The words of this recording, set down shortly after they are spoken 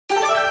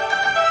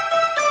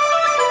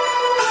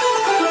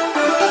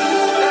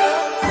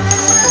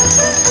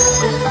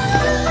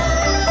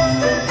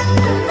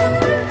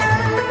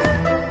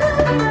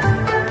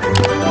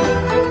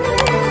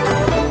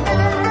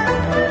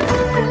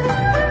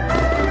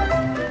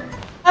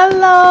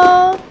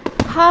Hello,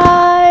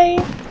 hi,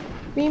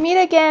 we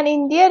meet again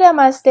in Dear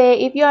Damaste.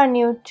 If you are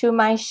new to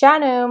my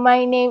channel,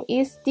 my name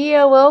is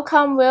Dear.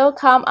 Welcome.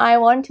 I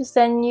want to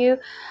send you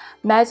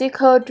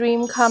magical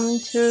dream come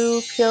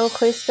true, pure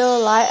crystal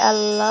light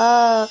and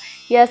love.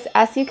 Yes,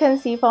 as you can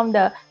see from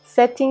the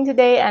setting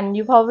today, and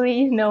you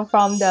probably know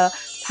from the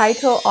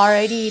title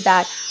already,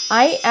 that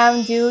I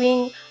am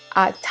doing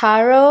a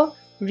tarot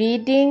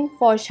reading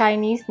for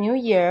Chinese New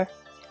Year.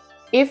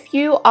 If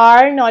you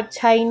are not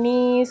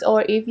Chinese,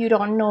 or if you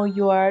don't know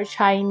your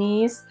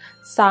Chinese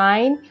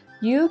sign,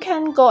 you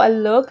can go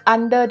and look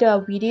under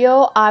the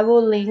video. I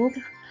will link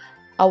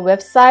a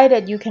website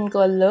that you can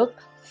go look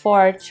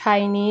for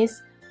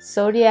Chinese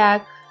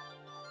Zodiac.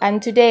 And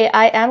today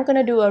I am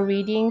gonna do a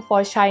reading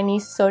for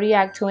Chinese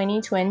Zodiac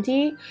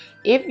 2020.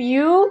 If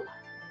you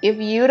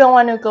don't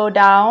want to go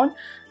down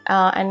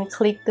and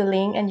click the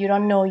link and you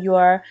don't know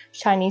your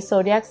Chinese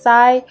Zodiac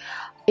sign,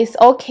 it's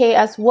okay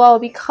as well,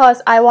 because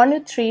I want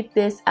to treat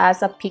this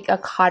as a pick a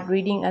card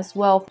reading as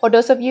well. For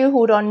those of you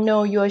who don't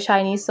know your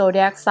Chinese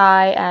Zodiac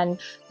sign and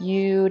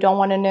you don't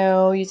want to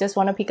know, you just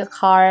want to pick a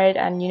card,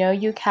 and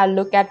you can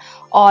look at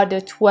all the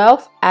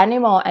 12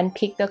 animals and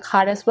pick the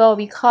card as well,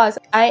 because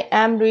I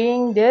am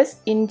reading this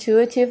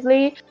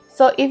intuitively.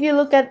 So if you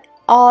look at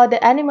all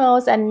the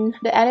animals, and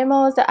the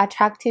animals that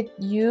attracted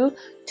you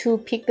to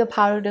pick the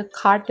part of the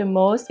card the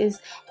most is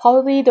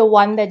probably the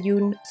one that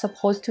you're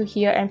supposed to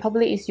hear, and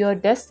probably is your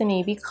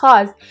destiny,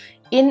 because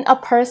in a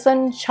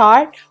person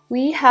chart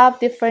we have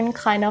different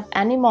kind of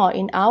animal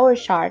in our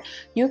chart.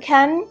 You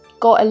can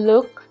go and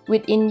look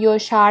within your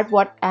chart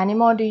what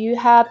animal do you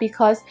have,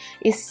 because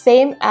it's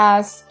same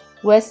as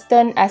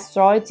Western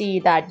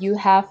astrology, that you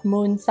have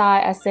moon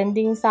sign,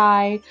 ascending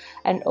sign,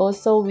 and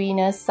also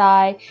Venus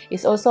sign.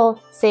 It's also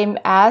same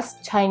as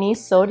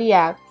Chinese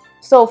Zodiac.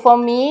 So for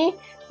me,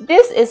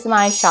 this is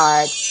my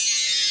chart.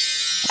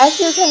 As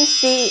you can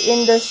see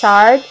in the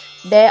chart,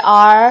 there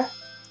are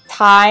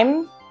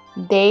time,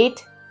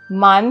 date,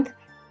 month,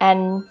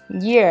 and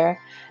year.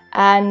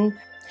 And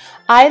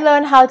I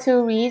learned how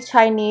to read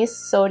Chinese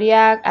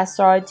Zodiac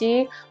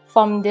astrology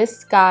from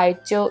this guy,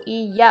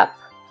 Joey Yap.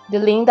 The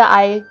link that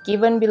I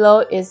given below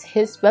is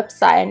his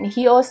website, and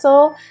he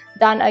also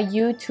done a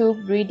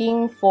YouTube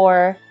reading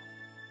for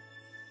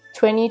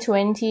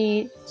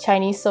 2020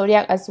 Chinese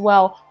Zodiac as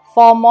well.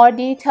 For more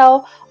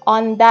detail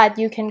on that,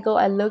 you can go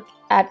and look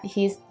at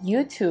his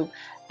YouTube,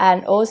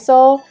 and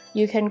also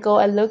you can go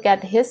and look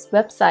at his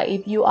website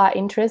if you are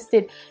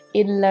interested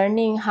in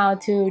learning how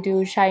to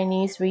do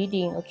Chinese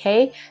reading.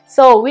 Okay,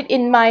 so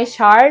within my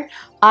chart,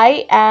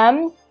 I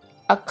am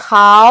a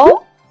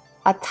cow,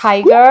 a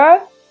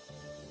tiger,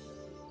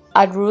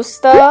 a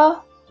rooster,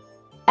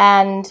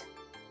 and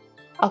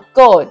a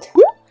goat.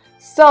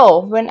 So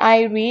when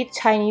I read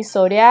Chinese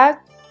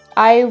Zodiac,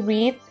 I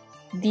read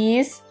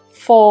these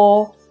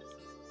 4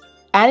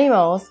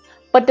 animals.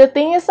 But the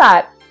thing is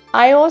that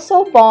I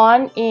also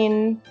born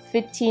in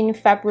 15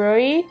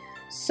 February.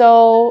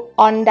 So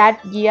on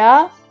that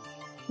year,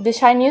 the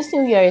Chinese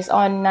New Year is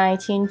on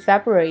 19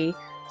 February.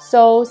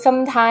 So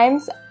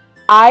sometimes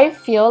I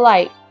feel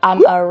like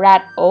I'm a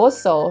rat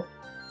also.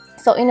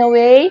 So in a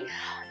way,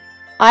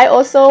 I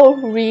also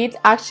read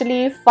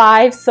actually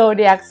 5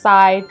 zodiac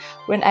signs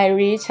when I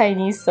read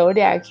Chinese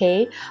Zodiac,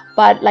 okay?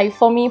 But like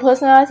for me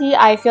personality,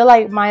 I feel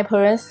like my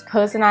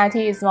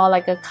personality is more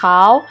like a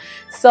cow.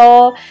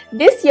 So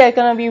this year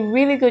gonna be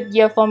really good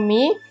year for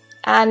me.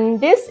 And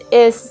this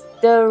is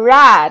the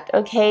rat,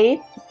 okay?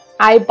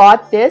 I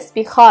bought this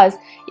because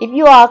if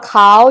you are a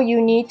cow, you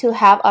need to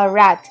have a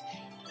rat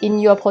in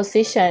your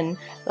position.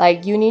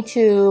 Like you need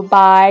to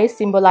buy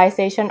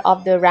symbolization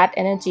of the rat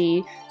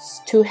energy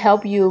to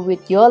help you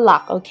with your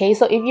luck. Okay,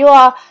 so if you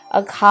are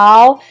a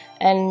cow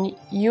and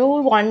you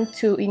want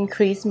to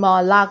increase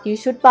more luck, you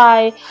should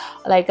buy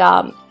like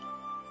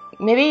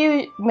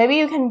maybe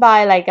you can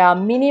buy like a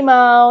Minnie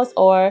Mouse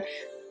or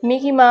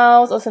Mickey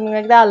Mouse or something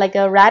like that, like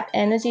a rat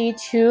energy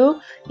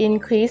to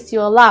increase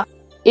your luck.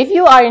 If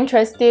you are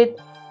interested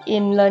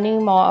in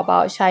learning more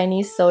about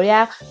Chinese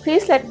Zodiac,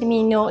 please let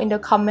me know in the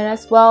comment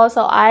as well,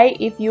 so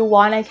if you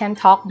want, I can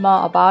talk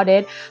more about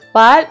it.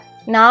 But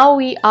now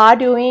we are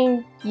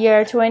doing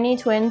year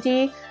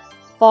 2020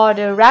 for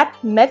the rat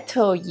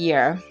metal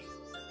year.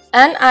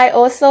 And I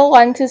also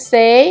want to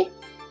say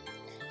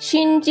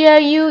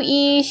Xinjie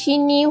Yui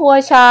Xini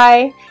Huo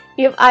Chai.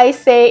 If I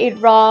say it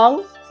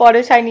wrong, for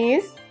the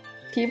Chinese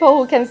people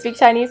who can speak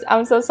Chinese,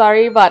 I'm so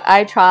sorry, but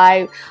I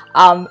try.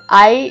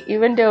 I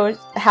even though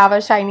have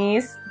a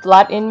Chinese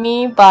blood in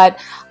me, but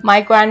my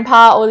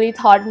grandpa only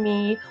taught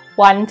me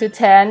 1 to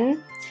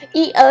 10.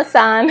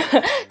 1, 2,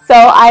 3. So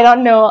I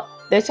don't know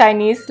the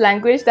Chinese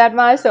language that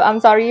much, so I'm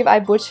sorry if I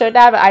butchered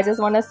that, but I just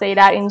want to say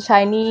that in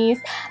Chinese.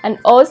 And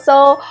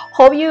also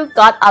hope you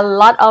got a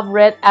lot of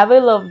red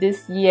envelope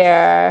this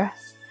year.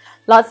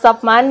 Lots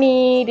of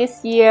money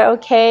this year,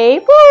 okay?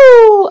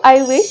 Woo!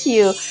 I wish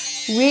you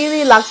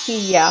really lucky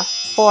year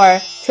for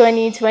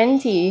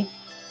 2020.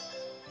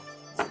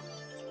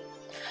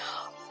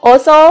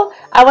 Also,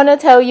 I want to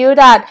tell you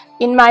that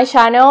In my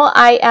channel,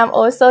 I am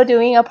also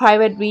doing a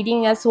private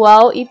reading as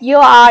well. If you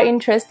are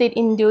interested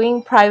in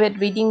doing private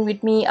reading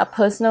with me, a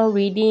personal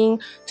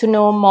reading to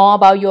know more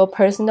about your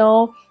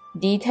personal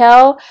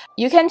detail,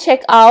 you can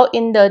check out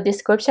in the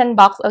description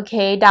box,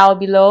 okay, down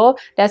below.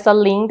 There's a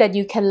link that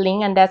you can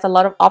link, and there's a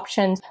lot of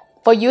options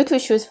for you to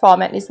choose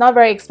from, and it's not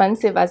very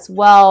expensive as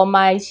well.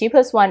 My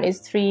cheapest one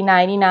is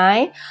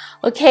 $3.99.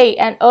 Okay,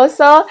 and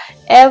also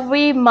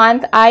every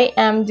month I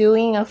am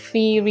doing a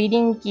free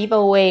reading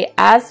giveaway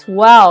as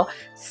well.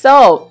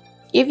 So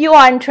if you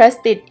are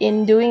interested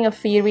in doing a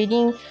free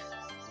reading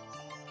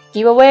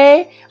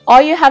giveaway,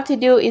 all you have to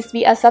do is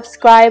be a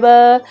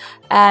subscriber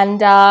and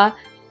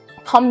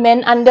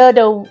comment under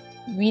the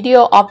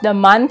video of the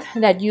month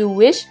that you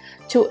wish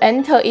to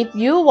enter. If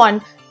you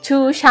want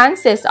 2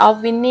 chances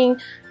of winning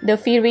the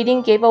free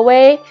reading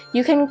giveaway,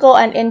 you can go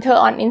and enter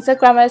on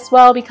Instagram as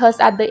well, because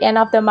at the end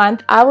of the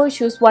month I will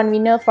choose 1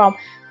 winner from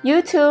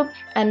YouTube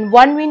and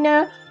 1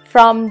 winner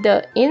from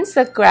the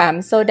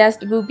Instagram. So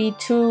that will be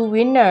 2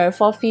 winners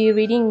for free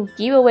reading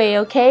giveaway.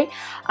 Okay,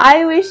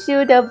 I wish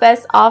you the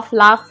best of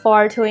luck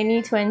for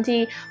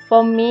 2020.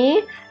 For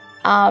me,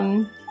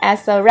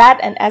 as a rat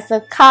and as a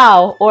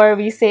cow, or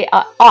we say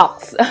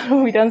ox.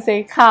 We don't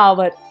say cow,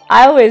 but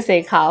I always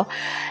say cow.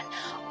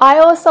 I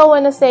also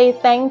want to say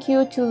thank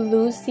you to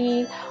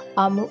Lucy,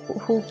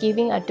 who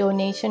giving a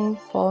donation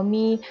for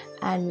me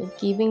and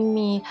giving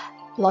me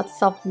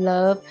lots of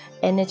love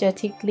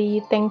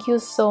energetically. Thank you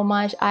so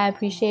much. I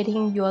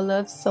appreciating your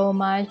love so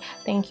much.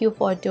 Thank you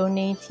for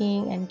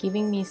donating and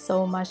giving me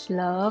so much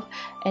love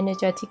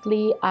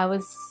energetically. I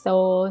was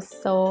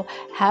so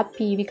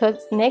happy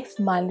because next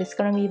month is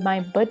gonna be my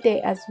birthday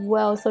as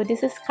well. So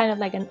this is kind of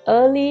like an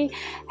early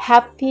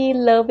happy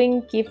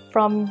loving gift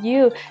from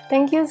you.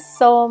 Thank you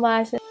so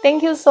much.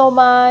 Thank you so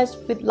much,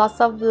 with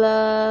lots of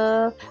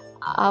love.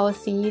 I will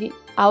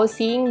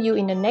seeing you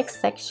in the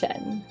next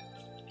section.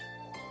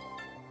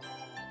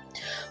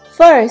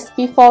 First,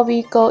 before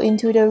we go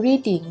into the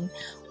reading,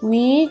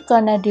 we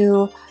gonna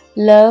do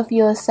love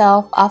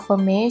yourself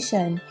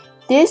affirmation.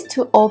 This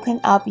to open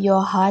up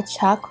your heart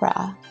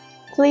chakra.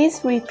 Please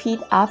repeat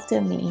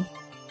after me.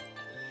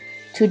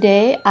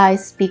 Today I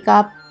speak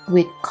up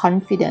with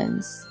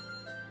confidence.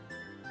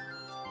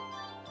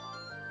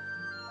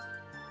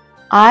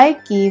 I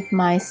give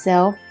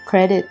myself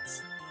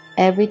credits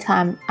every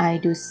time I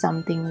do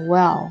something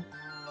well.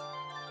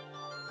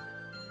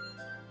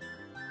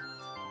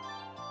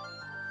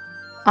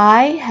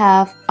 I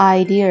have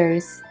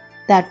ideas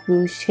that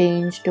will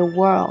change the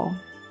world.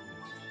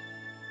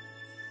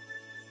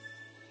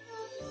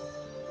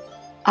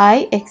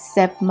 I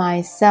accept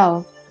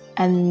myself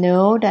and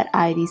know that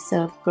I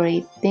deserve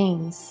great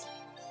things.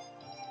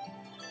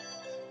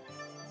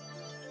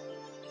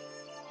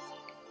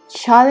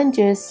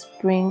 Challenges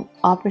bring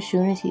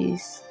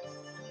opportunities.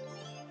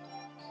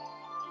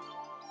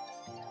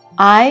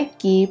 I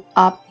give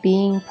up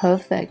being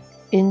perfect.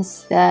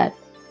 Instead,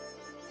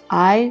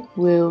 I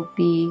will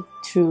be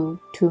true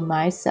to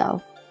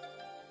myself.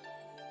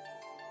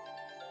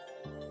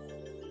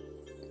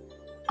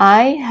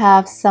 I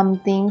have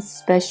something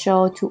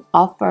special to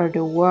offer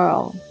the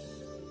world.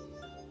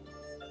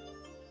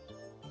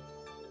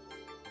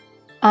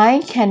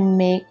 I can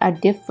make a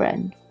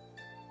difference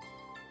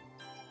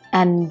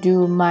and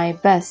do my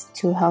best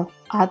to help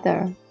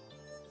others.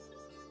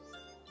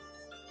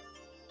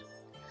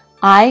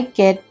 I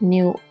get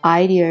new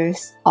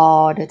ideas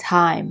all the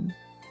time.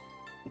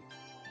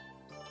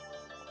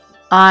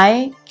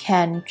 I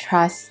can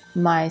trust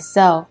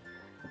myself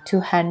to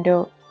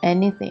handle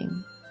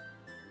anything.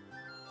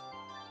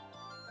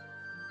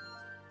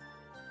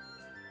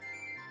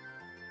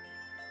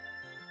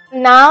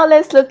 Now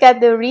let's look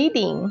at the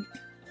reading.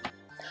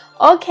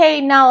 Okay,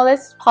 now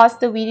let's pause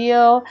the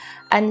video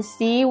and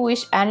see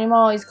which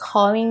animal is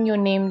calling your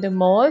name the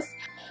most.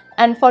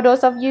 And for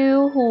those of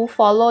you who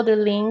follow the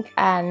link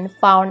and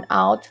found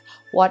out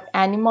what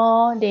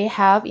animal they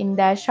have in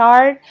their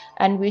chart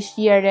and which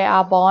year they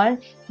are born,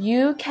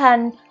 you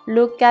can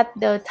look at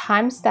the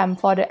timestamp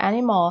for the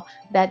animal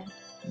that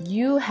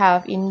you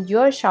have in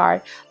your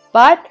chart.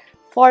 But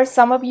for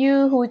some of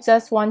you who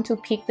just want to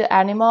pick the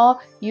animal,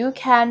 you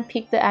can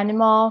pick the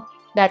animal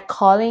that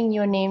calling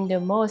your name the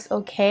most,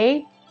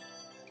 okay?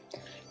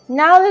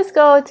 Now let's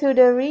go to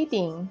the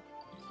reading.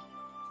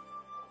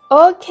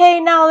 Okay,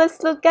 now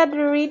let's look at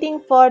the reading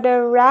for the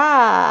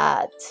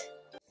rat.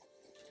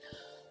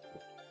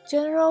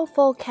 General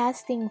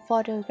forecasting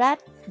for the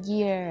rat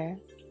year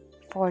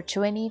for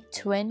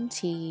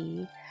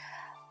 2020.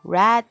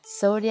 Rat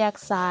zodiac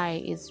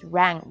sign is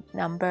ranked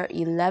number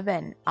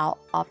 11 out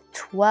of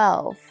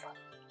 12.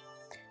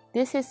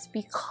 This is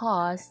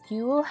because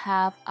you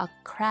have a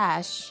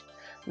crash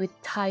with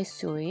Tai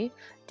Sui,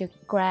 the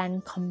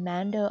Grand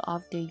Commander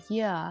of the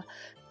year.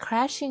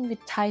 Crashing with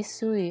Tai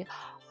Sui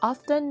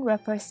often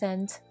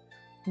represents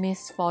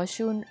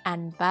misfortune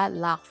and bad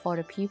luck for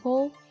the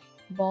people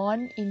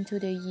born into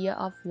the year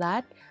of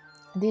rat.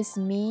 This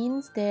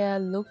means they are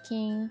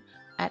looking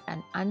at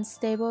an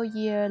unstable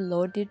year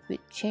loaded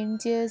with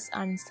changes,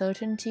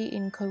 uncertainty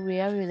in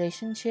career,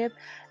 relationship,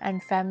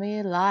 and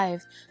family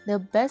life. The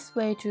best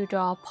way to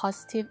draw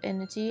positive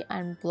energy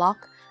and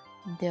block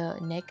the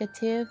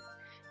negative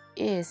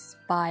is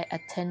by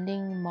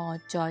attending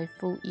more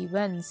joyful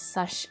events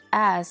such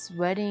as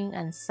wedding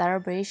and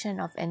celebration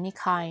of any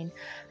kind,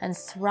 and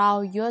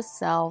surround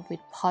yourself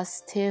with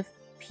positive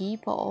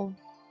people.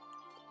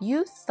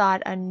 You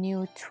start a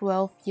new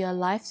 12-year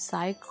life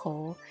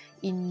cycle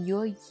in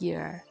your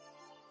year.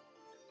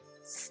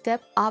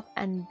 Step up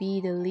and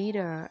be the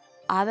leader.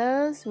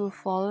 Others will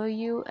follow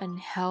you and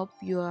help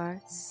you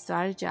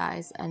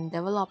strategize and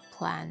develop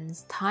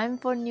plans. Time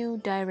for new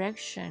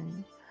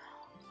direction.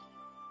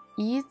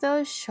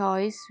 Either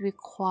choice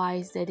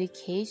requires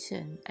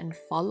dedication and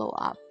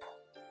follow-up.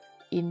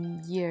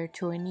 In year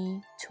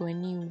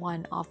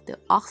 2021 of the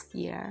ox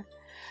year,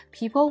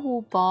 people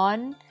who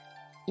born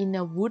in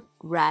a wood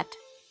rat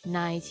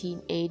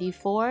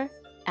 1984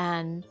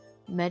 and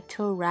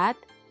metal rat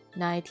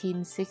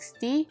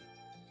 1960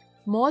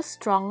 most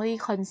strongly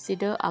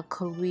consider a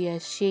career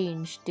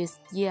change this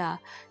year.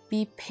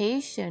 Be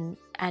patient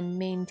and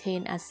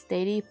maintain a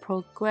steady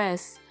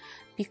progress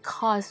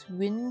because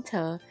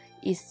winter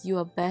is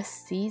your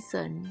best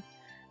season.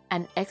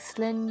 An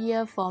excellent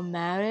year for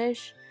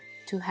marriage,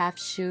 to have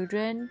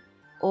children,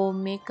 or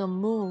make a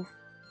move.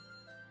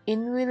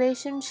 In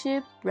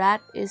relationship, rat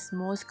is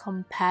most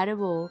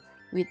compatible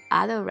with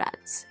other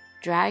rats,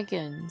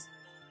 dragons,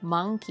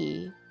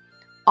 monkey.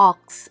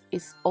 Ox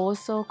is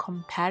also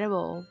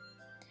compatible.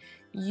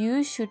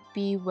 You should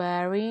be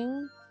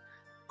wearing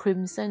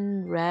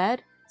crimson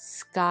red,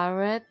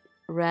 scarlet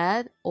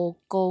red, or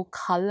gold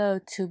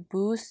color to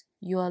boost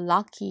your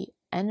lucky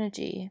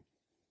energy.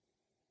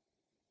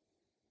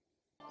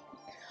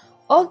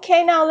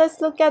 Okay, now let's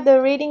look at the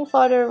reading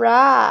for the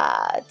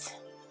rat.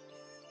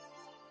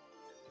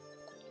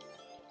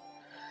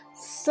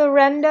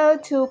 Surrender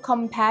to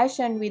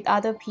compassion with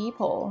other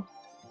people.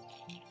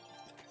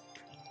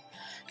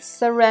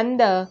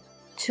 Surrender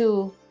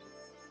to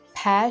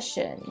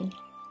passion.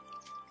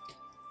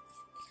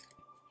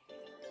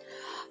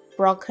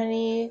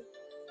 Broccoli,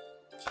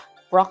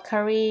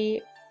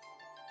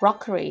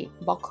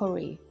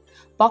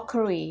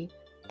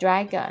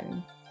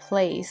 dragon,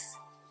 place.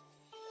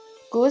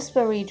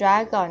 Gooseberry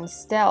dragon,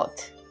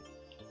 stealth.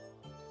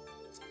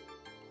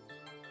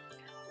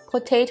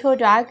 Potato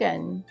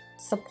dragon,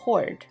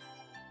 support.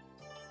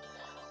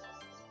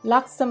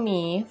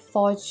 Lakshmi,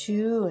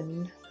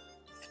 fortune.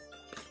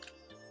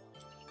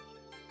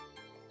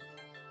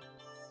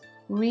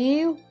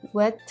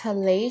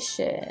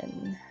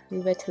 Revitalization.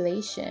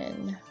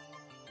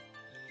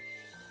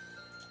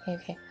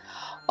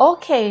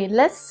 Okay,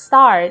 let's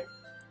start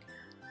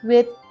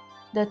with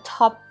the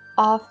top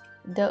of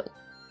the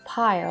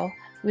pile,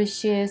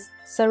 which is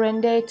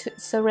surrender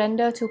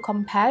to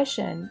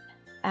compassion,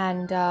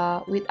 and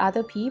with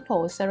other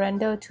people,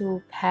 surrender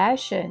to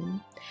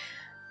passion.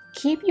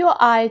 Keep your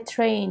eye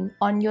trained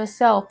on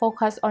yourself.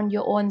 Focus on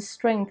your own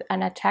strength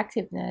and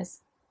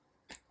attractiveness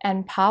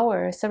and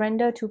power.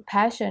 Surrender to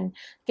passion.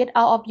 Get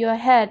out of your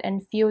head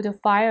and feel the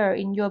fire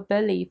in your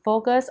belly.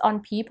 Focus on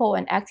people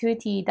and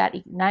activity that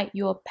ignite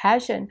your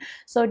passion.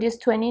 So this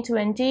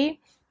 2020,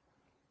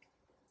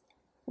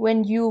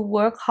 when you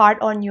work hard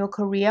on your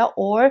career,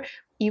 or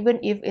even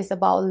if it's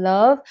about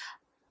love,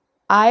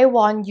 I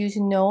want you to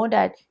know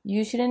that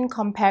you shouldn't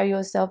compare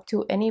yourself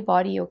to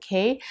anybody,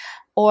 okay?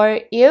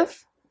 Or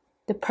if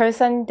the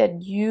person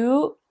that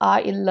you are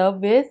in love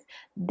with,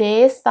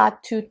 they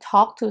start to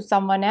talk to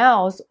someone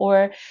else,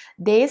 or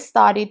they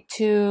started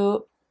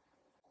to,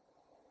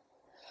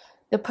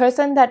 the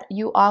person that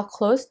you are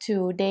close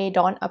to,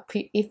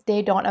 if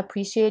they don't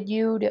appreciate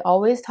you, they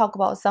always talk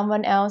about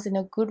someone else in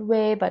a good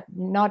way but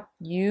not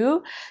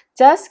you.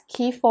 Just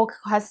keep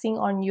focusing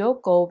on your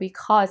goal,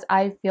 because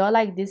I feel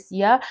like this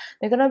year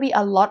there's gonna be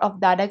a lot of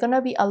that. There's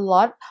gonna be a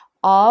lot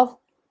of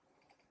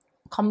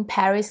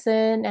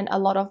comparison and a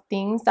lot of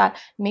things that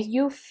make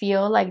you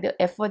feel like the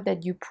effort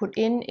that you put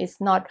in is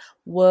not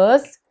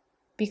worth,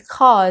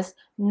 because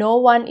no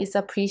one is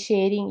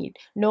appreciating it.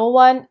 No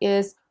one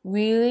is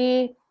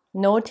really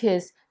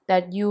notice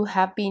that you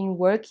have been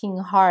working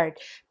hard,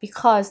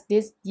 because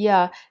this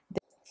year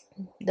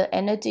the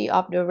energy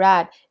of the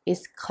rat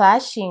is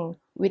clashing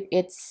with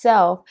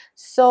itself.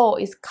 So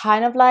it's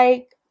kind of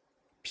like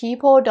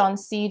people don't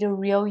see the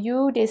real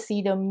you, they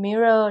see the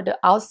mirror, the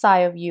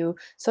outside of you.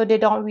 So they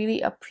don't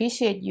really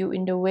appreciate you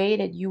in the way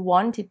that you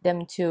wanted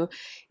them to.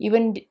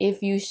 Even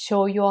if you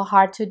show your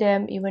heart to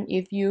them, even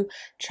if you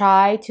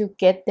try to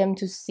get them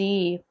to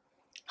see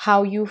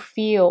how you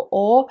feel,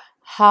 or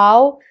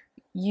how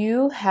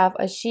you have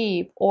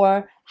achieved,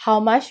 or how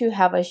much you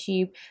have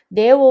achieved,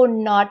 they will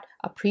not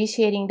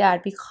appreciating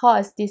that,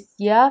 because this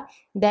year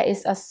there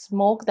is a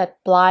smoke that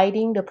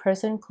blinding the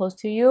person close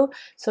to you,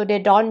 so they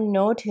don't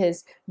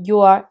notice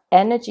your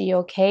energy,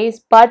 okay?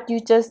 But you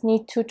just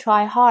need to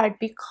try hard,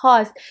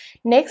 because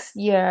next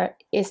year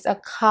is a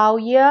cow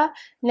year.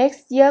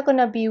 Next year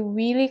gonna be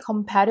really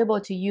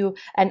compatible to you,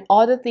 and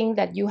all the things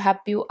that you have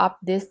built up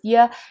this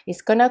year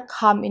is gonna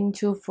come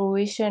into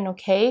fruition,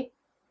 okay?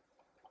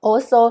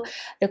 Also,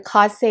 the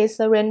card says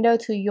surrender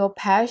to your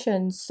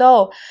passion.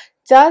 So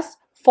just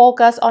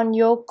focus on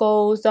your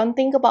goals. Don't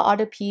think about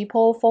other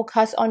people.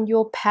 Focus on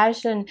your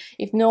passion.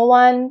 If no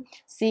one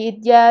see it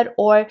yet,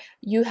 or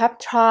you have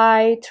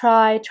tried,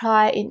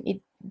 and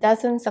it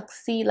doesn't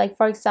succeed, like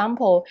for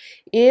example,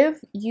 if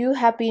you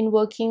have been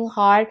working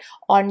hard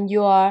on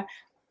your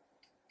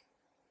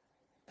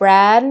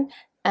brand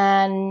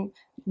and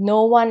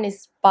no one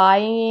is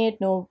buying it,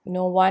 no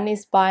one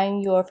is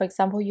buying your, for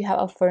example, you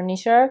have a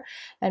furniture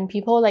and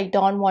people like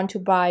don't want to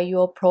buy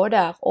your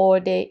product, or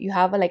you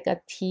have like a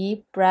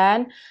tea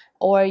brand,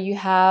 or you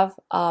have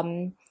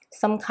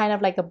some kind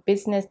of like a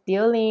business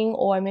dealing,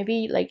 or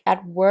maybe like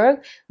at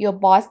work your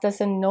boss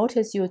doesn't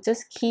notice you,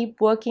 just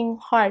keep working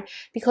hard,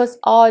 because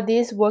all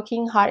this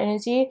working hard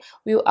energy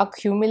will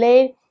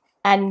accumulate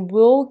and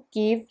will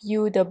give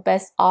you the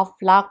best of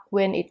luck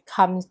when it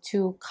comes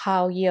to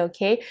cow year,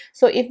 okay?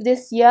 So if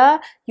this year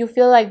you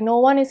feel like no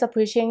one is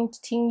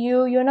appreciating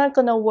you, you're not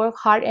gonna work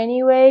hard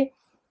anyway.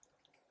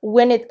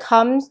 When it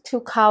comes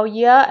to cow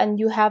year and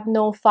you have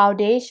no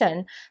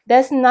foundation,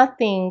 there's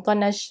nothing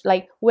gonna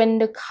like when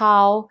the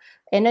cow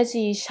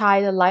energy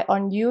shine the light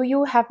on you,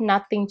 you have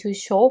nothing to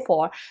show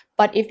for.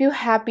 But if you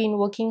have been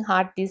working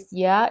hard this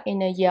year,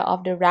 in a year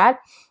of the rat,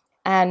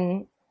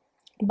 and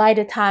by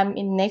the time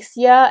in next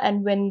year,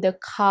 and when the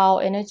cow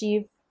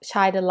energy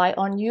shine the light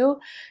on you,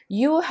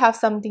 you have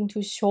something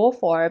to show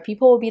for.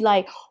 People will be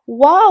like,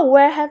 wow,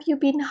 where have you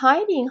been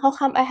hiding? How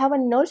come I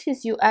haven't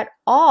noticed you at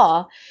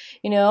all?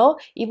 You know,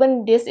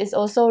 even this is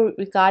also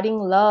regarding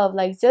love.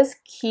 Like,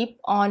 just keep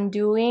on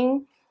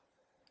doing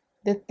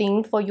the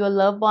thing for your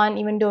loved one,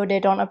 even though they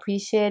don't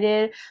appreciate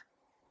it,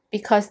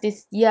 because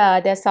this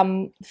year there's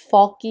some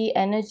foggy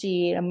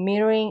energy, a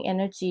mirroring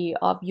energy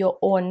of your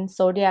own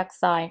zodiac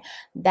sign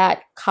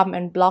that come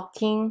and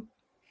blocking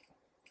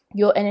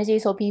your energy,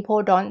 so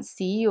people don't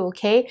see you,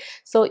 okay?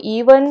 So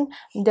even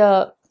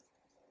the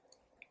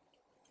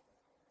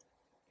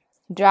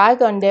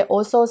dragon, they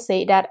also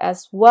say that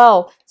as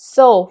well.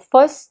 So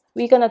first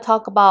we're gonna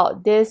talk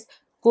about this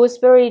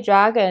gooseberry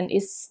dragon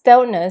is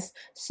stillness.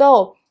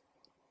 So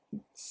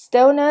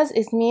stillness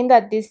is mean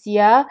that this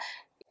year,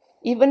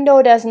 even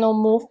though there's no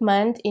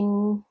movement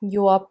in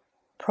your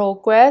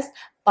progress,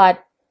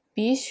 but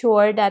be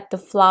sure that the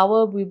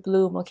flower will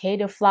bloom, okay?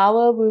 The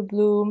flower will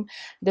bloom,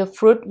 the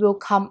fruit will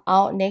come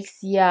out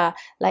next year.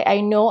 Like,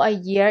 I know a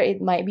year, it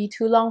might be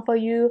too long for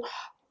you.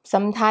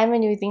 Sometimes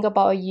when you think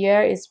about a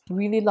year, it's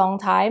really long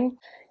time.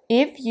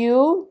 If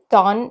you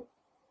don't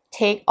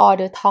take all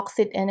the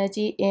toxic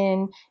energy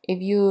in, if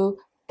you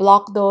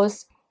block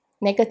those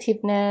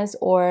negativeness,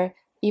 or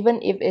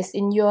even if it's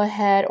in your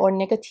head, or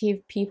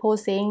negative people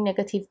saying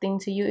negative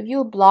things to you, if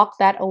you block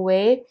that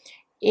away,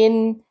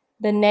 in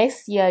the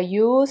next year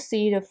you will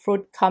see the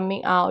fruit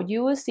coming out,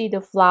 you will see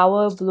the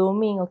flower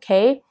blooming,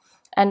 okay?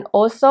 And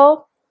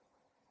also,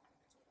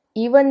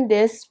 even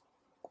this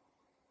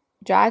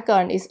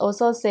dragon is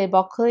also say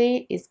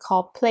broccoli is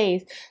called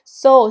place.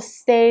 So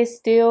stay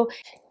still.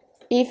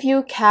 If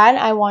you can,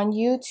 I want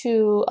you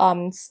to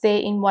stay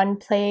in one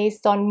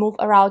place. Don't move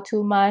around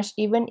too much,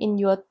 even in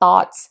your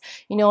thoughts.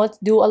 You know,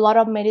 do a lot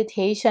of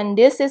meditation.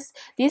 These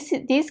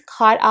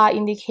cards are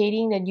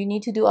indicating that you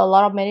need to do a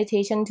lot of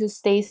meditation to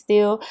stay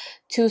still,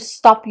 to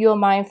stop your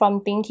mind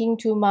from thinking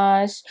too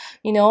much.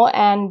 You know,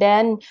 and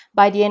then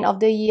by the end of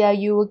the year,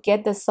 you will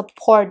get the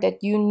support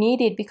that you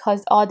needed,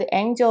 because all the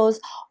angels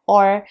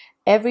or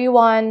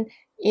everyone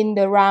in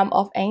the realm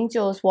of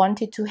angels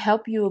wanted to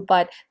help you,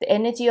 but the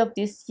energy of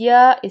this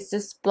year is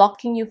just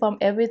blocking you from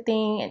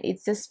everything, and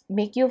it just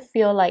make you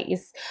feel like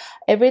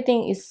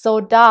everything is so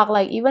dark.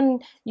 Like, even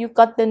you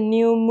got the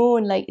new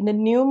moon, like the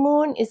new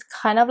moon is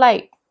kind of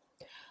like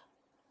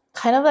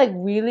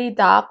really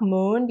dark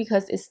moon,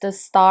 because it's the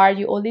star,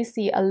 you only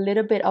see a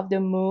little bit of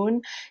the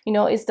moon, you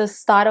know, it's the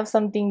start of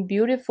something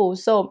beautiful.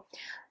 So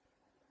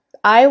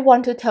I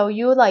want to tell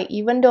you, like,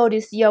 even though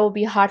this year will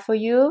be hard for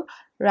you,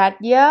 rat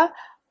year,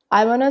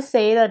 I want to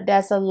say that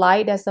there's a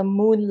light, there's a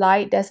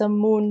moonlight, there's a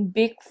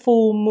big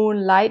full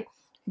moonlight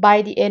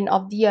by the end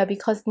of the year,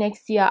 because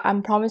next year,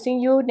 I'm promising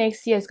you,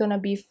 next year is going to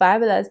be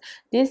fabulous.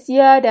 This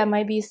year, there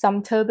might be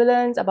some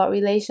turbulence about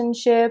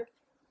relationship.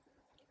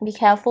 Be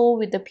careful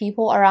with the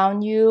people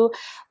around you.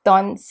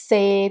 Don't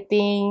say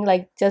things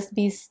like, just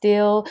be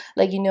still.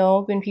 Like, you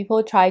know, when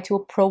people try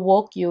to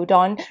provoke you,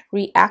 don't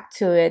react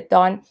to it.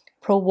 Don't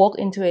provoke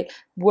into it.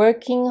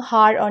 Working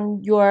hard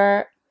on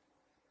your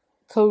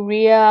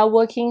career,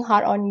 working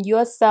hard on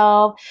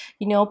yourself,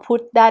 you know,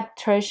 put that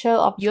treasure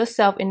of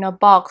yourself in a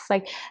box.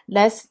 Like,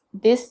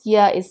 this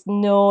year is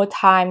no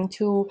time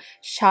to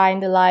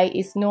shine the light.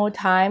 It's no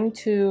time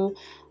to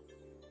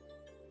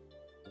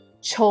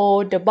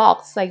show the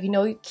box, like, you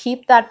know,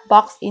 keep that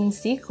box in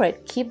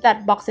secret, keep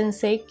that box in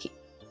secret,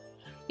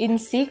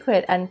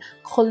 and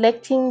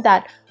collecting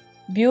that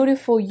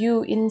beautiful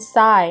you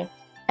inside.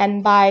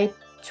 And by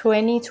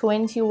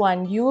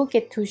 2021 you will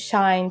get to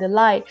shine the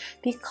light,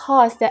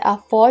 because there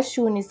are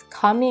fortune is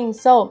coming.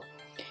 So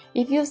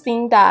if you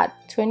think that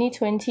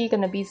 2020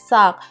 gonna be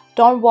suck,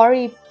 don't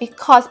worry,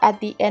 because at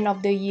the end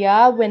of the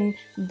year, when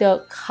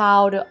the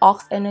cow, the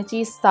ox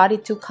energy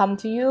started to come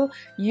to you,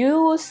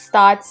 you will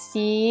start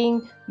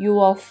seeing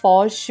your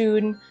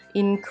fortune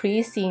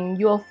increasing,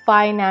 your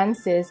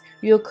finances,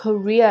 your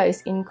career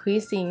is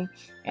increasing,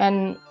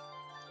 and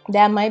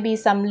there might be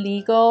some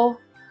legal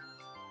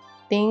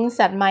things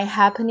that might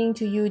happening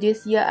to you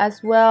this year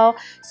as well.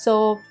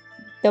 So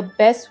the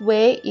best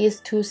way is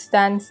to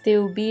stand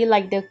still, be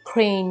like the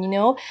crane, you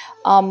know.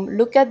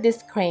 Look at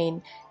this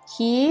crane.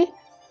 He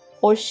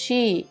or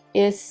she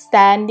is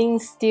standing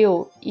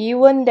still,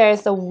 even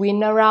there's a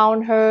wind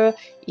around her,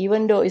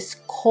 even though it's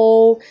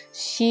cold,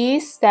 she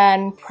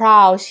stand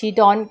proud, she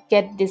don't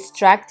get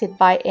distracted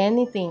by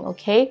anything.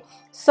 Okay,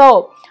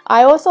 so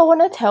I also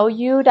want to tell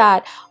you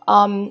that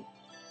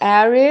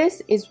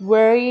Aries is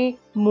very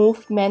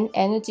movement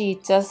energy,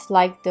 just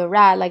like the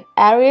rat. Like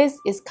Aries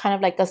is kind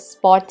of like a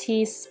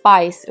sporty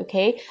spice,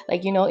 okay?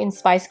 Like, you know, in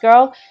Spice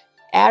Girl,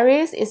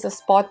 Aries is a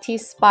sporty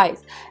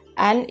spice,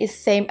 and it's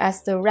same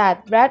as the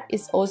rat. Rat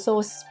is also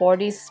a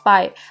sporty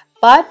spice,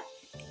 but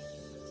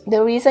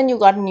the reason you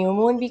got new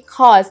moon,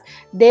 because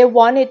they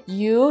wanted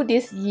you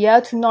this year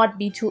to not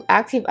be too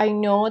active. I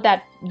know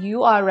that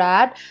you are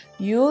rat,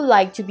 you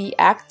like to be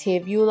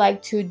active, you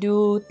like to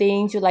do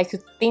things, you like to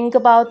think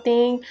about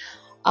things,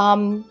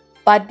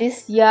 but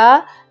this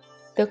year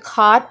the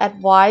card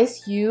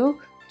advise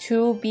you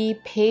to be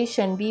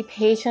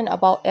patient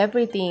about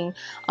everything.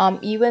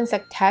 Even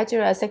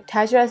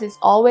Sagittarius is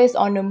always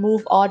on the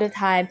move all the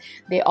time.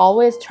 They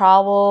always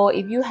travel.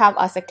 If you have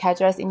a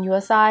Sagittarius in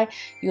your side,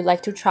 you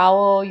like to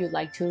travel, you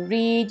like to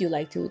read, you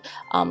like to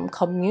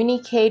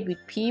communicate with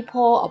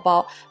people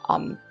about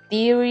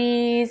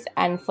theories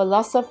and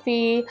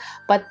philosophy.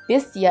 But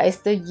this year is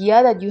the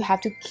year that you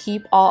have to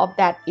keep all of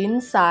that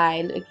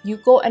inside. Like, you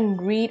go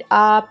and read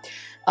up.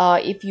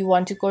 If you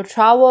want to go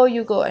travel,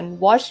 you go and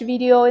watch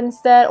video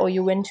instead, or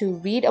you want to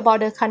read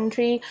about the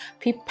country,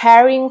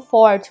 preparing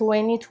for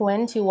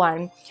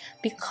 2021,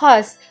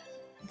 because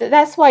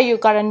that's why you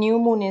got a new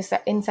moon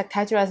in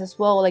Sagittarius as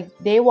well. Like,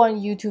 they want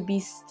you to be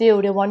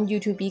still, they want you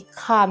to be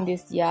calm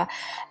this year.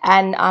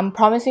 And I'm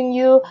promising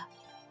you,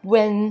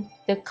 when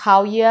the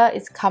cow year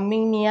is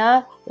coming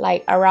near,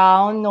 like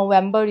around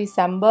November,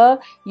 December,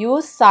 you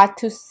will start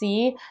to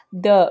see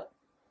the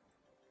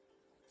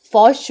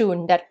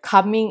fortune that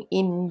coming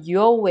in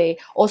your way.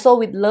 Also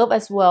with love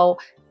as well,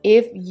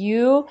 if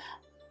you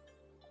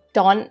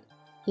don't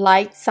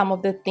like some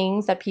of the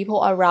things that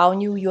people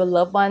around you, your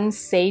loved ones,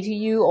 say to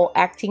you or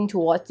acting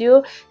towards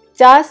you,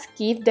 just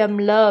give them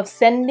love,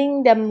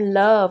 sending them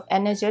love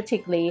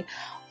energetically,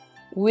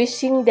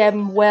 wishing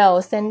them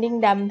well,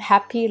 sending them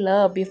happy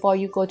love before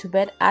you go to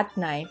bed at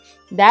night.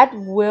 That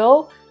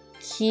will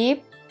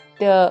keep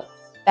the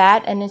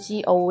bad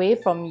energy away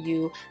from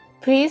you.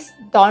 Please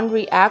don't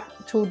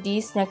react to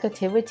this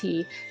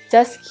negativity.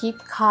 Just keep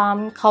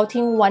calm,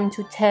 counting 1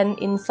 to 10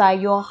 inside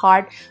your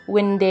heart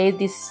when they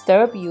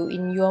disturb you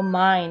in your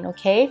mind,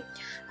 okay?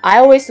 I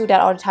always do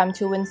that all the time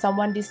too. When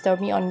someone disturb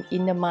me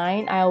in the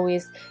mind,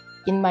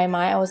 in my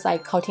mind, I was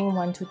like counting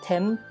 1 to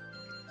 10.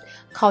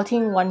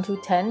 Counting 1 to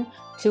 10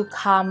 to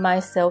calm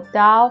myself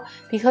down,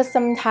 because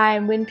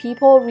sometimes when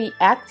people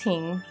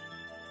reacting,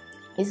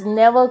 it's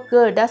never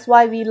good. That's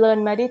why we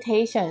learn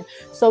meditation,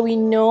 so we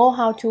know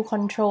how to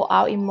control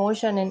our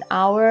emotion and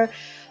our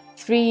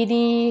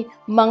 3D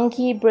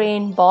monkey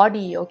brain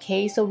body,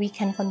 okay? So we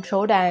can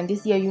control that, and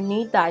this year you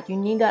need that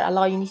a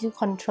lot. You need to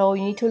control,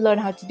 you need to learn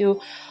how to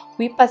do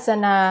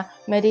vipassana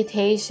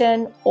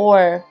meditation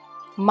or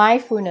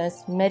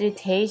mindfulness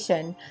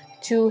meditation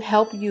to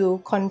help you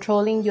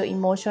controlling your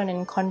emotion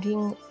and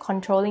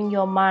controlling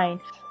your mind,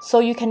 so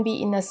you can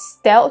be in a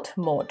stealth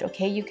mode,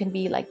 okay? You can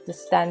be like the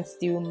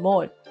standstill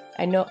mode.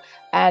 I know,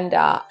 and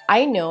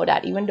I know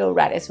that even though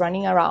rat is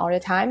running around all the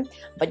time,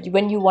 but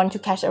when you want to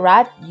catch a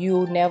rat,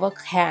 you never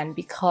can,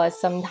 because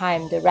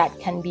sometimes the rat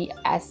can be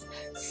as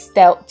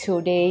stealth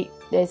too. They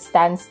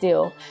stand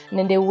still and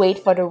then they wait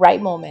for the right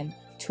moment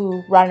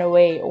to run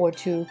away or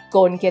to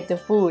go and get the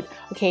food.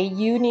 Okay,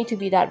 you need to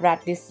be that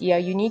rat this year.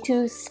 You need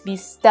to be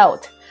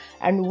stealth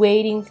and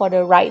waiting for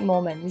the right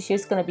moment, which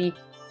is gonna be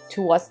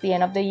towards the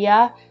end of the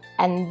year,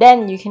 and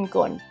then you can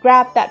go and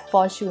grab that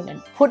fortune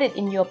and put it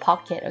in your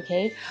pocket.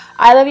 Okay,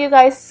 I love you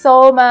guys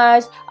so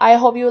much. I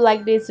hope you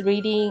like this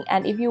reading,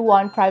 and if you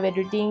want private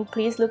reading,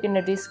 please look in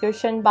the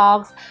description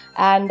box.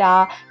 And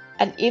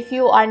if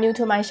you are new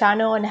to my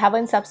channel and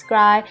haven't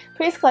subscribed,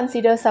 please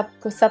consider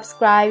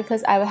subscribe,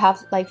 because I will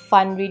have like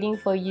fun reading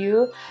for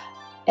you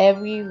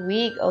every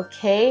week.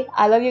 Okay,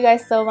 I love you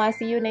guys so much.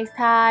 See you next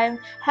time.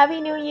 Happy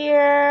New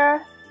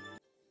Year.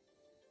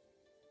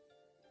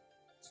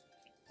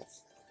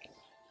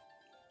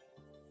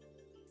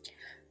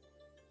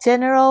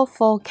 General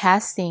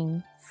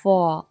forecasting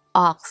for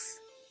Ox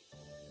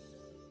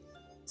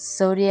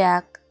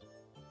Zodiac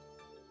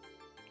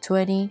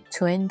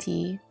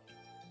 2020.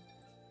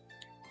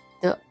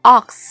 The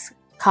Ox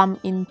come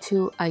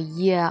into a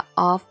year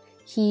of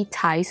He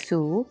Tai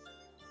Su,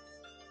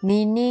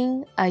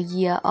 meaning a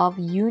year of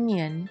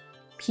union.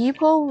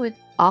 People with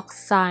Ox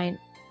sign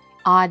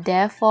are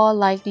therefore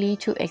likely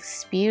to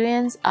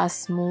experience a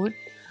smooth,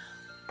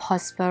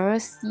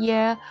 prosperous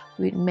year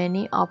with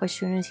many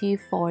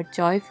opportunities for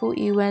joyful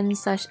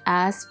events such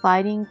as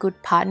finding good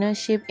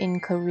partnership in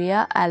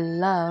career and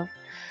love.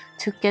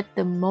 To get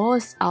the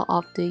most out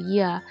of the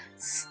year,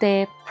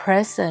 stay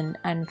present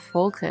and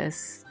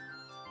focused.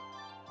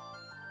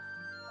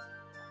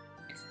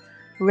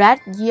 Rat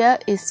year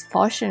is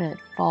fortunate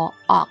for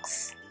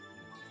Ox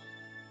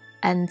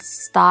and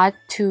start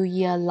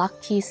 2-year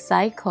lucky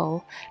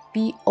cycle.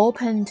 Be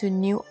open to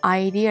new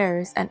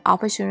ideas and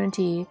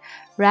opportunity.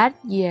 Rat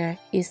year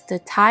is the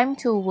time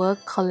to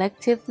work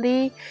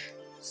collectively,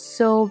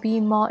 so be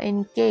more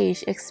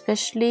engaged,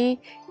 especially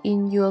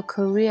in your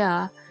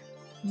career.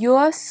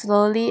 Your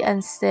slowly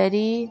and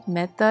steady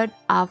method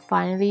are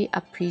finally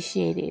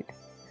appreciated.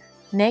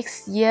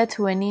 Next year,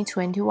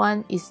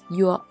 2021, is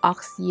your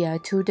Ox year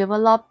to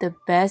develop the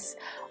best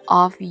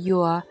of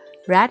your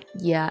Rat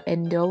year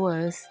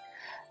endeavors.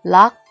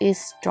 Luck is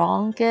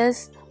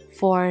strongest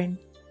for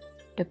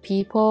the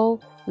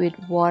people with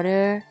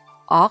water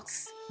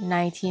Ox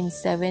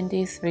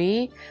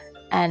 1973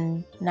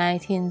 and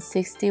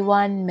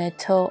 1961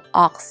 metal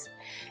Ox.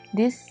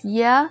 This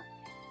year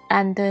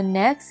and the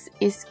next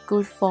is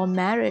good for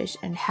marriage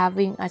and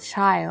having a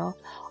child.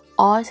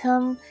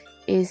 Autumn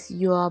is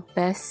your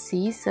best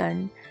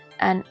season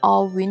and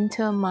all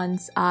winter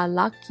months are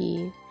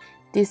lucky.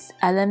 This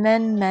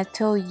element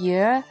metal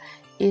year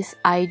is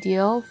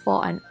ideal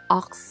for an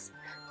Ox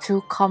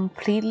to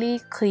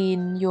completely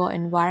clean your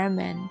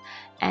environment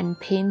and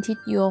paint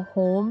your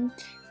home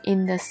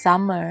in the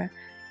summer.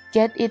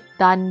 Get it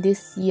done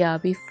this year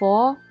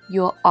before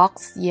your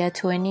Ox year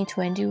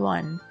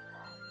 2021.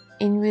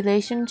 In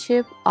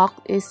relationship, Ox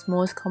is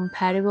most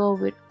compatible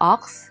with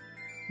Ox,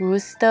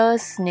 Rooster,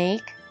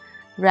 Snake.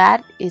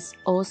 Rat is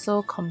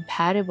also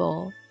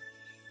compatible.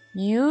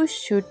 You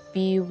should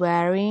be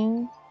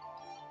wearing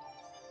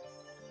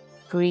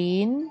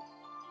green,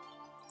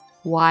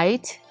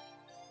 white,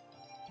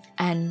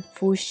 and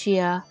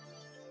fuchsia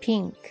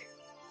pink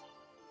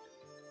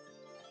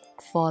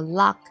for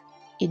luck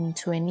in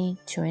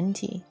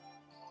 2020.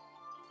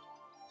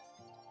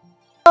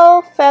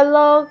 Hello,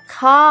 fellow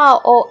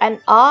cow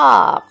and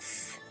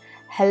ox.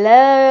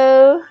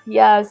 Hello.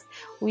 Yes,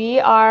 we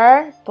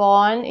are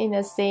born in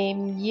the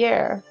same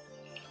year.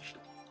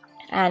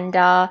 And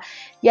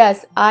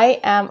yes,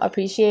 I am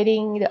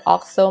appreciating the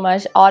Ox so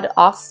much. All the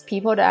Ox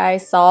people that I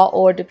saw,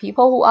 or the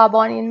people who are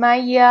born in my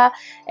year,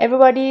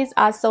 everybody's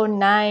are so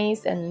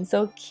nice and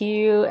so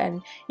cute.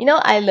 And you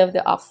know, I love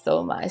the Ox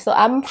so much. So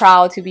I'm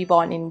proud to be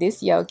born in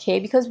this year, okay?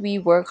 Because we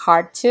work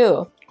hard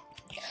too.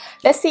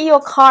 Let's see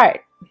your card.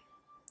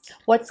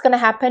 What's gonna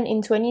happen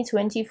in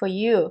 2020 for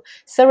you?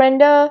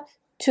 Surrender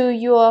to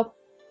your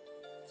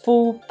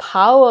full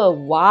power.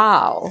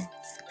 Wow.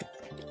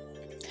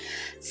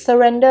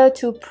 Surrender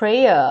to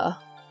prayer.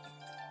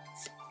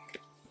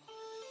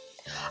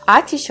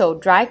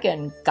 Artichoke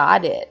dragon,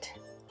 got it.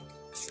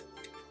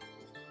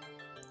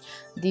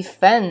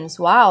 Defense,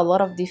 wow, a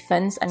lot of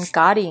defense and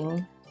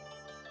guarding.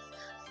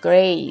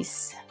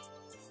 Grace.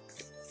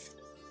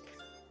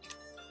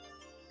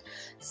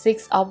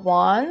 6 of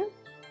Wands.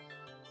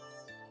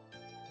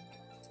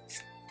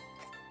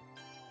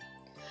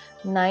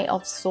 9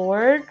 of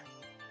Swords.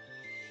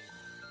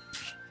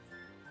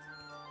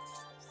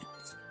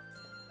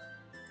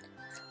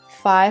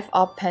 5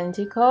 of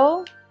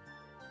Pentacles.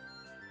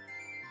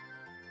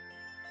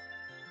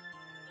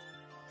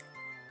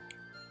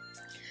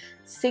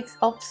 6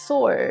 of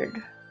Swords.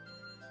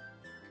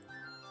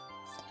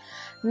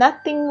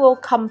 Nothing will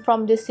come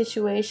from this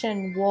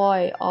situation.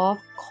 Void of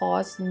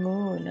Course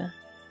Moon.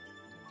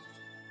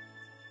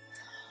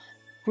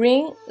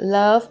 Bring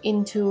love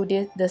into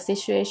the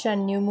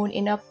situation. New moon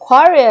in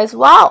Aquarius.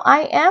 Wow,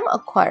 I am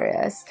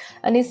Aquarius.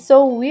 And it's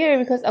so weird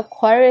because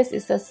Aquarius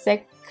is the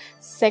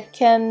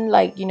second,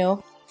 like, you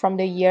know, from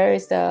the year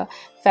is the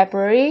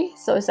February.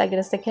 So it's like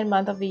the second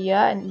month of the year.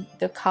 And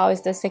the cow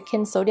is the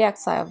second zodiac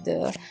sign of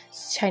the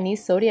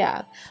Chinese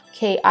Zodiac.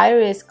 Okay,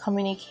 Iris,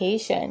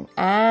 communication.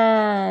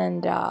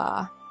 And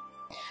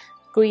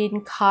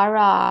Green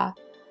Kara,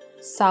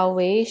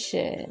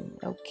 salvation.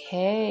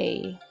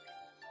 Okay.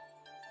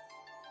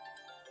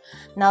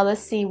 Now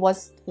let's see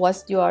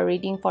what's your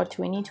reading for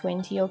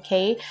 2020,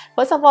 okay?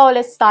 First of all,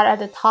 let's start at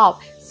the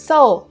top.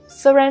 So,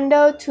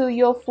 surrender to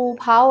your full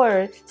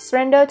power.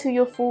 Surrender to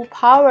your full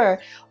power.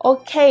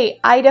 Okay,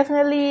 I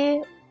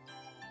definitely,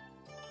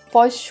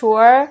 for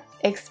sure,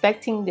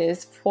 expecting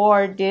this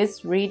for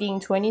this reading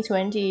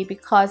 2020,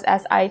 because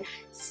as I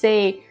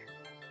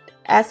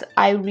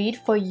read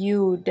for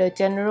you the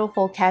general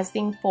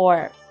forecasting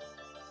for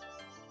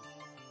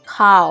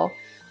cow,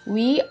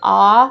 we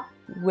are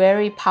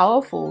very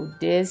powerful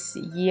this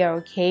year.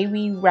 Okay,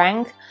 we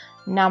rank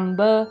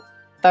number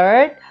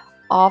 3rd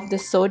of the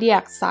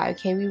zodiac sign.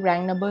 Okay, we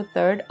rank number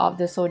 3rd of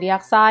the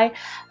zodiac sign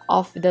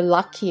of the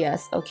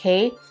luckiest.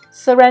 Okay,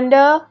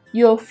 surrender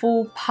your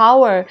full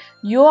power.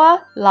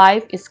 Your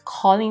life is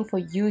calling for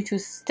you to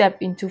step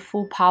into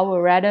full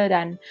power rather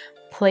than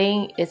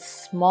playing it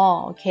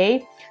small.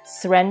 Okay,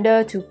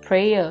 surrender to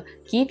prayer.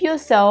 Give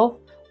yourself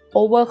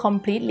over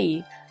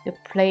completely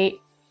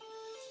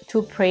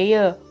to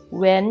prayer.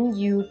 When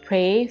you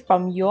pray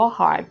from your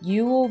heart,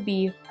 you will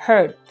be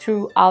heard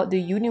throughout the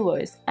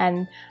universe,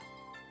 and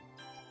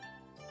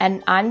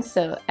an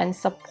answer and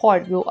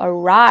support will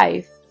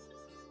arrive.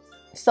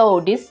 So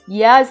this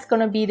year is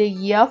gonna be the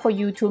year for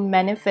you to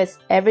manifest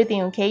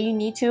everything. Okay, you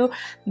need to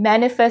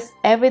manifest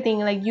everything,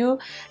 like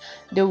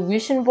the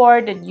vision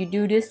board that you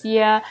do this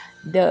year,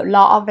 the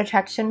law of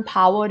attraction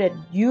power that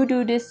you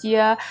do this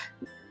year.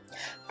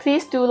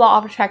 Please do law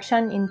of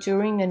attraction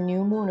during the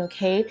new moon.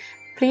 Okay,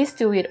 please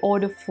do it, or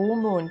the full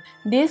moon.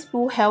 This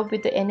will help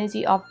with the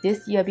energy of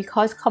this year,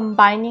 because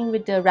combining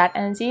with the rat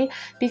energy,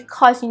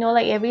 because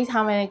like every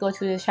time when I go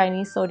to the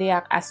Chinese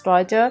Zodiac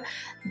astrologer,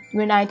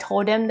 when I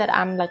told them that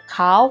I'm like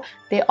cow,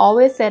 they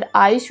always said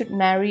I should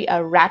marry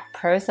a rat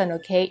person.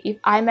 Okay, if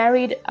I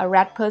married a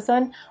rat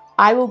person,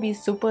 I will be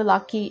super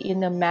lucky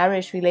in the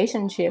marriage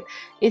relationship.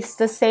 It's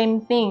the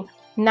same thing.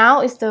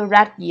 Now is the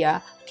rat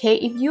year. Okay,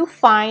 if you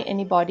find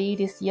anybody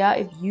this year,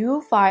 if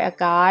you find a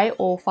guy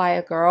or find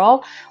a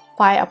girl,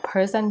 find a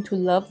person to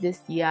love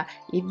this year,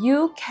 if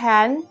you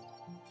can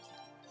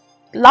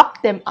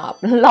lock them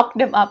up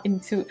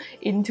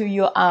into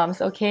your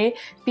arms. Okay,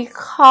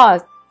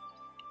 because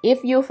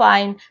if you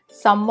find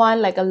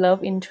someone like a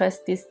love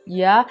interest this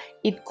year,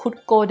 it could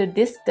go the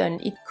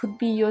distance. It could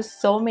be your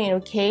soulmate.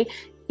 Okay,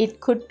 it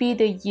could be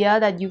the year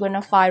that you're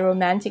gonna find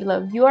romantic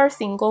love. You are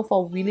single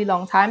for a really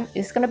long time,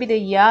 it's gonna be the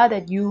year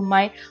that you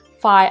might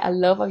find a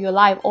love of your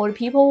life. Or the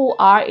people who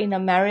are in a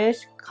marriage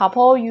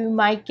couple, you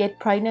might get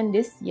pregnant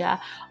this year.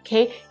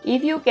 Okay,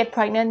 if you get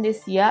pregnant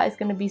this year, it's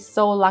gonna be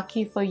so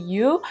lucky for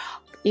you.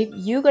 If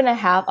you're gonna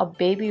have a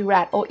baby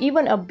rat or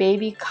even a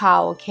baby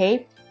cow,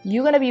 okay,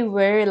 you're gonna be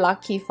very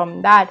lucky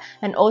from that.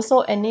 And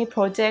also any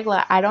project,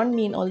 like I don't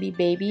mean only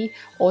baby,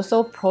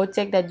 also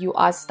project that you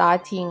are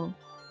starting,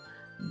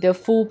 the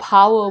full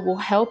power will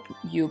help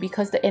you,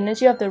 because the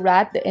energy of the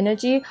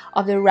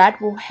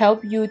rat will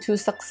help you to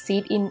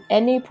succeed in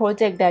any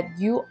project that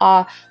you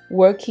are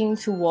working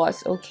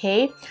towards.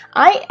 Okay,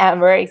 I am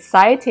very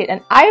excited,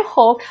 and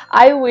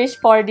I wish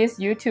for this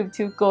YouTube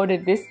to go the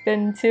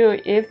distance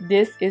too, if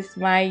this is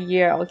my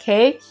year.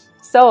 Okay,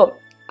 so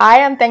I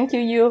am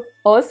thanking you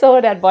also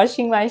that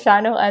watching my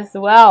channel as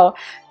well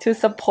to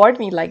support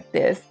me like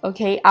this.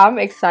 Okay, I'm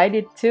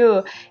excited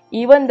too.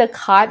 Even the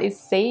card is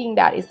saying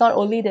that it's not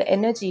only the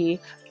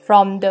energy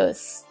from the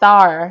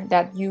star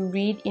that you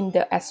read in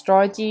the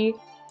astrology,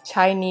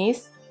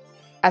 Chinese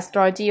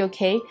astrology.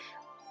 Okay,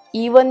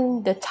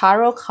 even the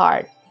tarot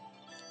card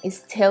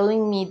is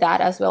telling me that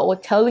as well, or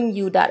telling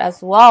you that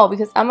as well,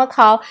 because I'm a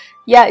cow.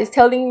 Yeah, it's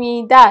telling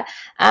me that.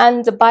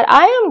 But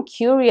I am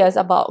curious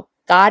about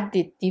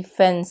guarded,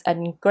 defense,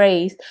 and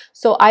grace.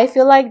 So I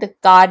feel like the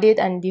guarded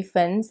and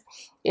defense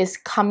is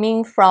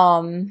coming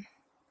from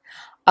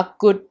a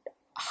good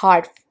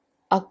heart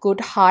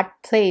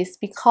place,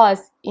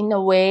 because in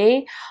a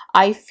way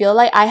I feel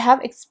like I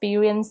have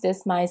experienced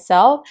this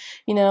myself.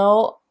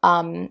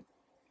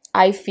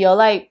 I feel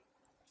like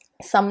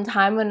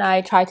sometimes when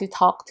I try to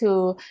talk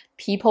to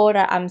people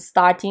that I'm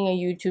starting a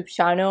YouTube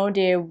channel,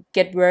 they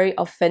get very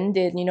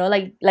offended,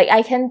 like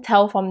I can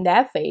tell from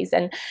their face.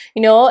 And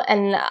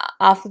and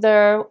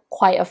after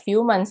quite a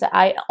few months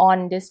I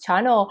on this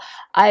channel,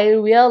 I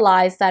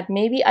realized that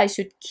maybe I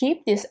should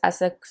keep this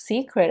as a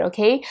secret.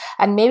 Okay,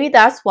 and maybe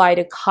that's why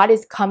the card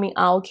is coming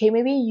out. Okay,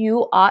 maybe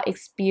you are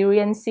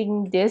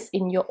experiencing this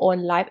in your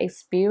own life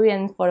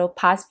experience for the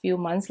past few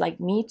months, like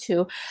me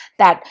too,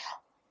 that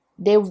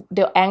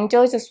the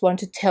angels just want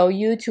to tell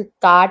you to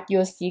guard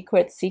your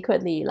secret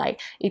secretly. Like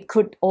it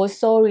could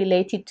also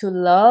relate it to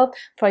love.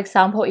 For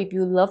example, if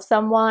you love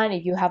someone,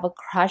 if you have a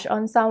crush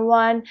on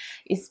someone,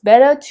 it's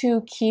better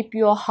to keep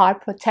your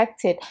heart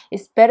protected.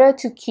 It's better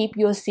to keep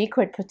your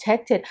secret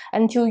protected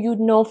until you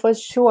know for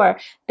sure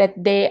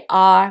that they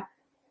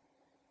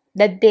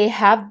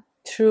have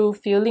true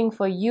feeling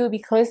for you.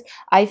 Because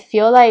I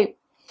feel like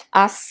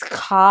as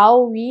cow,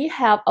 we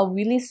have a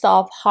really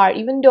soft heart,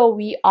 even though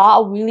we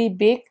are a really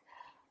big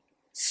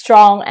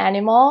strong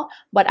animal.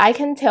 But I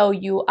can tell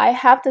you, I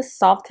have the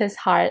softest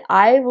heart.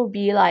 I will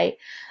be like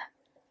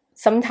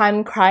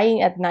sometimes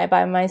crying at night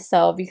by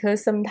myself,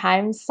 because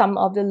sometimes some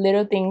of the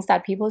little things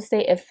that people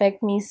say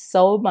affect me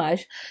so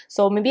much.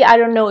 So maybe I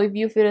don't know if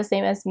you feel the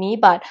same as me,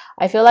 but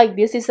I feel like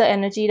this is the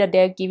energy that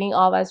they're giving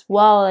off as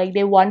well. Like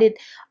they wanted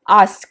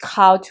us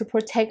cow to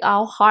protect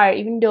our heart,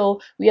 even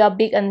though we are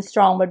big and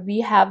strong, but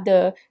we have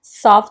the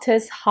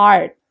softest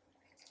heart.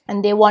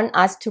 and they want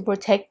us to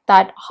protect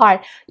that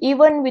heart,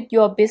 even with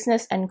your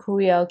business and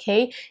career.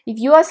 Okay, if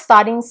you are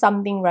starting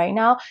something right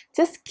now,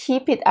 just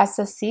keep it as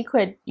a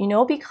secret, you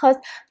know, because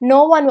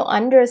no one will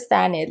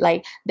understand it.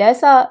 Like,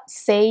 there's a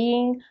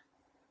saying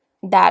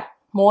that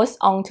most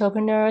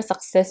entrepreneurs,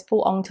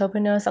 successful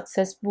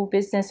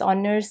business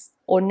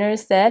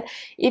owners said,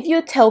 if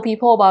you tell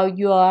people about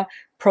your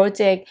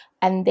project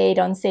and they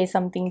don't say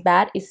something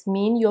bad, it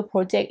means your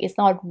project is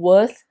not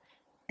worth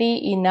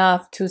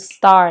enough to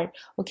start.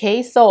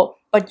 Okay, so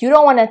but you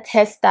don't want to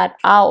test that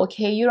out.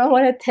 Okay, you don't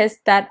want to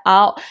test that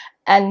out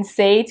and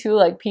say to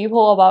like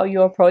people about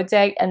your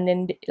project, and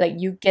then like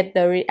you get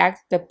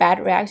the bad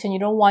reaction. You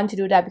don't want to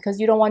do that because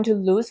you don't want to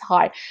lose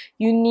heart.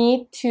 You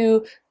need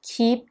to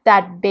keep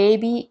that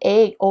baby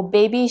egg or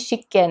baby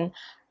chicken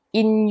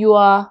in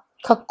your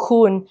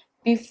cocoon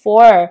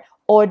before,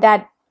 or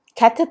that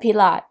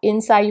caterpillar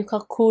inside your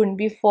cocoon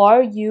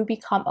before you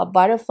become a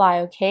butterfly.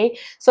 Okay,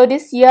 so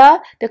this year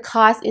the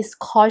card is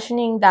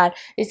cautioning that,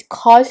 it's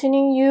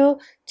cautioning you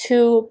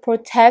to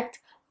protect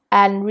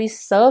and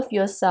reserve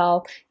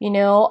yourself, you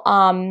know.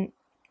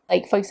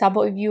 Like for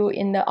example, if you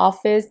in the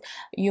office,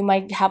 you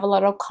might have a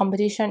lot of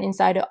competition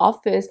inside the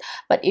office,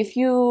 but if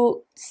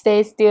you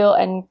stay still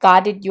and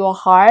guarded your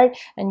heart,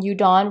 and you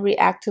don't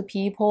react to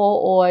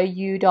people, or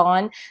you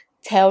don't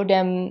tell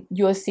them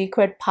your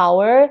secret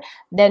power,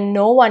 then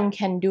no one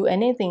can do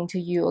anything to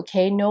you.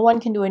 Okay, no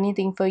one can do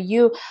anything for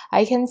you.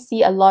 I can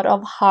see a lot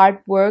of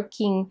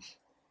hardworking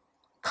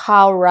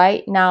cow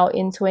right now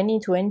in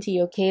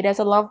 2020. Okay, there's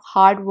a lot of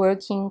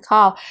hardworking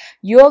cow.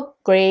 Your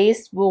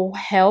grace will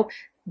help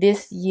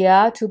this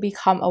year to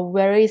become a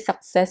very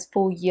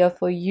successful year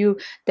for you.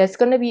 There's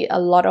gonna be a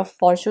lot of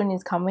fortune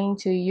is coming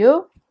to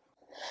you.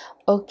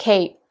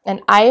 Okay,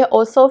 and I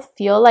also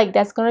feel like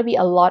there's gonna be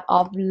a lot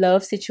of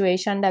love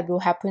situation that will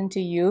happen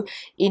to you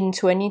in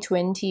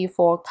 2020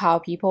 for cow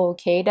people.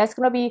 Okay, there's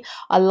gonna be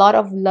a lot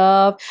of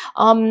love.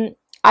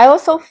 I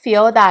also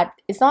feel that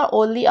it's not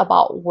only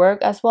about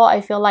work as well. I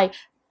feel like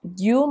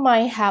you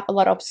might have a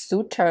lot of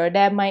suitor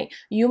that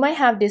you might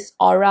have this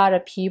aura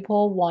that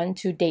people want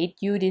to date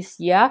you this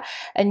year,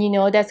 and you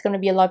know there's gonna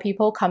be a lot of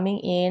people coming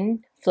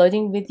in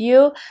flirting with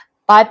you,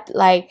 but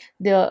like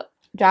the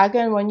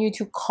dragon want you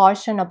to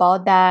caution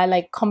about that,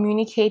 like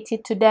communicate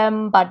it to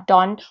them, but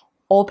don't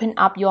open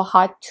up your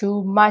heart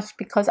too much,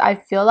 because I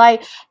feel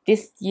like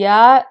this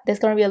year there's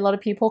gonna be a lot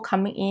of people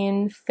coming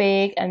in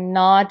fake and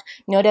not,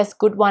 you know, there's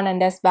good one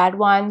and there's bad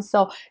one,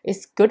 so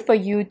it's good for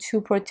you to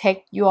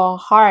protect your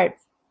heart.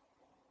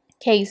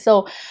 Okay,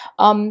 so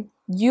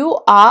you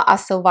are a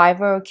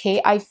survivor.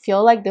 Okay, I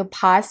feel like the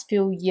past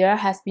few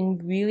years has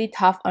been really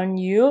tough on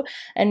you,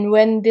 and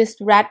when this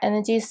rat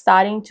energy is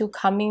starting to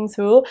coming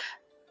through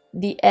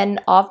the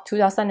end of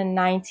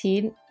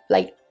 2019,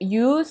 like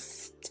you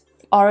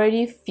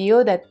already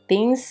feel that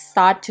things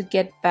start to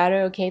get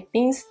better. Okay,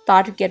 things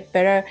start to get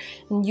better,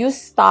 and you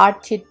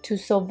started to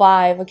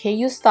survive. Okay,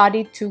 you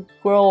started to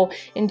grow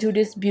into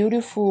this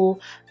beautiful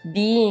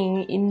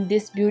being, in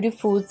this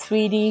beautiful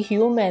 3D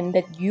human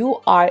that you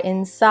are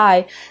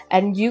inside,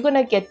 and you're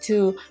gonna get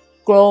to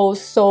grow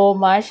so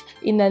much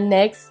in the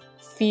next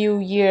few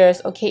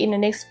years. Okay, in the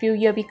next few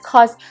years,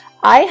 because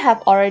I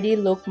have already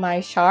looked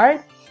my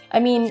chart. I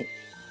mean,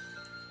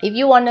 if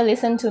you want to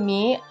listen to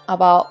me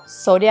about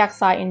zodiac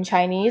sign in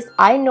Chinese,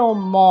 I know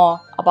more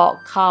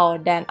about cow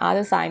than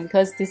other sign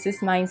because this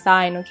is my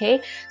sign.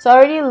 Okay, so I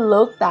already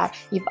looked at,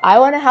 if I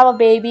want to have a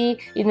baby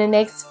in the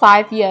next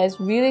 5 years,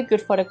 really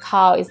good for the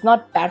cow. It's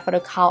not bad for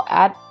the cow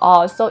at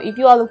all. So if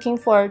you are looking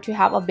for to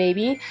have a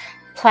baby,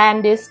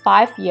 plan this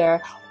 5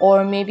 year,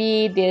 or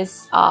maybe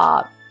this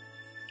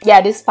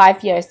this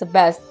 5 years the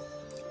best.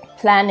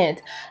 Plan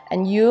it,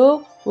 and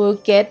you will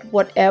get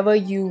whatever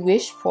you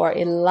wish for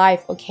in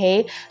life.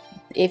 Okay,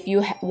 if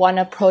you want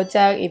a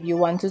project, if you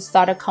want to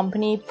start a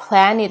company,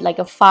 plan it like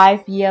a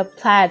 5-year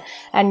plan,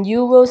 and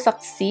you will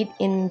succeed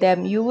in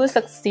them. You will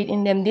succeed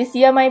in them. This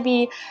year might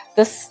be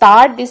the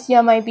start. This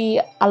year might be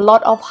a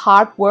lot of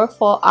hard work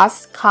for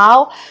us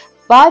cow,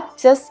 but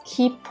just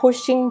keep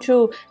pushing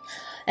through.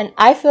 And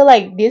I feel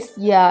like this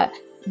year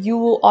you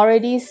will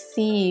already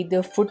see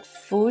the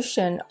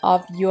fruition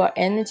of your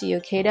energy.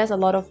 Okay, there's a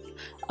lot of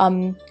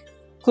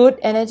good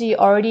energy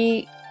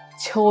already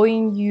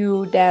showing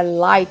you that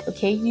light.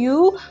 Okay,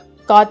 you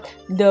got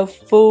the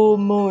full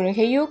moon.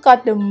 Okay, you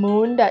got the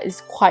moon that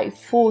is quite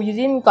full. You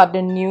didn't got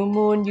the new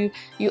moon.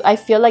 I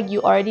feel like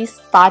you already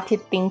started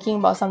thinking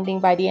about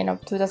something by the end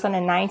of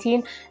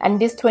 2019, and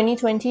this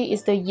 2020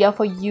 is the year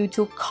for you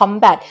to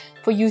combat,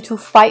 for you to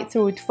fight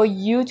through, for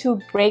you to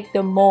break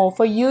the mold,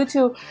 for you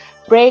to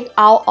break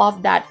out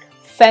of that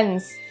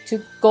fence,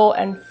 to go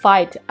and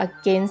fight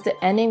against the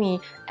enemy.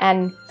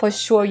 And for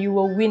sure you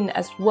will win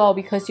as well,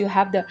 because you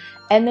have the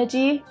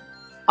energy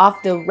of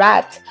the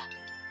rat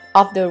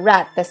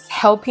that's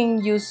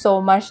helping you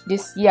so much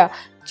this year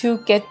to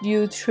get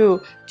you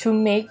through, to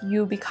make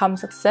you become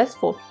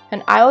successful.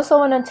 And I also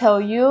want to tell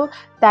you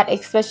that,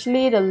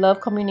 especially the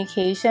love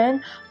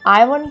communication,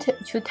 I want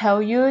to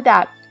tell you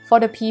that for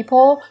the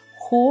people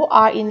who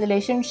are in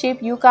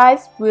relationship, you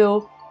guys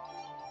will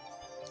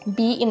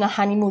be in a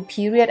honeymoon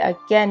period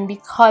again,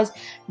 because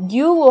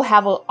you will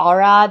have an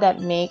aura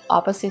that make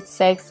opposite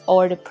sex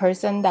or the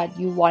person that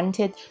you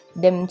wanted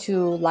them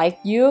to like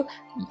you,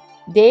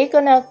 they're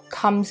gonna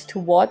comes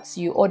towards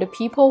you, or the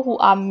people who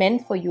are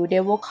meant for you, they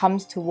will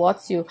comes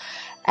towards you,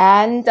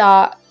 and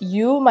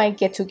you might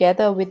get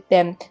together with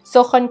them.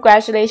 So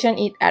congratulations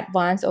in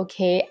advance.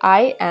 Okay,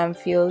 I am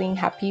feeling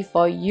happy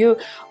for you.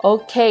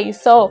 Okay,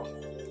 so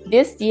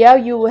this year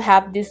you will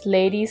have this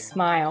lady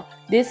smile.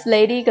 This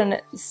lady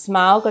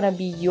gonna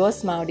be your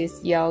smile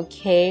this year.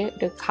 Okay,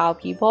 the cow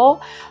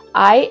people,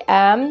 I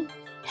am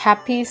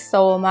happy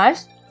so much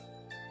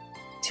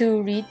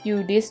to read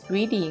you this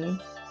reading.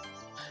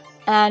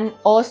 And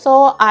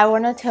also I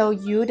want to tell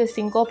you, the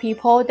single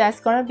people,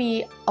 that's gonna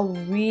be a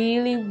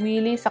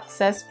really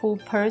successful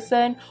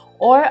person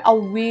or a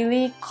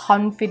really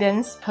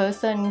confident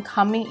person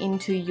coming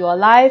into your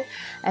life,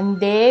 and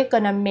they're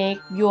gonna make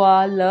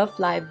your love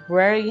life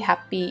very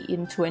happy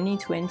in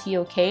 2020.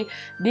 Okay,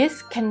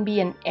 this can be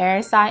an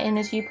air sign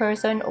energy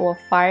person or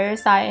fire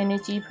sign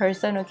energy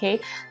person. Okay,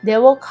 they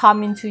will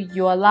come into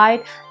your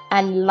life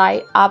and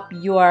light up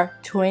your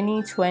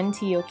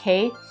 2020.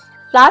 Okay,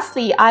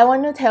 lastly, I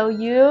want to tell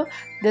you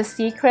the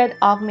secret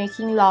of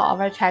making law of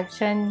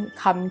attraction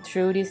come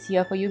true this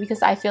year for you,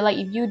 because I feel like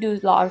if you do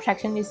law of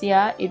attraction this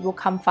year, it will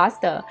come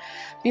faster.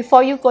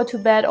 Before you go to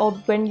bed or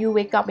when you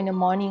wake up in the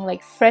morning,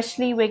 like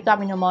freshly wake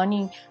up in the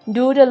morning,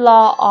 do the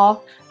law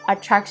of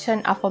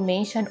attraction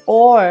affirmation,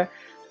 or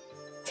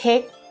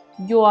take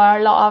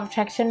your law of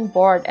attraction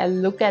board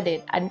and look at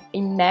it and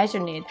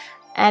imagine it,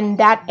 and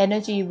that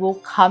energy will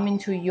come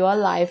into your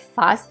life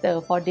faster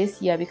for this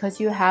year, because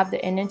you have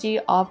the energy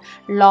of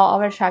law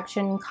of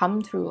attraction come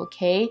through.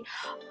 Okay,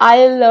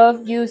 I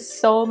love you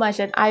so much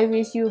and I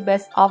wish you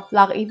best of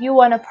luck. If you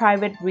want a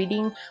private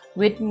reading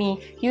with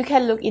me, you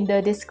can look in the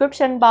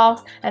description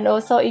box, and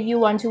also if you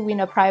want to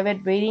win a private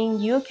reading,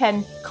 you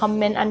can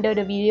comment under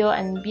the video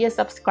and be a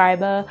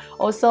subscriber.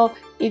 Also,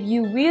 if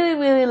you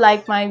really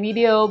like my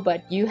video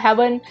but you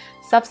haven't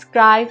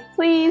subscribed,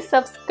 please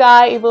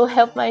subscribe. It will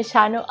help my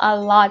channel a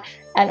lot,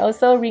 and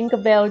also ring the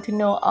bell to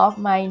know of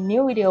my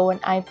new video when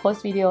I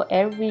post video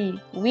every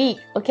week.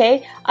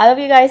 Okay, I love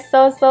you guys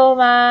so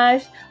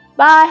much.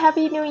 Bye.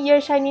 Happy New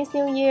Year, Chinese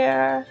New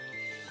Year.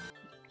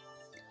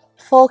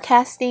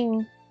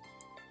 Forecasting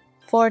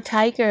for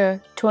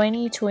Tiger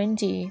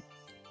 2020.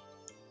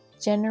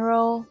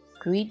 General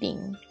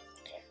greeting.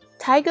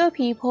 Tiger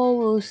people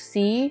will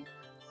see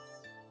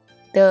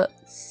the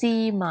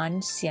Xi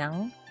Man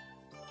Xiang,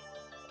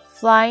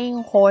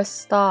 flying horse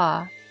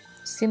star,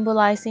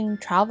 symbolizing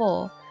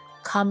travel,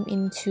 come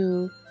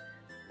into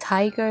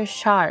Tiger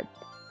chart.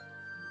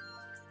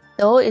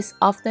 Though it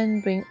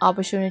often brings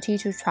opportunity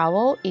to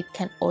travel, it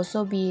can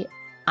also be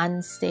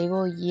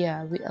unstable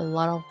year with a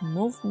lot of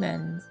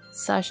movement,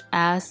 such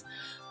as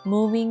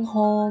moving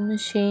home,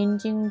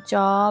 changing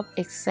job,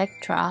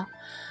 etc.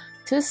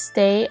 To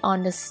stay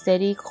on the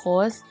steady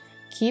course,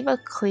 keep a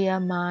clear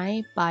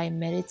mind by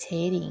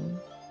meditating.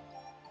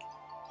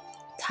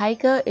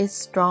 Tiger is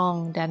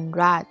strong than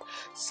rat,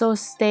 so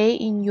stay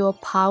in your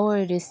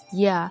power this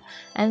year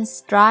and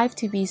strive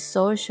to be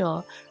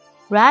social.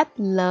 Rat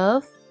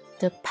love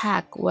the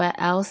pack,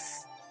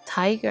 whereas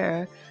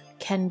tiger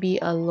can be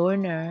a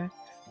loner.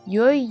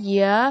 Your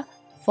year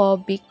for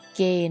big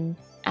gain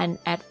and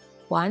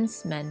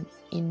advancement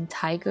in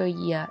tiger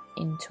year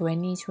in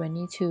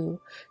 2022.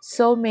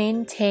 So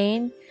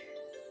maintain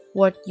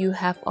what you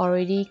have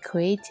already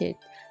created.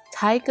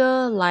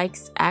 Tiger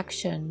likes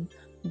action,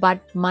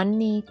 but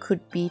money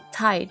could be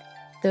tight.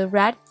 The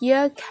rat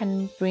year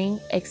can bring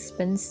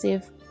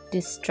expensive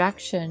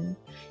distraction.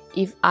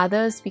 If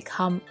others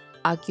become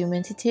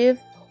argumentative,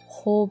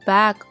 hold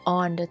back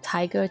on the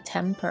tiger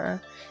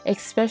temper,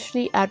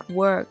 especially at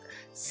work.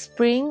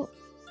 Spring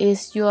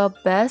is your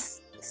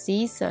best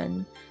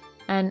season,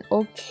 and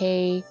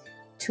okay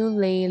to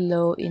lay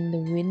low in the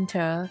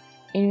winter.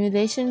 In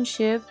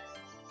relationship,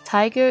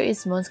 tiger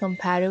is most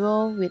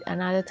compatible with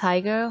another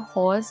tiger,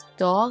 horse,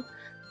 dog.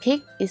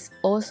 Pig is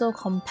also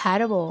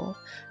compatible.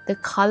 The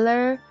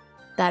color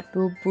that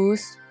will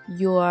boost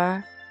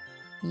your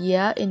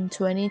year in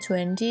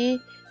 2020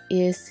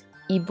 is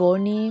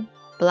ebony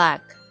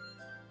black,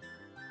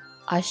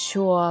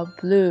 azure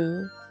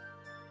blue,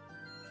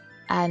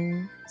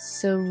 and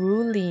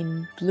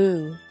cerulean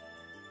blue.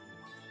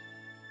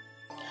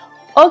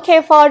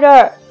 Okay, for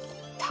the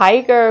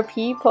tiger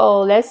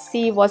people, let's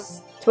see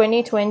what's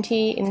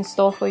 2020 in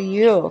store for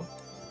you.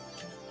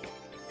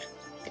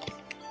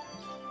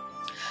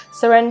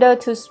 Surrender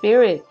to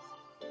spirit.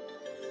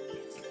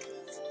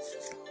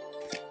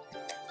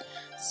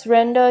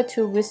 Surrender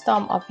to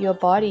wisdom of your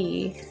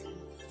body.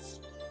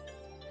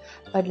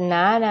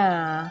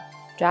 Banana,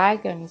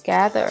 dragon,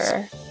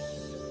 gather.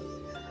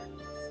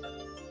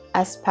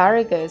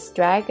 Asparagus,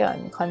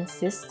 dragon,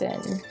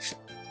 consistent.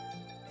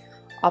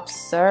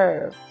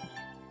 Observe.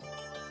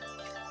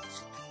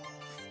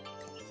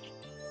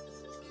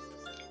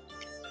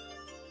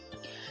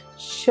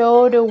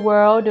 Show the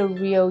world the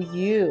real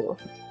you.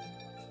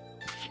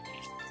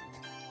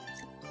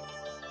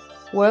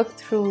 Work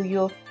through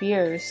your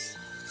fears.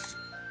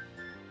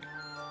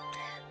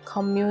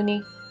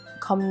 Communion.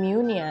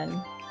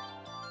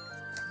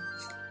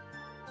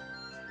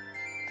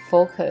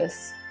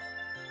 Focus.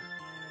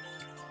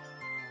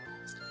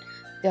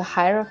 The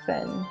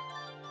Hierophant.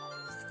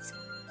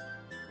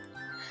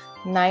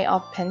 Knight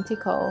of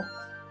Pentacles.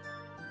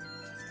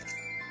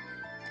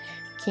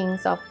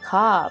 Kings of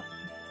Cups.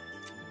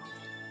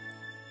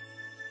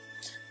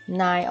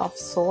 Nine of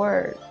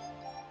Swords.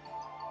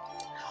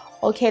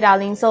 Okay,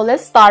 darling, so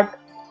let's start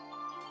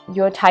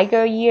your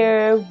Tiger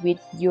year with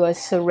your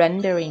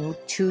surrendering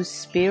to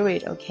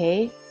spirit,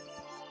 okay?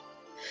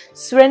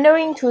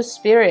 Surrendering to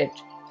spirit.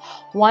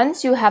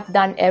 Once you have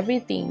done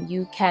everything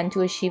you can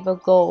to achieve a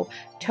goal,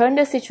 turn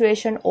the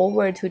situation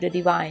over to the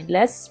divine.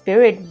 Let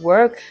spirit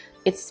work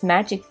its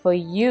magic for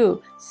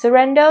you.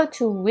 Surrender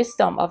to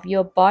wisdom of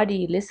your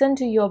body. Listen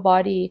to your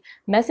body.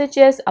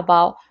 Messages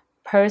about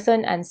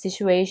person and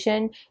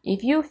situation.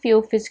 If you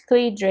feel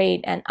physically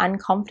drained and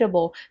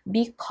uncomfortable,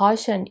 be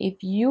cautioned.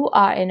 If you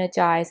are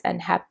energized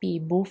and happy,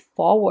 move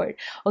forward.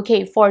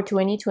 Okay, for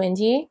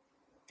 2020,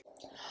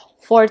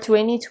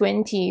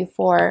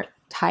 for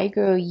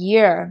Tiger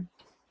year,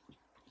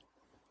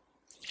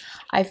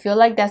 I feel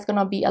like there's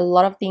gonna be a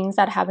lot of things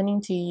that are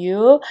happening to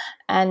you,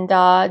 and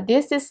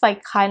this is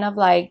like kind of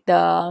like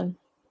the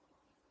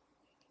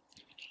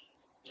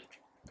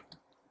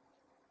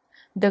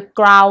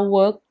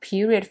groundwork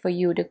period for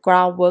you.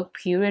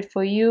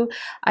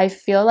 I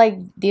feel like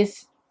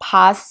this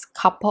past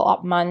couple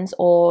of months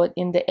or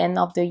in the end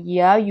of the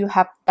year, you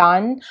have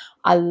done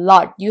a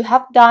lot. You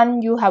have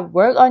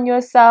worked on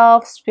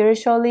yourself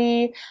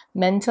spiritually,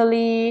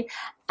 mentally,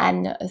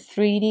 and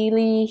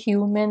 3Dly,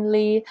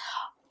 humanly.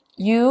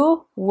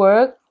 You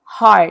work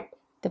hard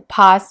the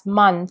past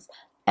month,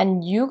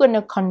 and you're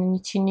gonna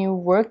continue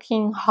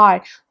working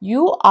hard.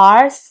 You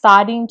are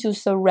starting to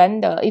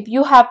surrender. If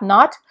you have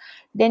not,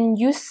 then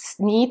you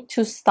need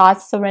to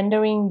start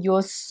surrendering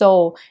your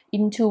soul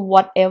into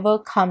whatever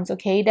comes,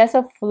 okay? There's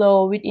a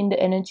flow within the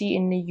energy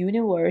in the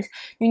universe.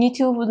 You need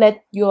to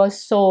let your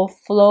soul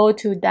flow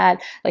to that.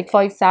 Like,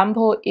 for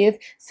example, if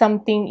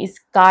something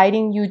is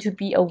guiding you to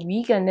be a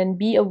vegan, then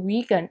be a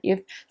vegan.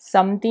 If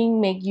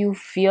something make you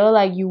feel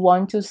like you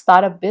want to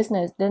start a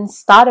business, then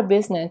start a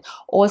business.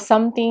 Or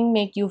something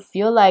make you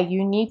feel like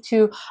you need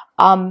to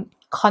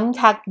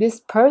contact this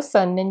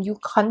person, then you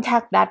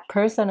contact that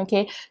person,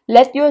 okay?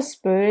 Let your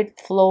spirit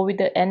flow with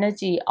the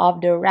energy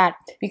of the rat,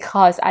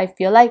 because I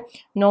feel like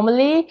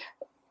normally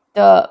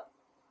the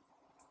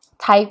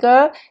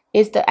tiger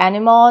is the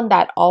animal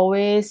that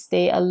always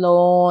stay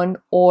alone,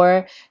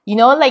 or you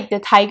know, like the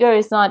tiger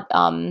is not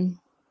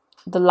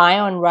the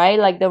lion, right?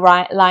 Like the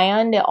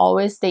lion, they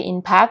always stay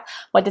in pack,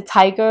 but the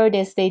tiger,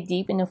 they stay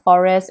deep in the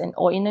forest and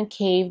or in a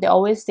cave. They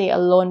always stay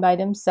alone by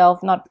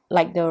themselves, not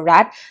like the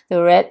rat.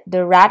 The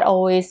rat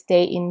always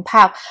stay in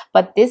pack.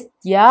 But this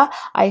year,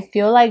 I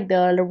feel like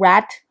the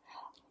rat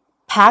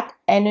pack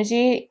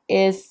energy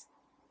is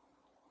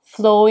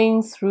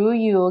flowing through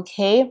you,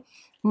 okay?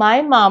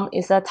 My mom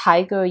is a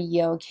tiger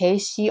year, okay?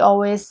 She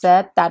always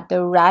said that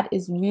the rat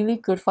is really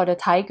good for the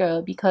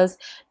tiger, because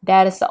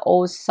there's an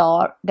old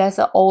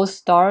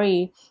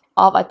story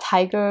of a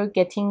tiger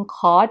getting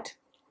caught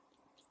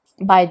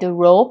by the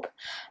rope,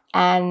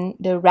 and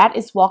the rat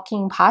is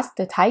walking past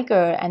the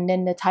tiger, and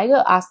then the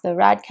tiger asked the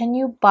rat, "Can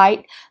you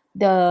bite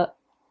the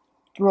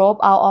rope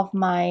out of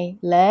my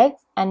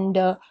legs?" And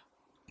the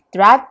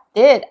rat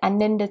did, and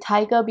then the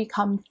tiger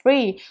become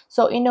free.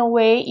 So in a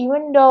way,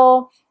 even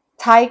though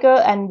tiger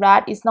and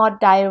rat is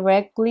not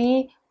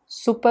directly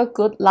super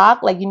good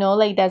luck, like, you know,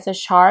 like there's a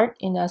chart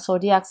in a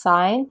zodiac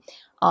sign,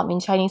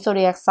 in Chinese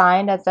Zodiac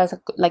Sign, that's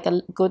like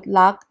a good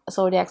luck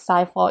zodiac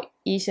sign for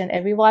each and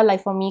everyone.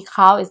 Like for me,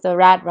 cow is the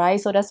rat,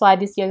 right? So that's why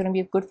this year gonna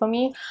be good for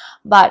me.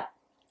 But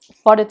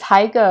for the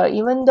tiger,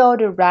 even though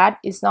the rat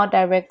is not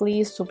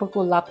directly super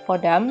good luck for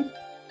them,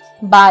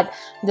 but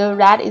the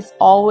rat is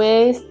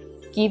always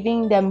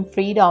giving them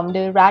freedom.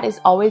 The rat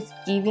is always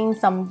giving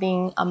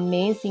something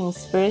amazing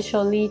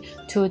spiritually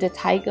to the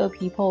tiger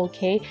people,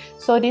 okay?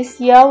 So this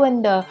year,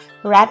 when the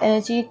rat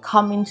energy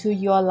come into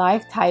your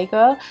life,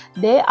 tiger,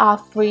 they are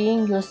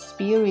freeing your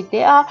spirit.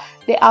 They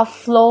are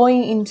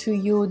flowing into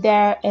you.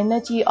 Their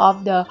energy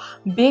of the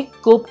big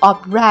group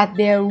of rat,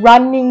 they're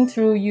running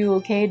through you,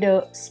 okay?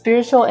 The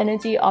spiritual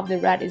energy of the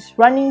rat is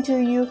running to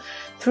you,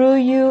 through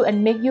you,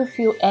 and make you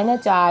feel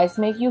energized,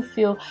 make you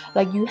feel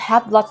like you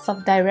have lots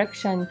of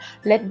direction.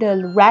 Let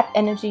the rat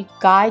energy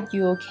guide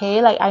you,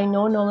 okay? Like, I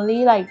know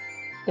normally, like,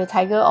 the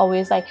tiger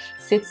always like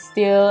sit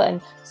still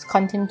and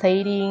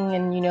contemplating,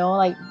 and you know,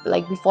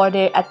 like before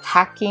they're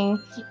attacking,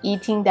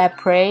 eating their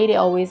prey, they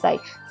always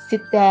like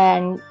sit there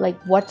and like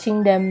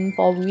watching them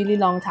for a really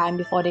long time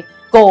before they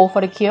go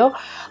for the kill.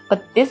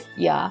 But this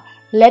year,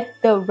 let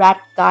the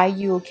rat guide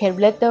you, okay?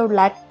 Let the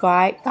rat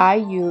guide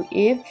you.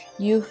 If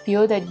you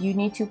feel that you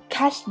need to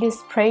catch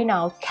this prey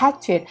now,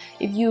 catch it.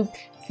 If you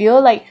feel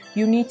like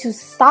you need to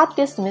start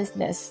this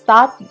business,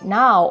 start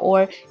now.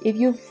 Or if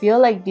you feel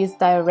like this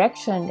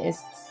direction is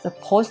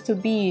supposed to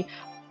be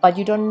but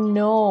you don't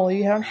know,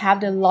 you don't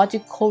have the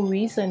logical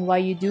reason why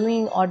you're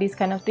doing all this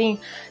kind of thing.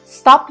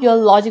 Stop your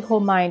logical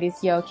mind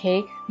this year,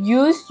 okay?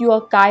 Use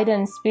your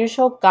guidance,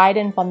 spiritual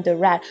guidance from the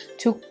rat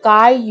to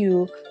guide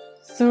you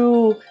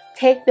through.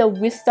 Take the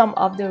wisdom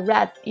of the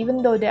rat.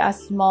 Even though they are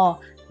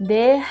small,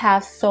 they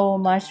have so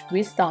much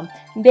wisdom.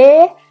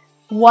 They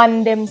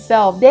want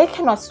themselves. They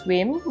cannot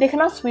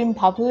swim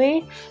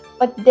properly,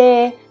 but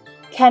they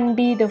can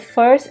be the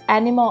first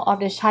animal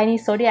of the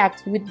Chinese zodiac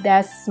with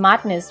their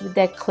smartness, with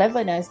their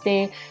cleverness.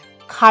 They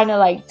kind of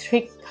like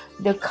trick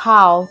the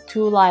cow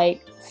to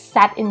like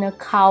sat in the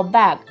cow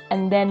back,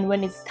 and then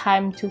when it's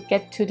time to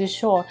get to the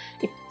shore,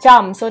 it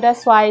jumps. So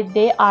that's why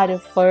they are the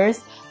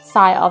first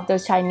sign of the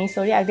Chinese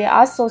zodiac. They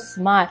are so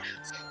smart.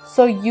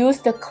 So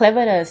use the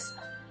cleverness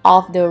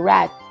of the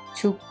rat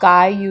to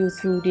guide you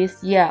through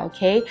this year,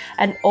 okay?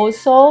 And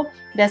also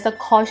there's a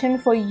caution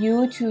for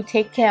you to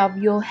take care of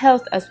your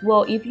health as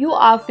well. If you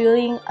are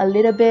feeling a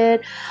little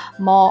bit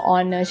more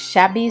on a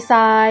shabby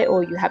side,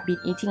 or you have been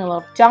eating a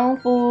lot of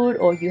junk food,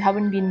 or you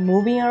haven't been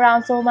moving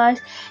around so much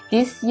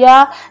this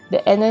year,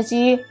 the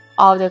energy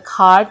of the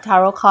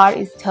tarot card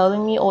is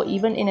telling me, or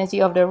even energy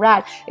of the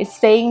rat is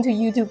saying to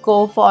you to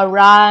go for a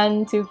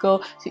run, to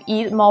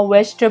eat more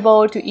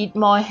vegetable, to eat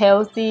more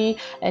healthy,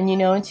 and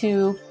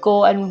to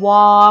go and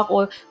walk,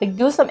 or like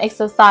do some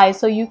exercise,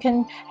 so you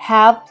can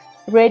have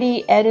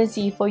ready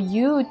energy for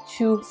you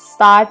to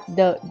start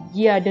the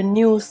year, the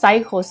new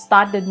cycle,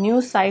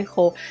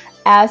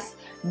 as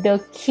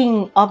the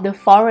king of the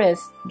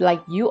forest,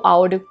 like you are,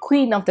 or the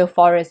queen of the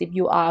forest. If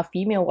you are a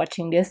female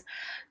watching this,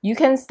 you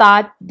can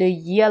start the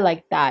year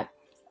like that,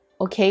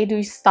 okay? Do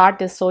you start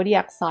the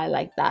zodiac sign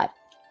like that?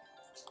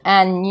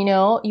 And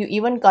you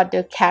even got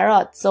the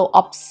carrot. So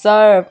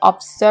observe,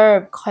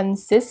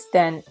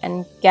 consistent,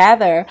 and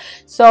gather.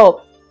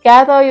 So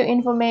gather your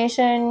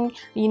information,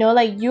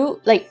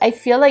 I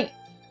feel like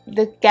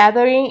the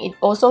gathering, it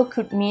also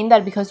could mean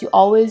that because you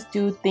always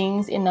do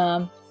things in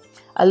a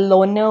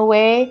loner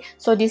way.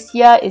 So this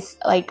year is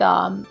like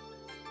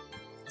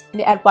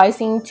they're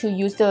advising to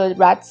use the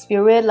rat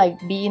spirit, like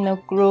be in a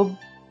group,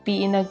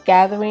 be in a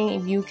gathering.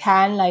 If you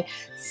can, like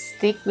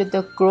stick with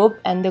the group,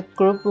 and the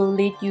group will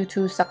lead you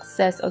to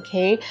success,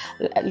 okay?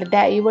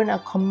 There even a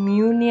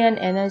communion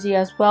energy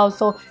as well.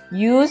 So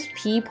use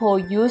people,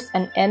 use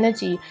an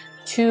energy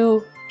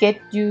to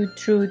get you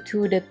through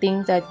to the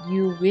things that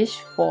you wish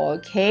for,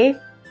 okay?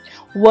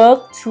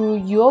 Work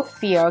through your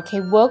fear,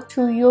 okay? Work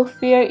through your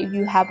fear. If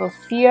you have a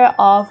fear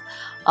of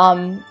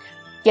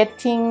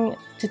getting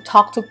to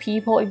talk to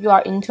people, if you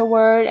are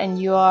introvert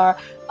and you are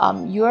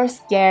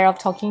scared of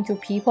talking to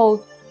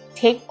people,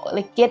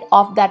 get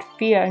off that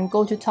fear and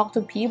go to talk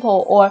to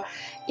people. Or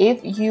if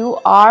you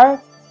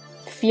are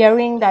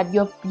fearing that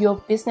your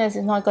business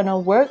is not gonna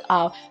work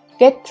out,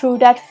 get through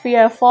that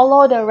fear.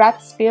 Follow the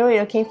rat spirit,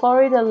 okay?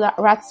 Follow the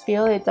rat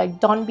spirit. Like,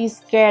 don't be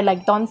scared.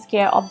 Like, don't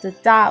scare of the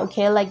dark,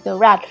 okay? Like the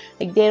rat,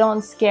 like they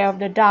don't scare of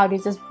the dark. They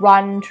just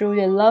run through.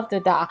 They love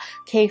the dark,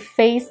 okay?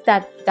 Face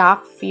that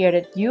dark fear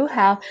that you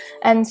have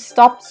and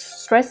stop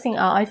stressing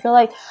out. I feel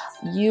like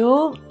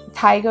you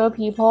tiger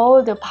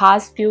people, the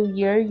past few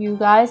years, you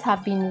guys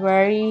have been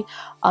very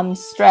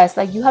stressed.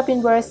 Like, you have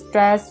been very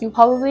stressed. You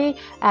probably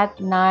at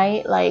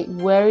night, like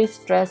very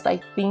stressed,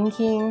 like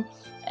thinking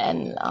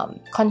and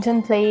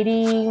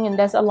contemplating, and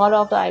there's a lot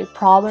of like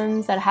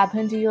problems that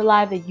happen to your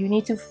life that you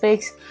need to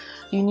fix.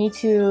 You need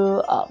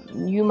to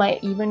you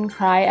might even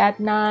cry at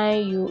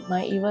night. You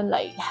might even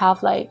like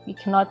have like you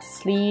cannot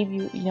sleep.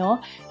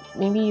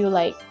 Maybe you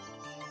like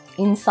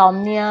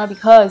insomnia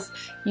because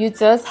you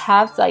just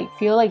have like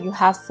feel like you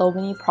have so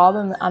many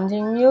problems. I'm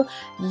telling you,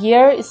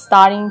 year is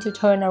starting to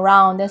turn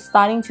around. There's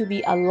starting to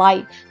be a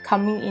light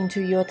coming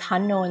into your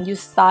tunnel, and you're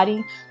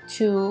starting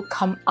to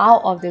come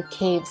out of the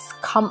caves,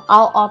 come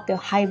out of the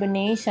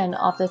hibernation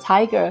of the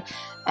tiger,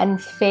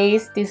 and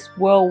face this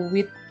world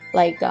with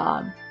like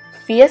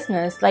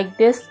fierceness. Like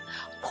this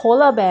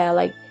polar bear,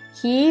 like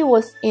he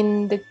was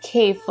in the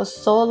cave for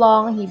so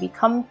long, he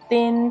become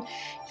thin,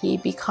 he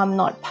become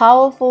not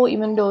powerful,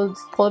 even though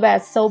polar bear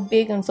is so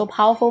big and so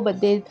powerful, but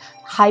they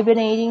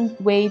hibernating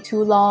way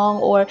too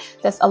long, or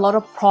there's a lot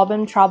of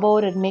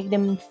trouble that make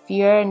them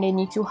fear, and they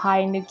need to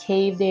hide in the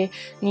cave. They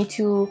need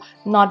to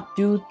not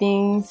do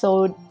things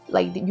so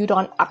like you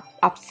don't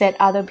upset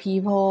other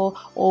people,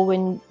 or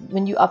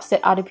when you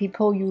upset other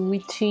people, you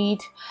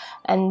retreat.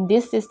 And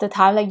this is the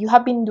time, like you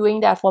have been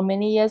doing that for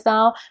many years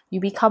now. You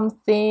become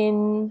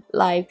thin,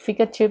 like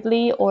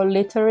figuratively or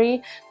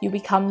literally. You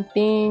become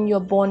thin, your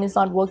bone is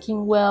not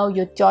working well,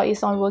 your jaw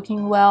is not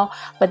working well.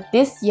 But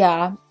this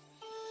year,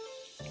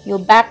 your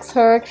back's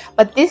hurt,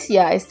 but this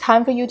year it's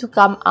time for you to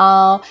come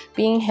out,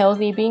 being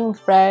healthy, being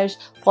fresh,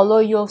 follow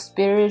your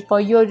spirit,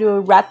 follow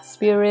your rat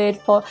spirit,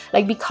 for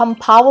like become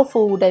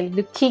powerful,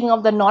 the king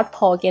of the North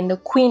Pole again, the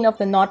queen of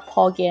the North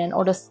Pole again,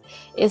 or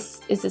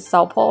is it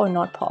South Pole or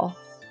North Pole?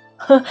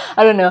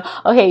 I don't know.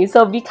 Okay,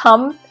 so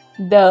become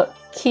the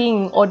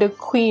king or the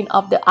queen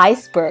of the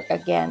iceberg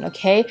again,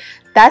 okay?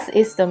 that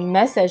is the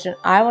message that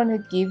I want to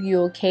give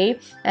you, okay?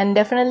 And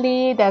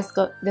definitely there's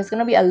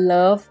gonna be a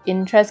love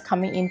interest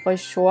coming in for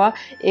sure.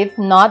 If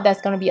not,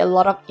 there's gonna be a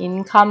lot of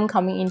income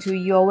coming into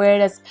your way.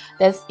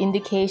 There's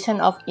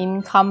indication of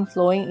income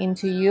flowing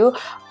into you.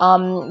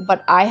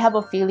 But I have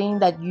a feeling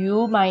that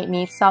you might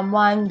need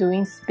someone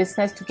doing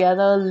business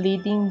together,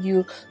 leading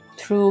you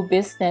through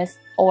business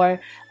or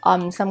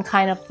some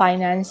kind of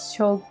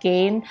financial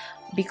gain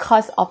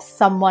because of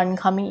someone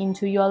coming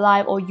into your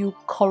life, or you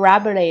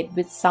collaborate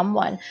with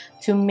someone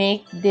to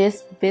make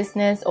this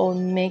business or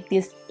make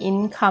this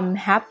income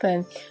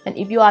happen. And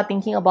if you are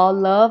thinking about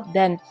love,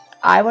 then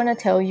I want to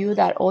tell you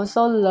that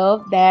also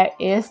love, there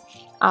is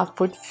a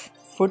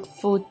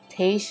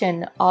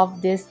fruitation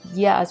of this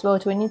year as well.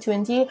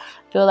 2020,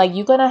 feel like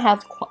you're gonna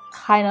have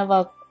kind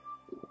of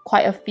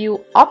quite a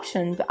few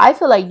options. I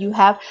feel like you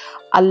have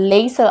a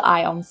laser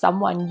eye on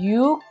someone.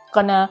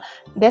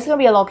 There's gonna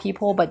be a lot of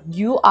people, but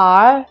you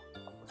are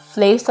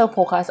laser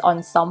focused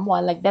on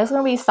someone. Like there's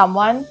gonna be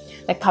someone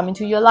that come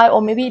into your life,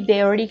 or maybe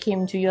they already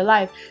came into your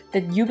life,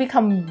 that you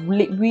become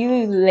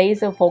really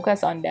laser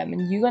focused on them,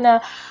 and you're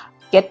gonna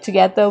get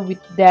together with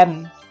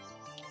them.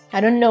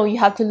 I don't know, you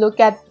have to look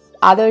at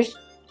other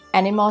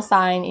animal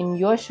sign in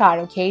your chart,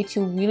 okay,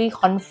 to really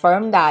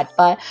confirm that.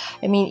 But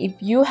I mean, if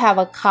you have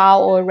a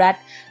cow or rat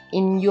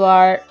in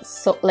your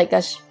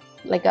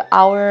like a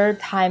hour,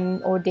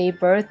 time, or day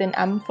birth, then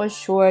I'm for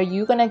sure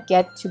you're gonna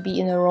get to be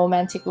in a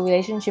romantic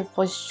relationship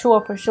for sure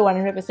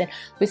 100%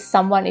 with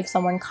someone, if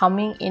someone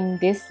coming in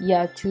this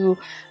year to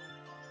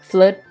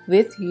flirt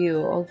with you,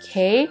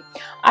 okay?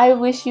 I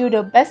wish you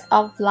the best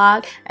of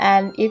luck,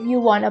 and if you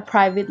want a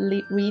private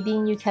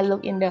reading, you can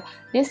look in the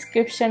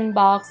description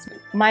box.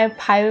 My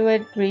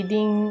private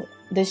reading,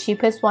 the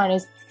cheapest one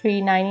is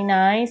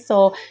 $3.99,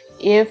 so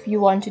if you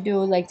want to do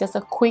like just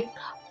a quick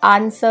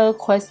answer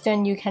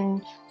question, you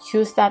can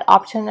choose that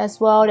option as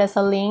well. There's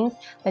a link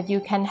that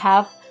you can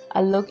have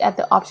a look at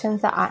the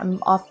options that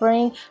I'm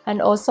offering. And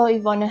also, if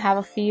you want to have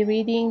a free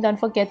reading, don't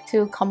forget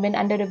to comment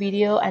under the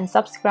video and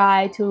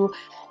subscribe to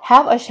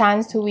have a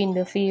chance to win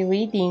the free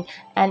reading.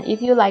 And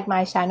if you like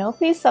my channel,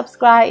 please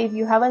subscribe. If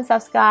you haven't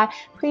subscribed,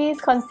 please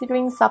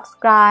considering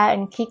subscribe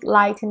and click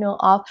like to know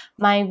of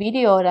my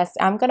video that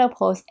I'm gonna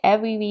post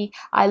every week.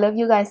 I love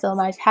you guys so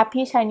much.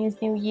 Happy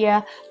Chinese New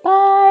Year.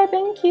 Bye.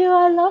 Thank you.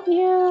 I love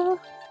you.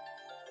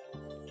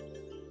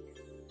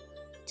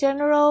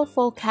 General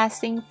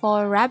forecasting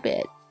for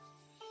rabbit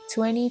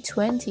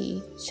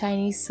 2020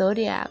 Chinese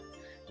Zodiac.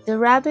 The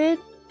rabbit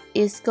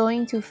is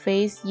going to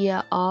face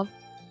year of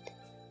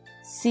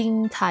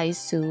Sing Tai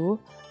Su,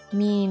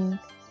 mean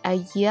a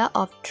year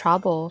of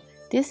trouble.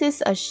 This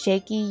is a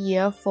shaky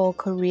year for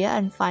career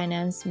and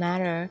finance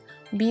matter.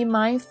 Be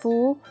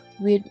mindful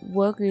with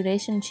work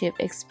relationship,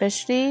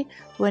 especially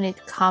when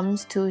it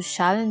comes to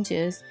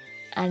challenges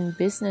and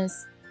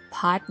business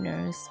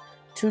partners.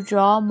 To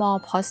draw more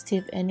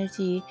positive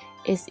energy,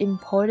 it's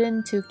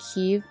important to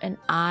keep an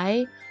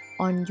eye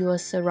on your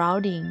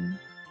surroundings.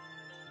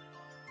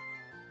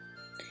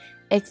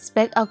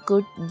 Expect a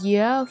good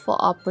year for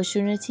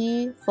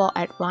opportunity for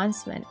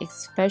advancement,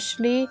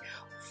 especially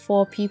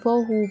for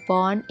people who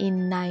born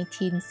in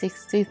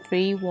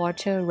 1963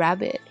 Water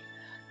Rabbit.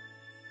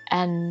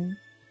 An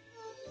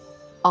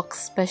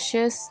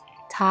auspicious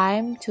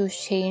time to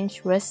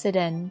change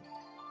residence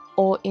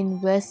or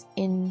invest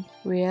in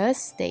real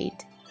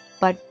estate,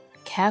 but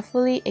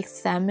carefully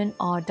examine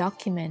all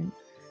documents.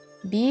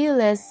 Be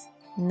less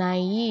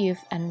naive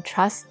and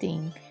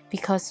trusting,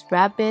 because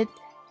rabbit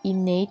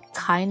innate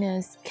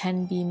kindness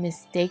can be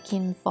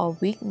mistaken for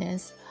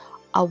weakness.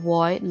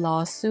 Avoid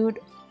lawsuit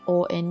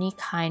or any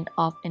kind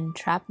of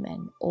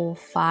entrapment or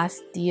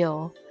fast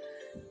deal.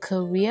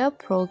 Career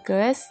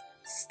progress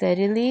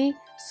steadily,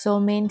 so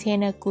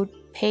maintain a good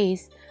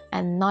pace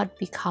and not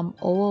become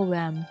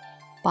overwhelmed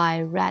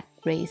by rat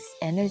race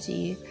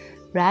energy.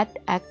 Rat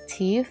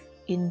active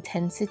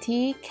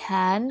intensity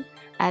can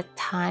at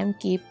times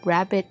give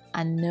rabbit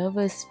a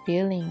nervous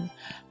feeling.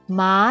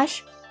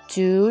 March,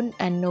 June,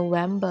 and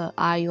November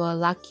are your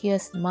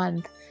luckiest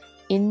month.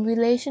 In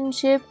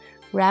relationship,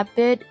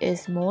 rabbit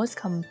is most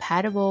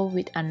compatible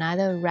with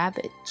another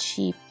rabbit,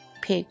 sheep,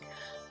 pig.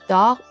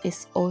 Dog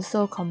is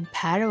also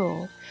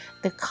compatible.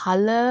 The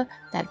color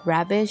that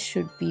rabbit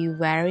should be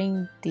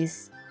wearing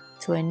this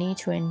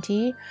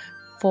 2020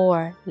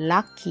 for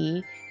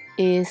lucky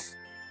is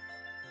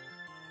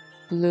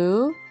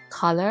blue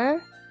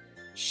color,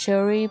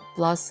 cherry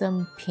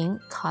blossom pink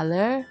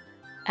color,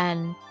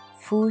 and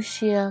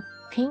fuchsia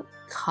pink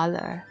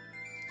color.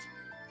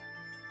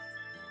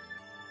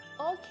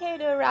 Okay,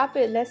 the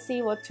rabbit, let's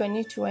see what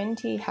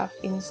 2020 have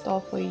in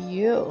store for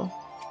you.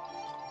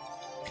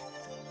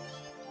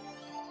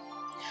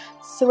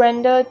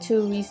 Surrender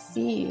to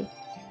receive.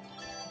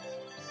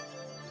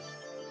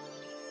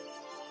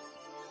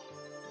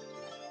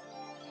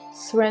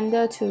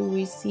 Surrender to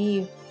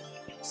receive.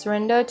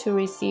 Surrender to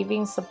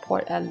receiving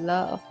support and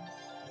love.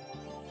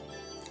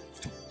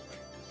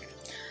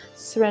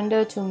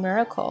 Surrender to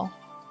miracle.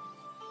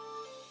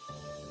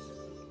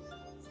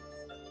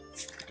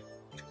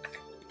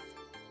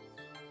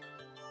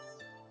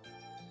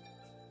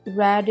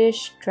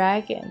 Radish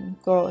dragon,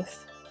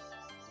 growth.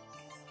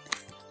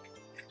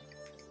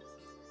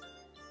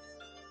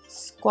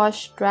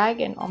 Squash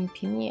dragon,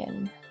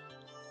 opinion.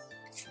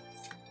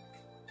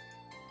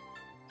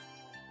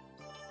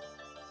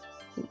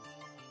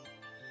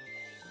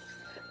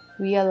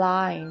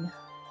 Realign.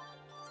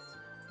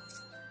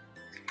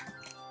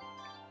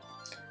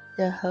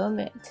 The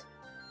hermit.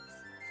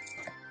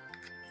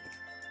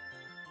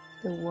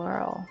 The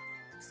world.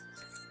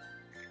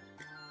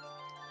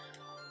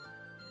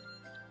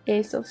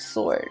 Ace of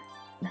Swords.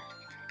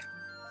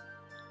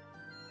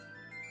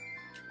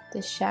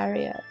 The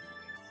chariot.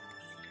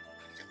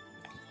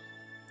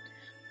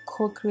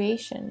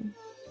 Co-creation.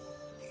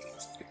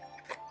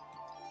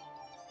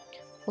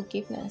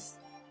 Forgiveness.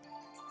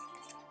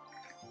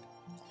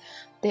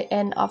 The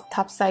end of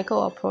tough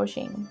cycle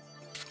approaching.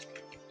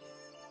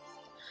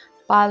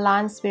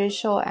 Balance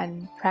spiritual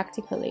and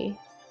practically.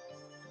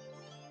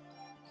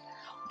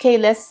 Okay,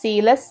 let's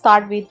see. Let's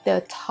start with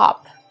the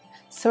top.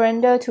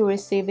 Surrender to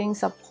receiving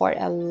support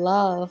and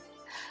love.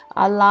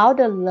 Allow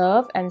the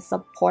love and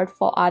support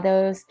for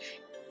others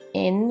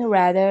in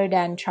rather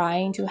than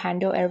trying to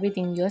handle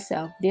everything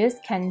yourself. This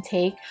can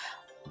take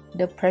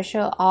the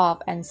pressure off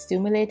and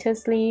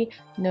stimulously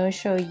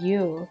nurture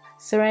you.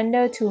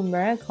 Surrender to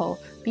miracle.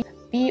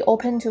 Be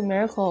open to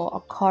miracle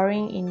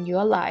occurring in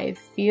your life.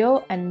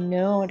 Feel and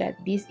know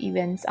that these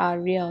events are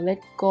real.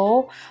 Let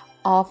go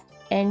of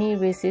any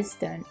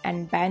resistance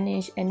and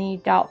banish any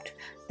doubt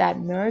that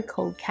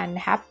miracle can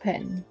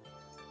happen.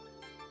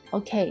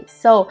 Okay,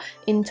 so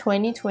in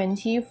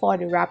 2020 for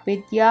the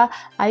rapid year,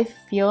 I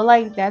feel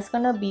like there's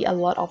gonna be a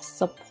lot of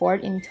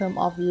support in terms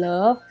of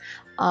love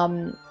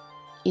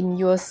in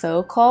your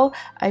circle.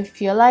 I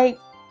feel like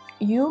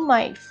you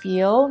might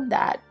feel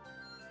that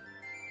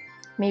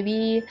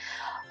maybe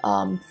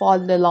for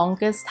the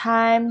longest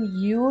time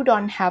you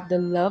don't have the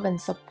love and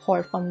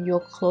support from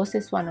your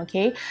closest one.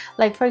 Okay,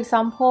 like for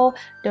example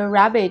the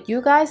rabbit, you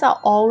guys are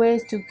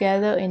always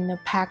together in a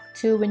pack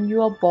too. When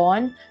you are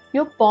born,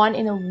 you're born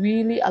in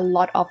a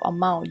lot of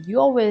amount.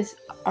 You always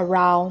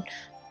around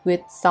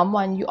with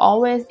someone, you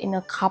always in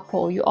a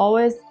couple, you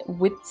always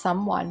with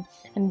someone.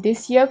 And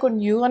this year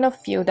you're gonna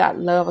feel that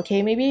love.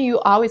 Okay, maybe you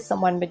are with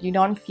someone but you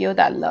don't feel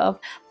that love,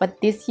 but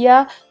this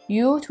year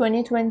you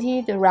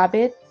 2020 the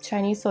rabbit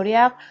Chinese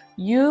Zodiac,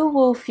 you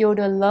will feel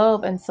the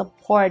love and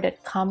support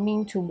that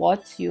coming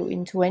towards you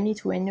in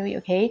 2020.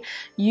 Okay,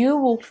 you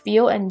will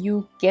feel and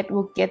you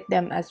will get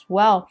them as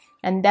well.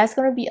 And that's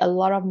gonna be a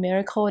lot of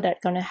miracle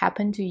that gonna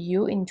happen to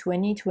you in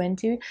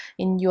 2020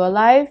 in your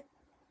life.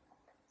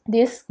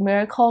 This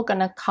miracle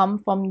gonna come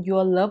from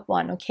your loved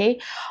one. Okay,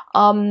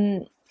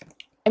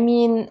 I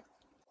mean,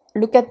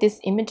 look at these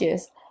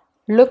images,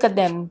 look at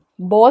them.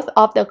 Both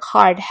of the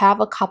card have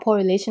a couple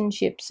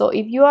relationship. So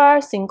if you are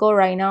single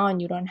right now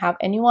and you don't have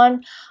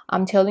anyone,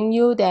 I'm telling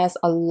you there's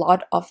a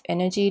lot of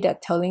energy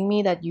that telling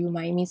me that you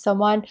might meet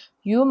someone.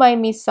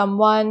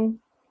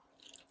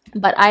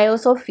 But I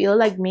also feel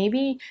like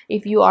maybe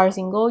if you are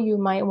single, you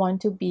might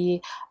want to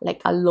be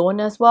like alone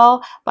as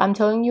well. But I'm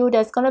telling you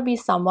there's gonna be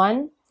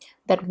someone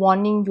that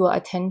wanting your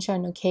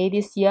attention. Okay,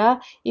 this year,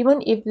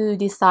 even if you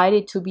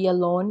decided to be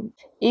alone,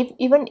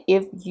 even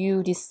if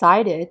you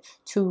decided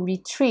to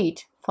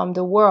retreat from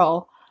the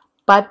world,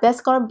 but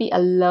there's gonna be a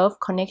love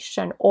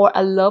connection or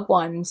a loved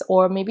ones,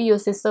 or maybe your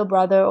sister,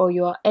 brother, or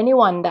your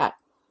anyone that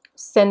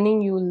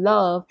sending you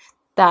love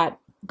that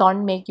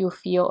don't make you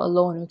feel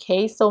alone.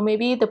 Okay, so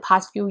maybe the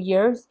past few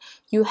years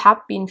you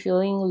have been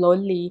feeling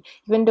lonely,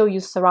 even though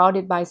you're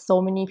surrounded by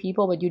so many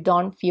people, but you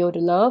don't feel the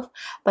love.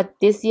 But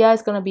this year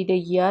is gonna be the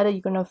year that you're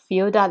gonna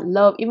feel that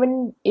love.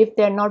 Even if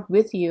they're not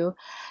with you,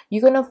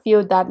 you're gonna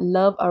feel that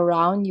love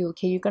around you.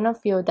 Okay, you're gonna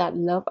feel that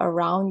love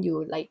around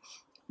you, like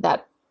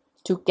that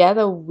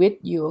together with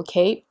you.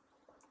 Okay,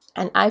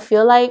 and I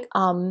feel like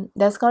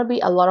there's gonna be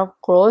a lot of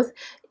growth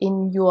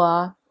in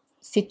your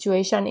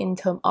situation in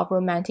terms of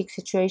romantic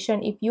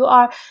situation. If you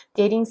are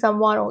dating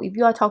someone or if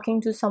you are talking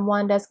to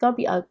someone, there's gonna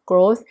be a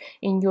growth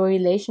in your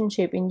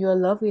relationship, in your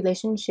love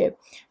relationship.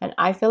 And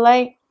I feel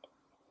like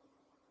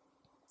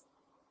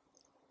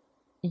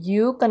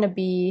you're gonna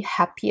be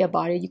happy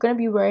about it. You're gonna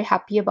be very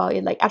happy about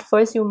it. Like at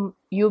first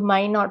you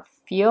might not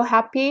feel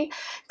happy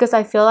because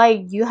I feel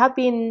like you have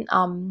been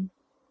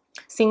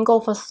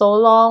single for so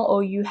long,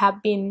 or you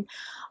have been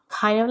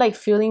kind of like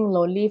feeling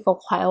lonely for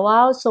quite a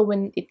while. So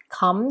when it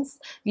comes,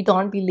 you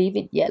don't believe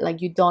it yet,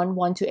 like you don't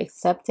want to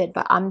accept it.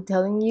 But I'm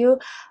telling you,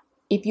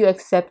 if you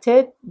accept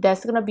it,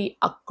 there's gonna be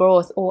a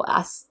growth or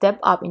a step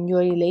up in your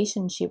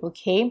relationship.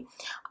 Okay,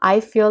 I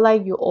feel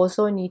like you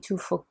also need to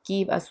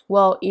forgive as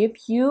well.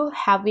 If you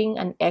having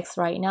an ex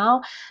right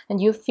now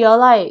and you feel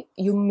like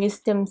you miss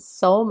them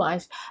so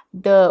much,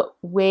 the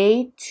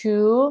way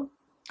to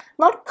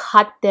not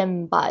cut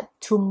them but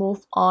to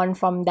move on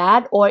from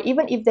that, or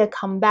even if they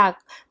come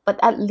back, but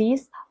at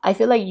least I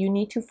feel like you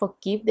need to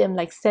forgive them,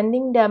 like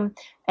sending them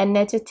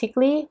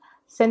energetically,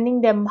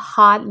 sending them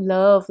hard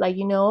love, like,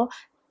 you know,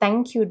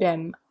 thank you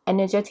them,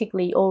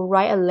 energetically, or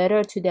write a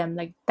letter to them,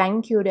 like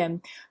thank you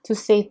them, to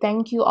say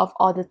thank you of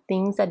all the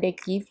things that they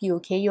give you,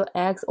 okay? Your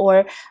ex,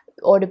 or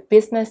the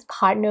business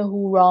partner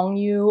who wronged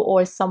you,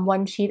 or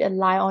someone cheat and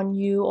lie on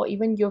you, or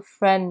even your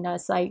friend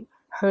that's like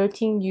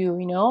hurting you,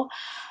 you know.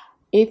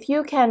 If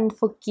you can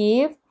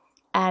forgive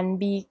and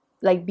be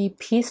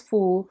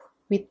peaceful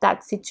with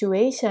that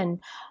situation,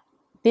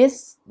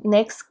 this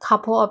next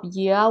couple of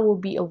year will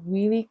be a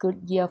really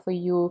good year for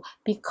you,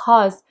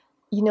 because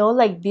you know,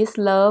 like this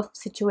love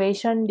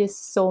situation, this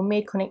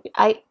soulmate connect,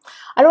 I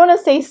don't want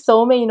to say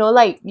soulmate, you know,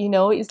 like, you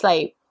know, it's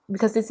like,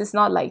 because this is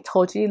not like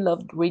totally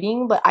love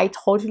reading, but I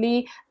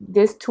totally,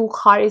 this two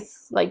card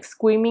is like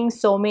screaming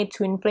soulmate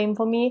twin flame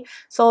for me.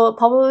 So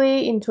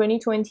probably in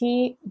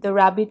 2020, the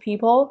rabbit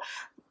people,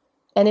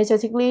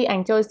 energetically,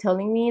 angel is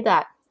telling me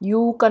that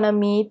you gonna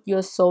meet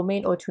your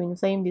soulmate or twin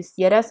flame this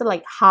year. That's a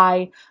like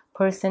high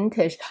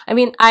percentage. I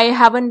mean, I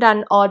haven't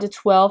done all the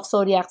 12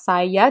 zodiac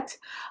signs yet,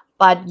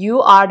 but you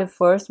are the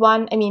first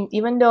one. I mean,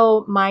 even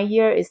though my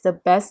year is the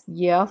best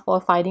year for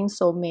finding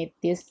soulmate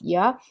this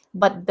year,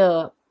 but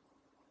the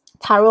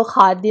tarot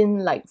card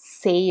didn't like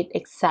say it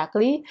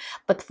exactly.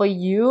 But for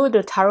you,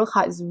 the tarot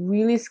card is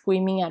really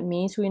screaming at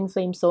me, twin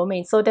flame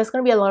soulmate. So there's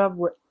gonna be a lot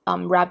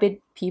of rabbit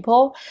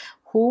people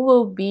who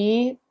will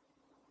be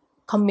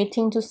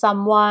committing to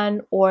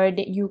someone, or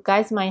that you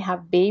guys might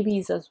have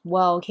babies as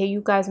well, okay?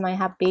 You guys might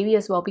have baby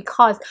as well,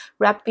 because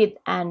rabbit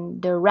and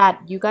the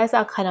rat, you guys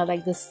are kind of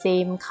like the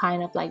same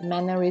kind of like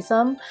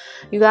mannerism.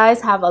 You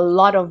guys have a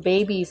lot of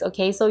babies,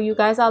 okay? So you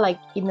guys are like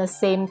in the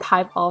same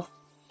type of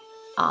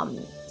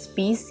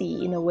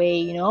species in a way,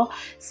 you know.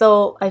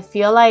 So I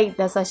feel like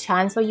there's a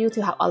chance for you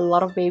to have a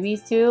lot of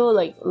babies too,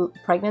 like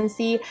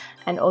pregnancy,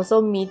 and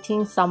also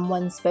meeting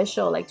someone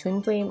special like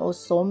twin flame or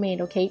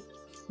soulmate, okay?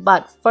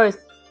 But first,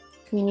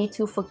 you need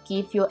to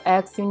forgive your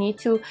ex. You need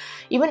to,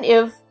 even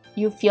if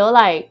you feel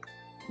like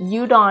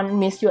you don't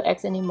miss your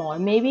ex anymore,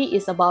 maybe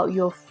it's about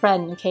your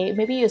friend, okay?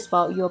 Maybe it's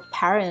about your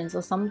parents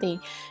or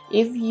something.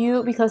 If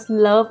you, because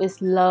love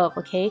is love,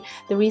 okay?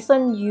 The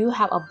reason you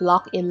have a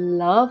block in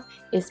love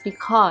is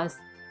because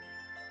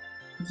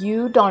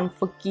you don't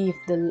forgive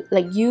the,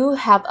 like you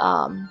have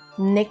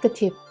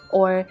negative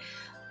or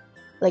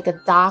like a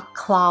dark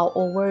cloud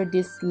over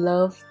this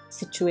love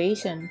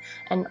situation.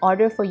 In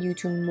order for you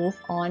to move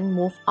on,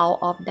 move out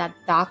of that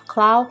dark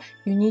cloud,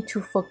 you need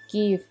to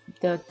forgive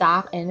the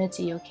dark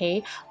energy,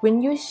 okay?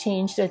 When you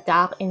change the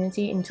dark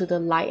energy into the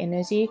light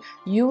energy,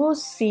 you will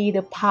see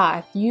the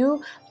path.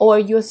 You or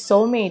your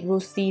soulmate will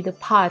see the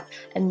path,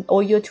 and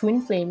or your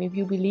twin flame, if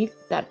you believe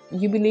that,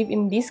 you believe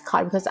in this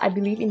card, because I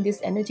believe in this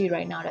energy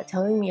right now that's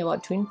telling me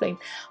about twin flame.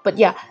 But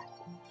yeah,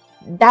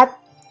 that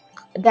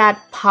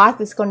path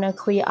is gonna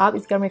clear up.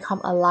 It's gonna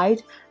become a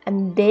light,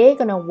 and they're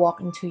gonna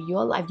walk into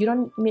your life. You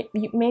don't,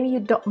 maybe you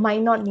don't,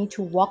 might not need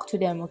to walk to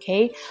them,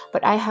 okay?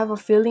 But I have a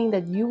feeling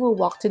that you will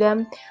walk to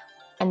them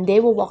and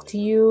they will walk to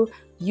you.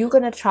 You're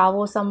gonna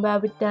travel somewhere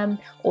with them,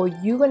 or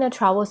you're gonna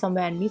travel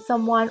somewhere and meet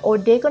someone, or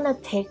they're gonna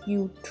take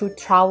you to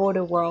travel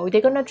the world.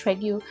 They're gonna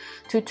take you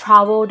to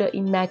travel the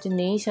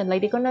imagination, like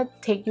they're gonna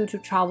take you to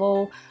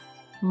travel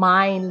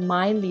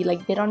mindly.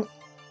 Like they don't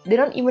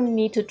even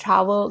need to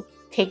travel,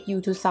 take you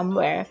to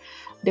somewhere.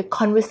 The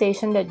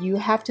conversation that you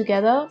have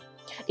together,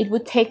 it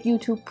would take you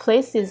to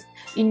places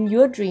in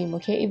your dream,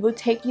 okay? It will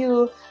take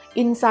you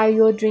inside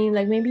your dream.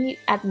 Like maybe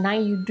at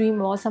night you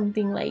dream about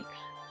something like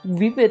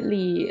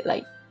vividly,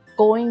 like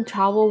going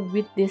travel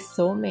with this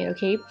soulmate,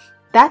 okay?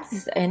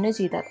 That's the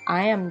energy that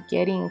I am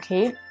getting,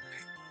 okay?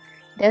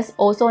 There's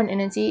also an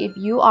energy, if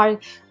you are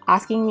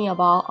asking me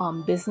about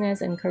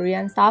business and career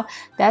and stuff,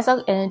 that's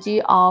an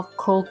energy of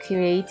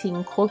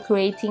co-creating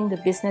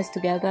the business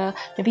together.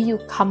 Maybe you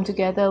come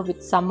together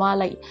with someone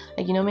like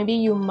you know, maybe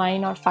you might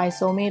not find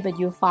soulmate, but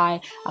you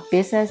find a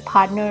business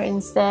partner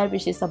instead,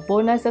 which is a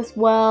bonus as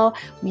well.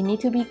 We need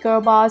to be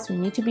girl boss, we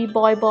need to be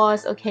boy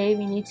boss, okay?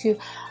 We need to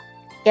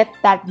get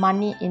that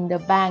money in the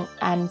bank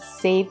and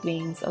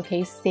savings,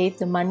 okay? Save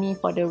the money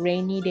for the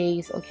rainy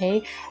days,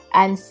 okay?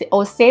 And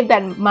or save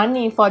that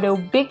money for the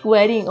big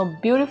wedding or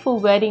beautiful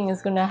wedding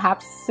is gonna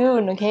happen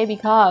soon, okay?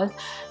 Because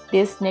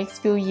this next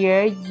few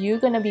years you're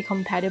gonna be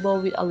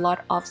compatible with a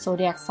lot of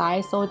zodiac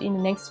signs. So in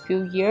the next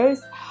few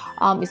years,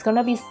 it's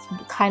gonna be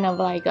kind of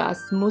like a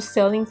smooth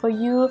sailing for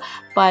you.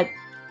 But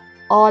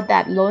all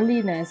that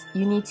loneliness,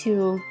 you need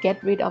to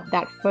get rid of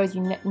that first.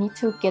 You need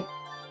to get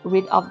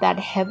rid of that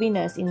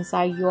heaviness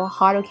inside your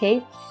heart,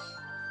 okay?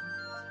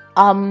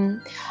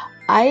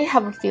 I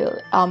have a feel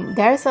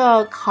there's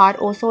a card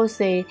also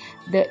say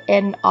the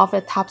end of a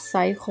top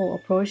cycle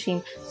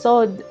approaching.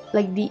 So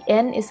like the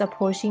end is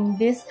approaching.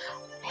 This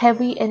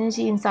heavy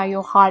energy inside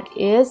your heart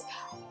is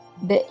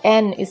the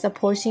end is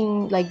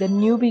approaching, like the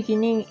new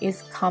beginning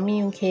is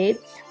coming, okay?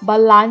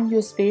 Balance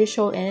your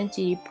spiritual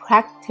energy,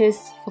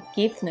 practice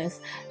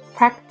forgiveness,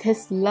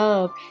 practice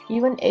love.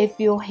 Even if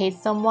you hate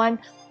someone,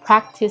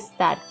 practice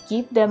that.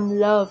 Give them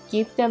love,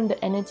 give them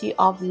the energy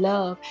of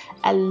love,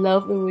 and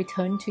love will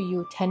return to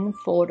you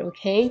tenfold,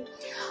 okay?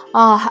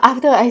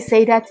 After I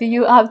say that to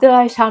you, after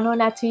I channel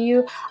that to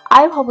you,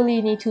 I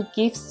probably need to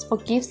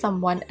forgive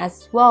someone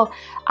as well.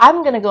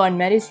 I'm gonna go and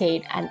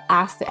meditate and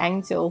ask the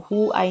angel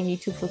who I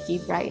need to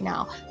forgive right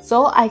now,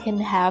 so I can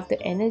have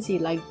the energy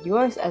like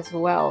yours as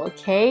well,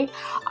 okay?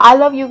 I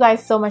love you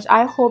guys so much.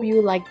 I hope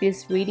you like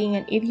this reading,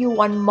 and if you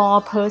want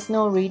more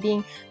personal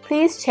reading,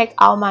 please check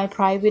out my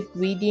private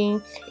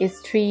reading. It's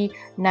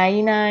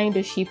 $3.99,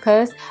 the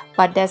cheapest,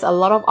 but there's a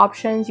lot of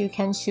options you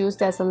can choose.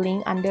 There's a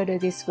link under the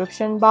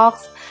description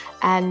box.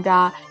 And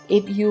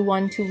if you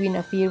want to win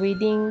a free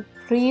reading,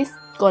 please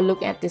go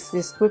look at this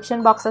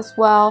description box as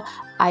well.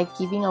 I'm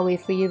giving away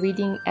free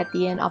reading at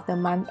the end of the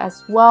month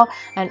as well.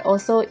 And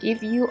also,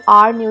 if you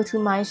are new to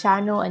my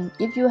channel and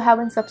if you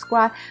haven't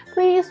subscribed,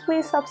 please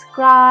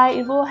subscribe.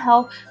 It will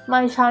help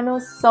my channel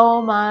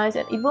so much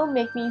and it will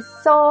make me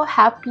so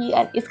happy,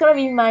 and it's gonna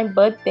be my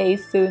birthday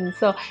soon.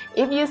 So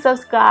if you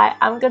subscribe,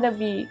 I'm gonna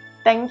be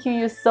thank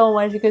you so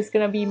much because it's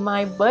gonna be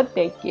my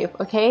birthday gift,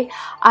 okay?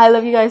 I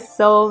love you guys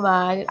so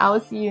much. I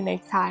will see you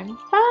next time.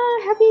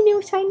 Bye! Happy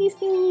New Chinese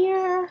New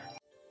Year!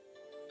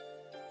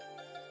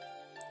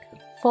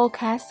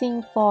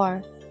 Forecasting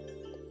for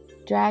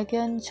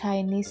Dragon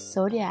Chinese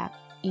Zodiac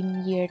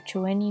in year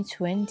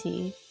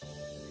 2020.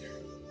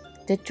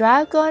 The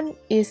dragon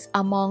is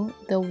among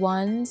the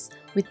ones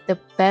with the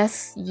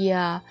best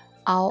year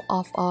out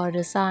of all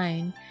the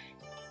signs,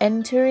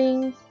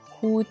 entering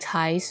Hu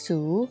Tai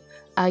Su,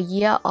 a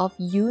year of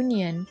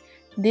union.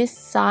 This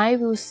sign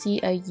will see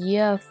a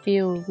year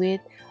filled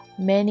with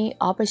many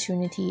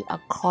opportunities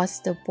across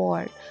the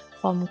board,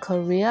 from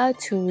career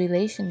to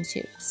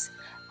relationships.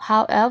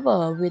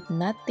 However, with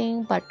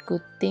nothing but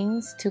good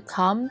things to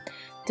come,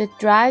 the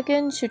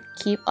dragon should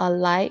keep a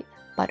light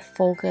but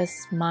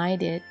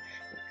focus-minded.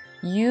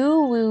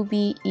 You will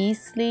be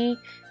easily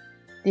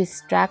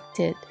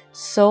distracted,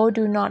 so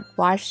do not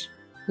rush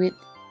with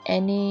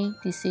any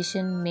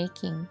decision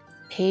making.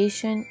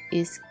 Patience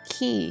is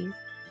key.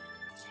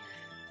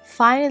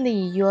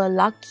 Finally, your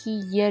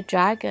lucky year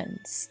dragon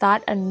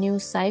start a new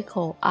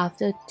cycle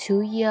after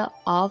 2 years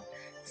of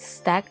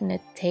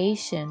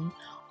stagnation.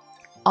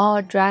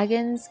 All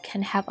dragons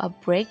can have a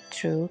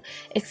breakthrough,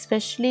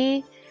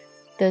 especially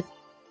the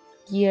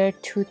year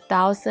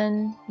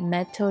 2000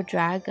 metal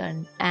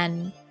dragon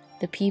and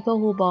the people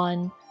who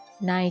born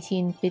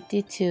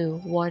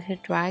 1952 water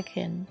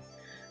dragon.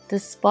 The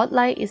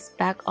spotlight is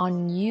back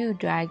on you,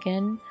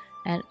 dragon,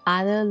 and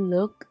others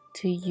look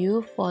to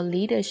you for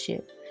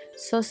leadership.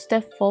 So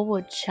step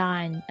forward,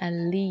 shine,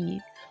 and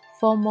lead.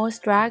 For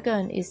most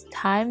dragons, it's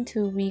time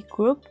to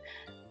regroup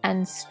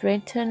and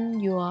strengthen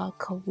your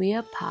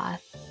career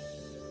path.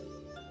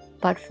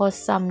 But for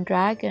some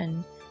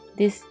dragons,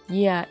 this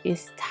year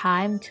is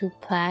time to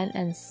plan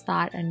and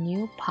start a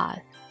new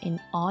path in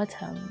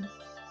autumn.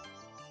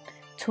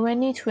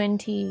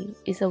 2020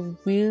 is a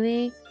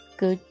really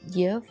good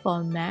year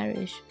for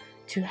marriage,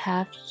 to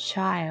have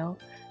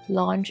child,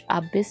 launch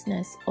a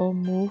business, or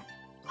move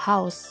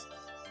house.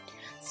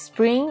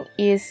 Spring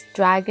is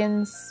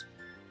dragon's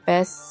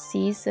best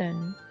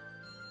season.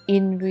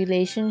 In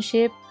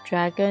relationship,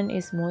 dragon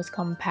is most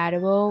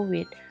compatible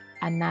with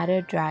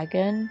another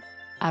dragon.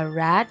 A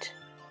rat,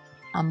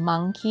 a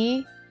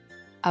monkey,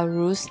 a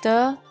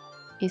rooster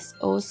is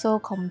also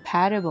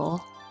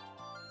compatible.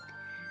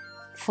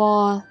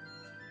 For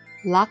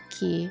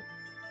lucky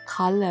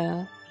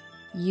color,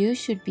 you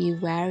should be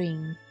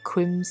wearing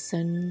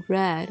crimson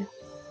red,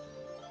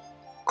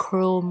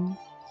 chrome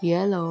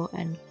yellow,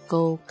 and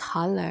gold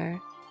color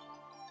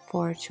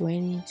for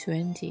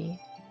 2020.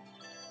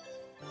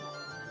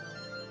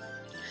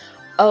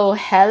 Oh,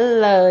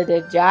 hello,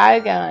 the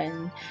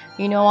dragon.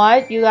 You know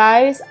what? You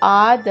guys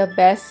are the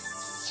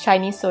best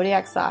Chinese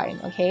zodiac sign,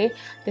 okay?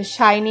 The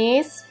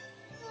Chinese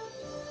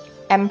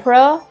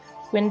emperor,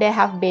 when they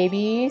have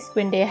babies,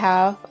 when they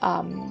have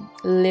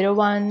little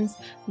ones,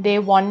 they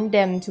want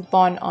them to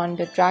born on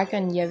the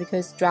dragon year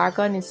because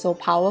dragon is so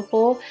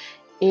powerful.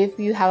 If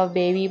you have a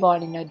baby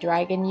born in a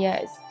dragon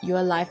year,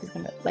 your life is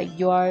gonna, like,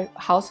 your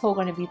household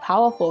gonna be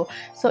powerful.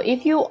 So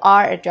if you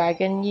are a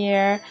dragon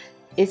year,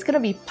 it's gonna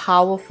be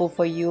powerful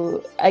for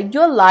you.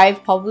 Your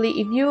life, probably,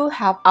 if you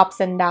have ups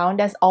and downs,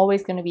 that's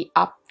always gonna be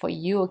up for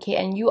you, okay?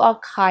 And you are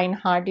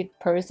kind-hearted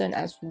person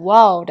as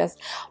well. That's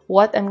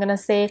what I'm gonna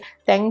say.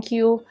 Thank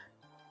you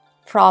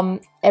from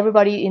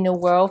everybody in the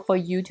world for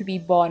you to be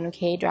born,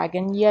 okay,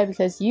 dragon year,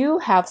 because you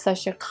have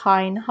such a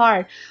kind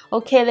heart.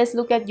 Okay, let's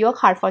look at your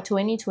card for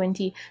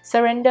 2020.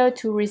 Surrender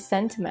to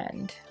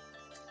resentment.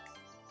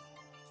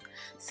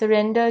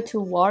 Surrender to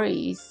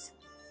worries.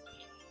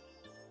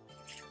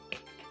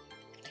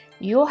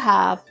 You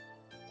have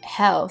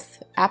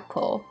health,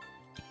 apple,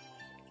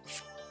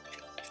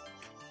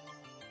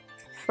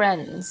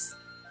 friends,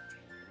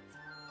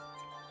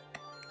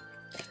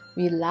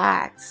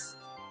 relax.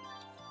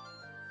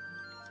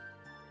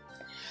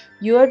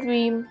 Your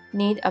dream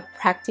need a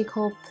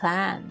practical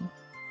plan.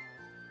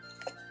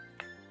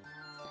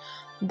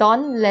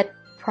 Don't let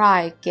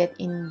pride get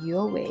in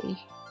your way.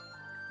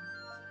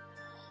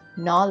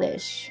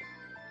 Knowledge,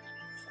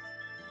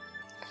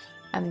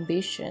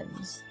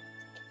 ambitions.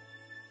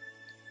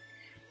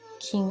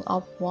 King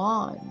of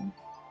Wands,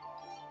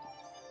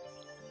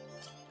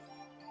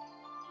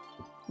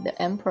 the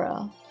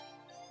Emperor.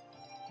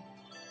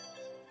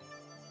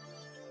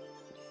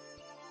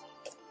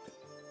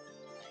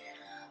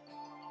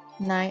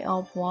 Knight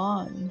of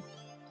Wands,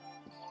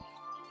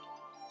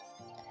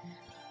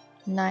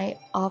 Knight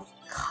of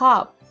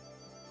Cups.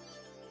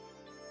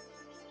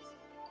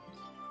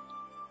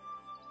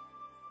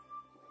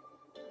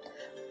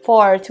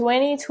 For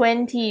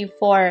 2020,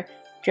 for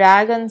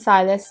Dragon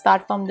sign, let's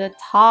start from the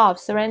top.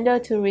 Surrender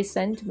to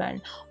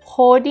resentment.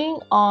 Holding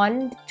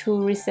on to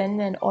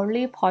resentment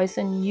only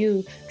poison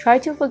you. Try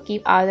to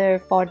forgive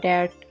others for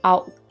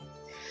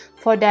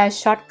their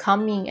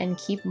shortcoming and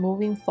keep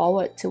moving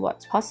forward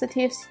towards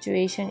positive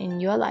situation in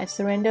your life.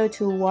 Surrender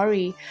to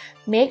worry.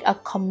 Make a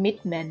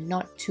commitment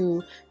not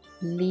to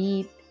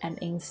lead an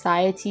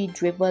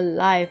anxiety-driven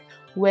life.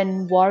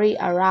 When worry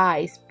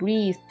arises,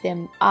 breathe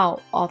them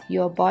out of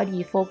your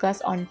body.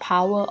 Focus on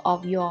power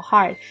of your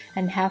heart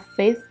and have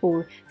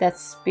faithful that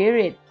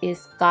spirit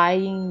is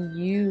guiding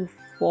you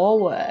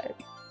forward.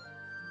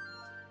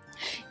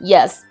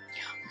 Yes.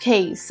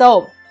 Okay,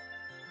 so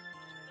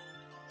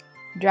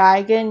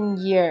Dragon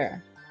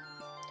year.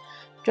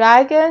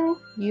 Dragon,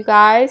 you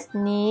guys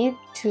need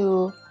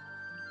to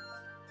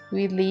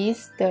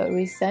release the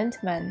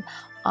resentment.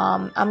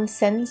 I'm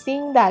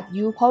sensing that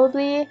you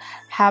probably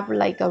have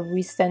like a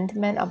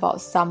resentment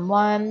about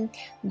someone.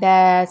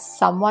 There's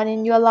someone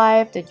in your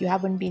life that you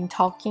haven't been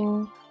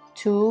talking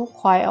to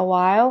quite a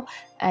while,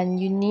 and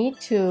you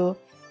need to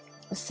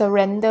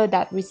surrender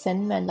that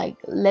resentment, like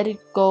let it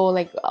go,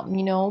 like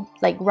you know,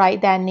 like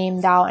write their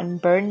name down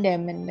and burn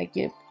them, and like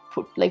you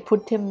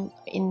put them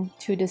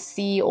into the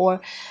sea,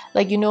 or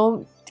like, you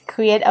know,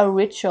 create a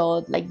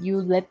ritual, like you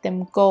let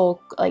them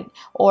go. Like,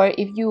 or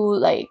if you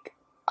like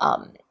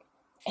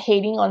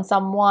hating on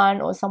someone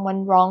or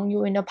someone wronged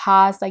you in the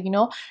past, like, you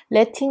know,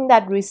 letting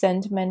that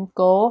resentment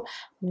go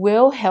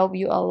will help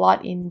you a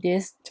lot in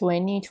this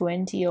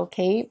 2020.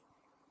 Okay,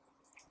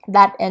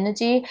 that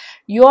energy,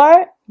 you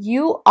are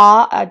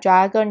a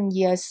dragon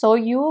year, so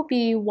you will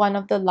be one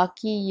of the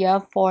lucky year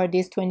for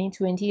this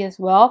 2020 as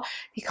well,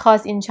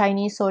 because in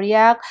Chinese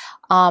Zodiac,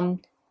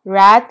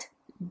 rat,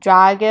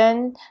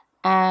 dragon,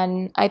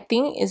 and I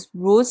think it's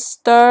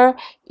rooster,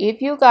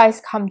 if you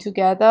guys come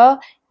together,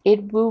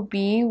 it will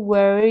be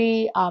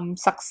very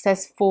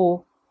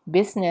successful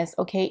business.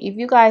 Okay, if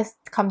you guys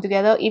come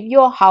together, if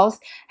your house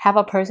have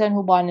a person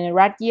who born in a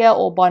rat year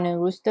or born in a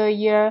rooster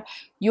year,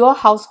 your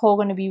household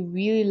gonna be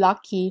really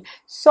lucky.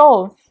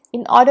 So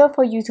in order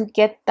for you to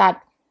get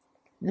that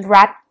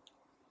rat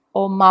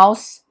or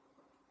mouse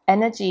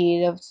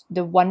energy,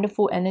 the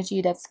wonderful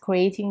energy that's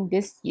creating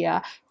this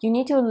year, you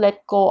need to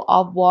let go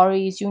of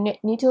worries, you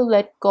need to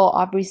let go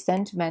of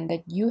resentment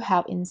that you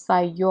have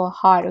inside your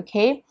heart.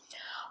 Okay,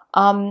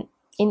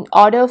 in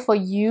order for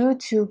you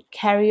to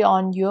carry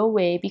on your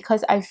way,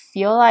 because I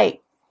feel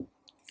like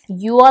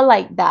you are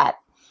like that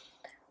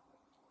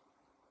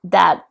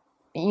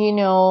you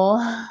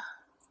know,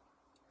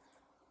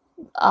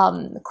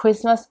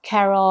 Christmas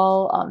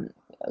Carol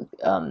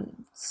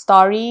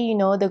story, you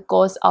know, the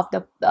ghost of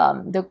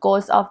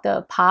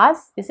the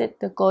past. Is it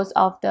the ghost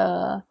of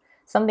the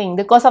something,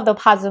 the ghost of the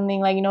past,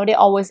 something, like, you know, they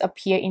always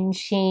appear in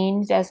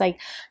chains. There's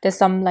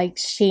some like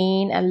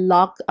chain and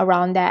lock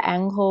around their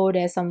ankle,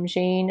 there's some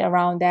chain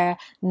around their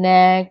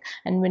neck,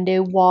 and when they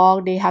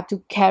walk they have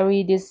to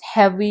carry this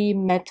heavy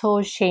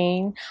metal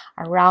chain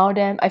around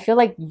them. I feel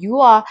like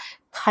you are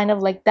kind of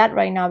like that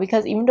right now,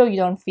 because even though you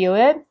don't feel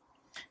it,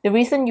 the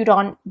reason you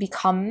don't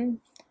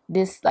become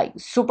this like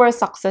super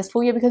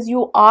successful year, because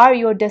you are,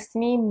 your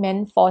destiny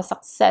meant for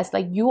success.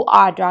 Like, you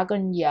are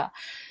dragon year.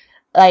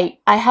 Like,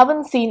 I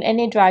haven't seen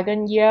any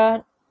dragon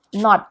year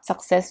not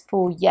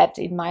successful yet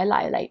in my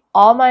life. Like,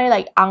 all my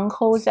like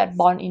uncles that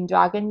born in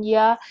dragon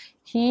year,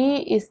 he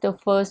is the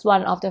first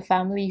one of the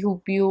family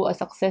who built a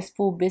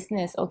successful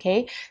business.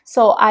 Okay,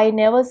 so I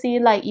never see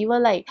like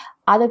even like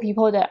other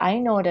people that I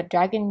know that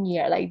dragon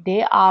year, like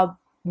they are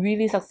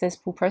really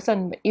successful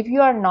person. If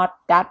you are not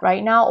that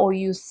right now, or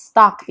you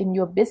stuck in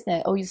your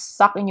business, or you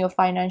stuck in your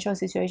financial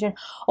situation,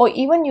 or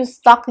even you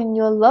stuck in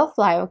your love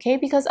life, okay,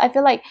 because I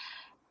feel like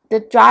the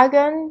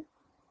dragon,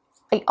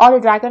 like all the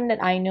dragon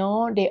that I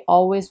know, they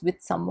always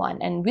with someone,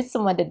 and with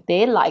someone that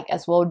they like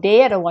as well.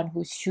 They are the one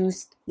who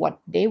choose what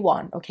they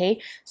want.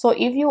 Okay, so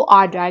if you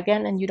are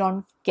dragon and you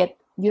don't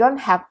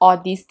have all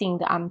these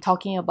things that I'm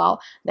talking about,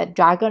 that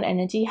dragon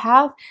energy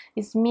have,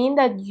 it means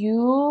that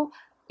you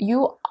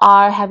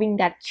are having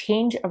that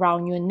change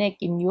around your neck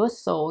in your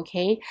soul.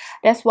 Okay,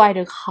 that's why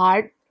the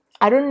card,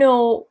 I don't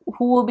know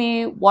who will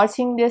be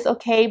watching this,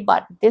 okay,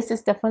 but this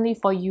is definitely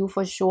for you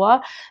for sure,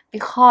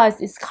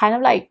 because it's kind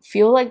of like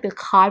feel like the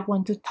card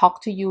want to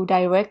talk to you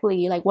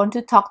directly, like want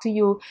to talk to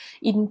you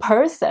in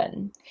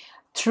person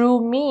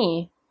through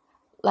me.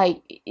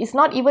 Like, it's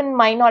not even,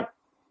 might not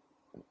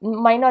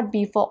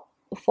be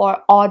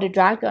for all the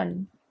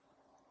dragon.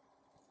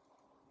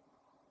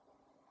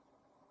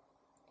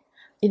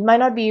 it might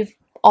not be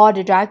all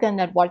the dragon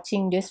that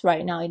watching this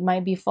right now. It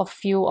might be for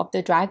few of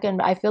the dragon,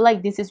 but I feel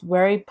like this is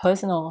very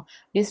personal.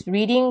 This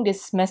reading,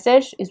 this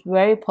message is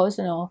very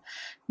personal.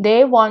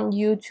 They want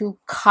you to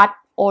cut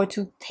or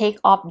to take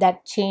off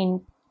that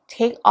chain,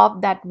 take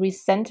off that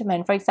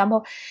resentment. For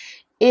example,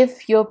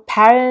 if your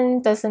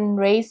parent doesn't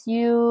raise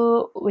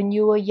you when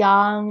you were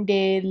young,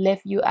 they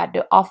left you at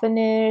the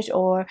orphanage,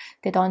 or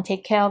they don't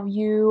take care of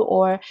you,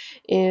 or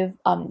if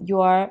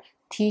your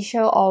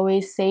teacher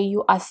always say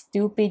you are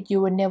stupid,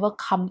 you will never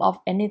come of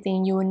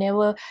anything, you will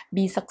never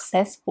be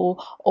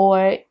successful,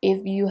 or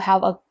if you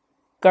have a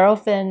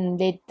girlfriend,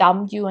 they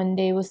dumped you and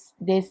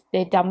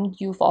they dumped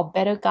you for a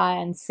better guy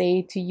and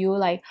say to you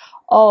like,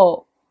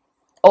 oh,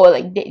 or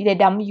like they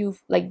dump you,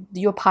 like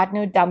your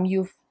partner dump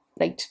you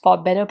like for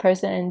a better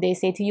person, and they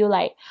say to you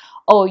like,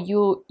 oh,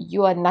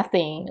 you are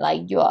nothing,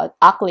 like you are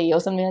ugly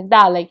or something like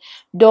that. Like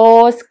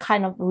those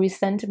kind of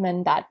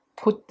resentment that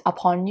put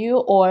upon you,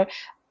 or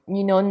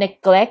you know,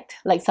 neglect,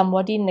 like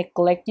somebody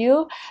neglect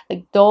you,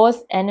 like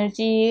those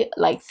energy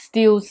like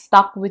still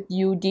stuck with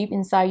you deep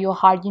inside your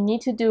heart. You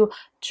need to do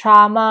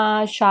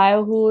trauma,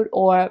 childhood,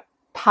 or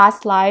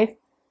past life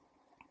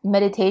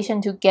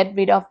meditation to get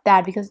rid of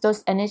that, because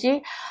those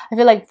energy, I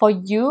feel like for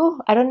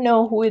you, I don't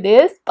know who it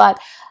is, but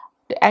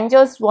the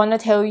angels want to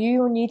tell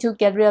you you need to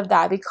get rid of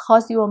that,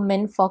 because you are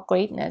meant for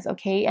greatness,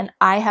 okay? And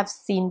I have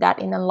seen that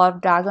in a lot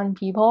of dragon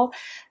people.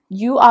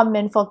 You are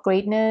meant for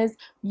greatness.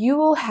 You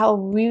will have a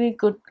really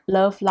good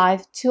love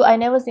life too. I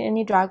never seen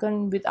any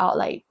dragon without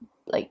like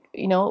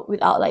you know,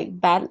 without like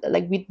bad,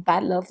 like with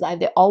bad love life.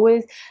 They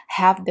always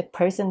have the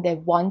person they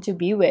want to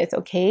be with,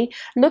 okay?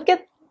 Look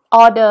at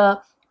all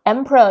the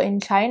emperor in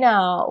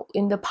China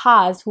in the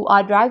past who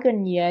are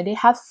dragon year. They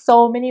have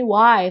so many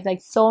wives,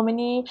 like so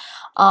many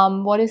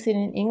what is it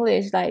in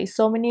English, like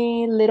so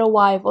many little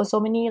wife, or so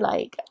many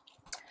like,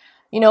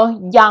 you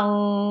know,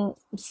 young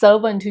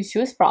servant to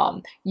choose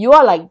from. You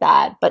are like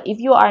that. But if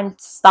you are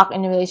stuck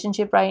in a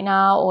relationship right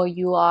now, or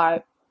you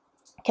are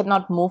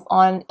cannot move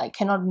on,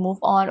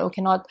 or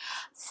cannot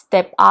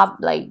step up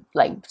like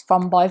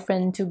from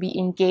boyfriend to be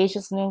engaged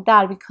or something like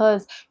that,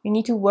 because you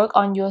need to work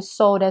on your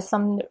soul. There's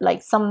some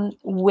like some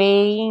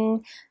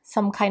weighing,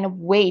 some kind of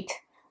weight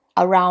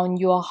around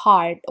your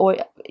heart, or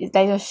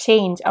there's a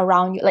change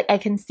around you. Like I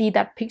can see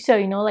that picture,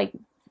 you know, like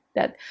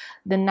that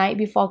the night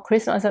before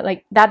Christmas,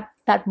 like that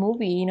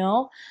movie, you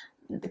know,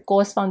 the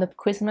Ghost from the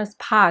Christmas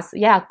Past.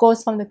 Yeah,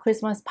 Ghost from the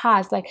Christmas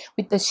Past, like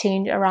with the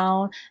change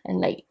around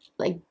and like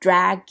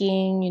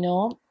dragging, you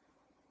know,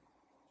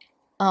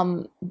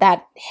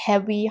 that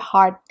heavy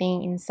hard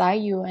thing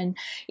inside you. And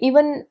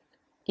even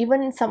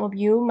some of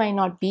you might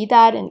not be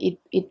that, and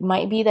it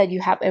might be that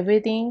you have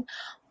everything,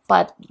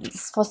 but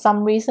for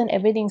some reason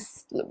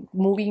everything's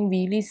moving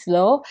really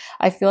slow.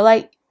 I feel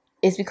like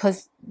it's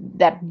because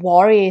that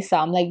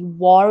worrisome, like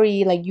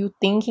worry, like you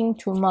thinking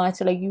too much,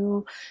 like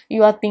you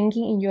are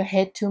thinking in your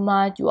head too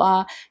much. You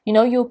are, you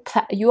know,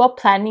 you are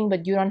planning,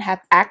 but you don't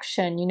have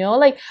action, you know,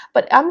 like.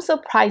 But I'm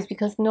surprised,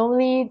 because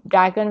normally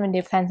dragon, when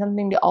they plan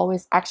something, they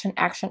always action.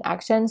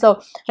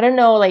 So I don't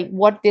know like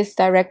what this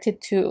directed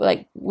to,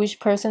 like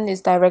which person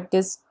is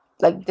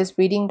this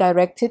reading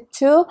directed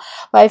to,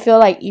 but I feel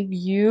like if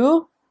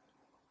you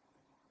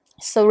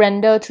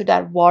surrender to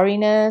that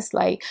worriness,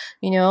 like,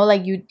 you know,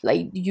 like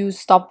you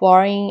stop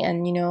worrying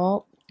and, you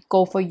know,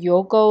 go for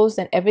your goals,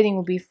 and everything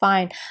will be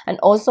fine. And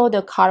also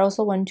the card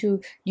also want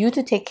you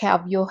to take care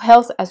of your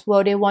health as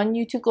well. They want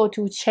you to go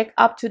to check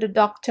up to the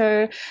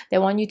doctor. They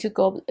want you to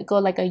go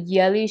like a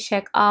yearly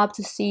check up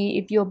to see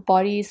if your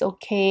body is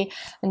okay,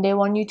 and they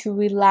want you to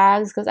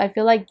relax, because I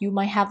feel like you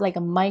might have like a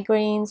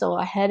migraines or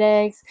a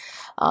headaches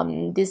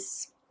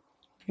this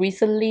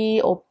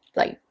recently, or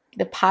like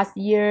the past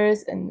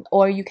years, and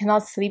or you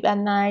cannot sleep at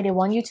night. They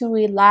want you to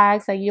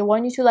relax, like they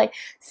want you to like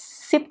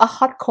sip a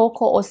hot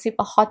cocoa or sip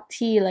a hot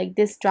tea, like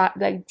this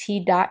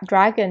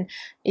dragon.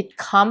 It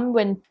come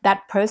when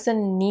that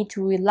person need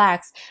to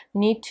relax,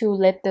 need to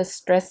let the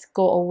stress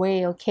go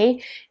away,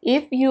 okay?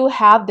 If you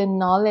have the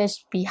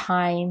knowledge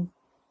behind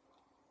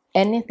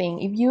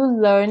anything, if you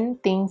learn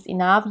things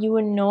enough, you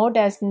will know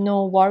there's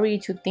no worry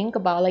to think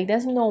about. Like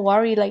there's no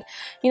worry, like,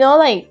 you know,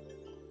 like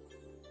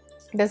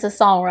there's a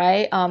song,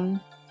 right?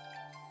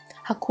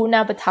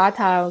 Hakuna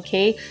Matata,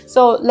 okay?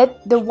 So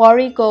let the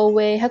worry go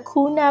away.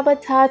 Hakuna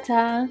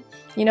Matata.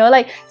 You know,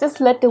 like just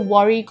let the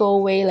worry go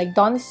away. Like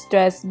don't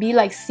stress. Be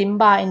like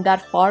Simba in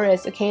that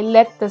forest, okay?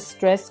 Let the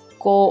stress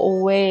go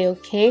away,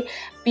 okay?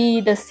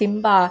 Be the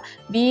Simba.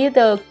 Be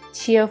the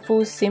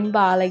cheerful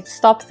Simba. Like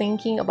stop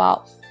thinking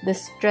about the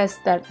stress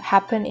that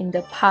happened in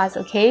the past,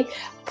 okay?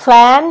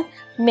 Plan.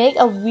 Make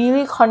a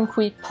really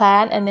concrete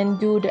plan and then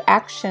do the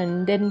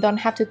action. Then don't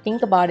have to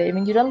think about it.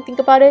 When you don't think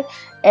about it,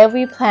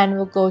 every plan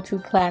will go to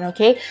plan,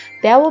 okay?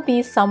 There will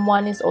be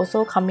someone is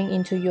also coming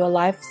into your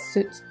life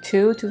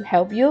too to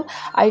help you.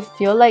 I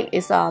feel like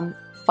it's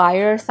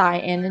fire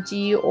sign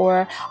energy,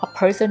 or a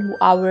person who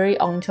are very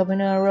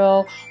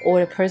entrepreneurial,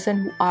 or a person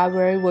who are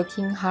very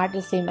working hard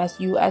the same as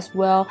you as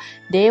well.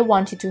 They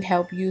wanted to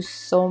help you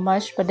so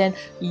much, but then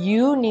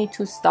you need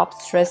to stop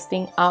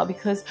stressing out,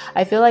 because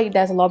I feel like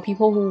there's a lot of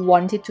people who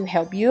wanted to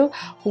help you,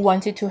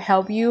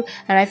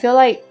 and I feel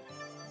like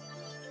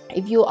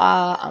if you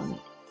are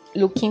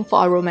looking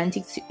for a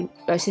romantic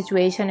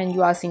situation and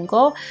you are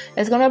single,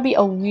 there's gonna be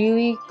a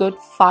really good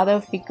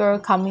father figure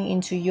coming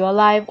into your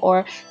life,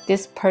 or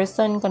this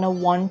person gonna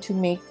want to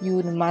make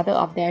you the mother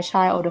of their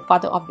child or the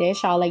father of their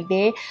child. Like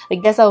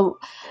there's a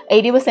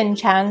 80%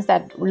 chance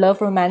that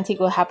love romantic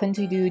will happen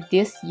to you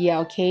this year,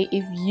 okay?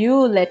 If you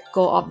let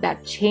go of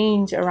that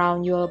change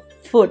around your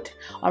foot,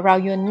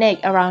 around your neck,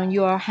 around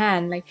your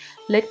hand, like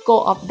let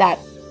go of that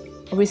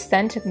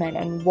resentment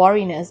and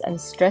worriness and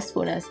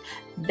stressfulness,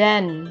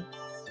 then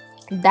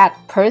that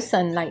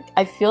person, like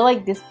I feel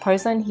like this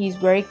person, he's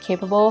very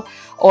capable,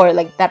 or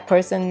like that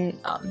person,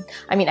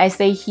 I mean I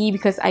say he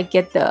because I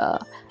get the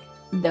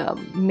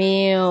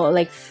male,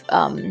 like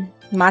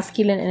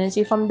masculine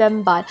energy from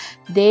them, but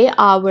they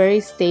are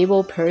very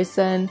stable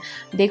person.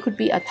 They could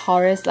be a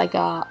Taurus, like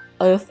a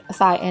earth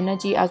sign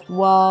energy as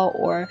well,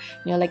 or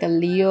you know, like a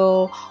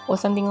Leo or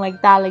something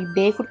like that. Like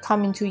they could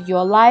come into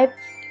your life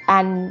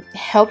and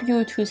help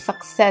you to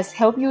success,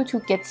 help you to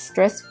get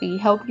stress free,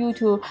 help you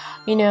to,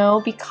 you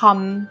know,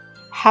 become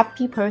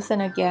happy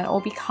person again,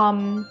 or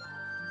become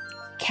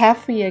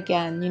carefree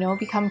again, you know,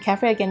 become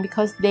carefree again,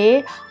 because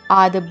they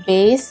are the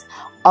base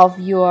of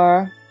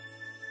your,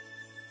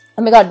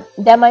 oh my god,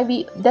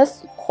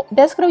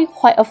 there's gonna be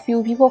quite a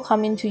few people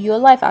come into your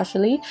life.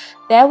 Actually,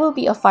 there will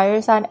be a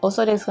fire sign,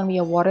 also there's gonna be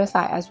a water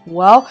sign as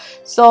well.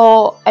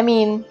 So I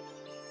mean,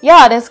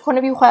 yeah, there's going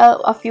to be quite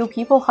a few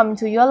people coming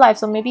to your life.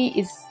 So maybe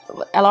it's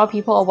a lot of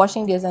people are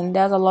watching this, and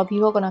there's a lot of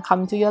people going to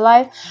come to your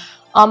life.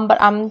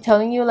 But I'm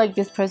telling you, like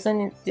this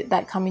person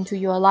that come into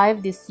your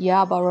life this year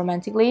about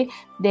romantically,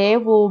 they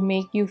will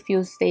make you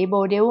feel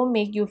stable. They will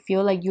make you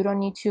feel like you don't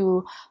need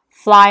to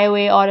fly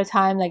away all the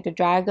time like the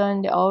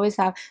dragon. They always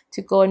have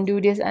to go and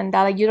do this and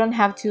that. Like you don't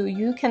have to.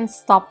 You can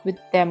stop with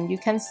them. You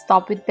can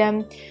stop with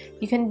them.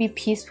 You can be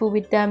peaceful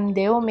with them.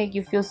 They will make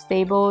you feel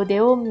stable.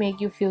 They will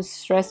make you feel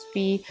stress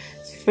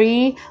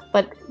free.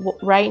 But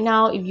right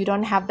now, if you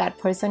don't have that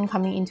person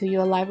coming into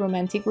your life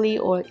romantically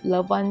or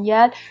loved one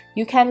yet,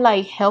 you can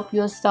like help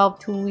yourself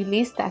to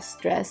release that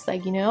stress.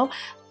 Like, you know,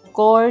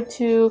 go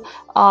to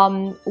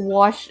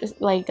watch,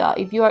 like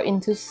if you are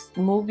into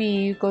movie,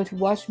 you go to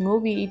watch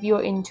movie. If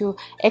you're into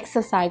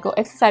exercise, go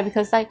exercise,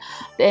 because like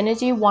the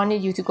energy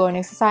wanted you to go and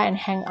exercise and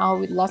hang out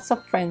with lots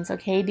of friends.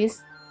 Okay,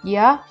 this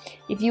year,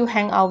 if you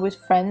hang out with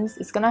friends,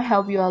 it's gonna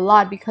help you a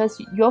lot, because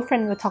your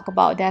friend will talk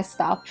about their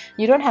stuff.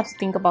 You don't have to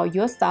think about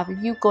your stuff.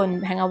 If you go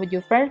and hang out with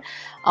your friend,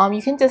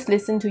 you can just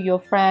listen to your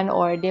friend,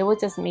 or they will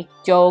just make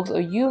jokes, or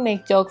you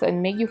make jokes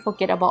and make you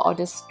forget about all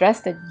the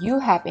stress that you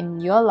have in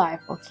your life.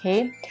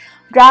 Okay,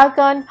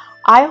 Dragon,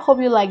 I hope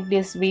you like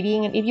this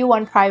reading, and if you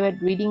want private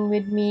reading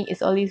with me,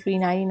 it's only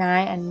 $3.99,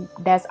 and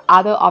there's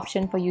other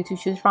option for you to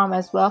choose from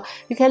as well.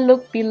 You can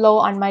look below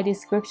on my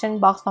description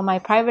box for my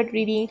private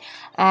reading.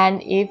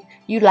 And if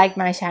you like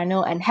my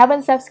channel and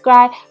haven't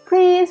subscribed,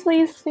 please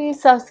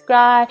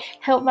subscribe,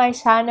 help my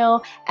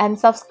channel, and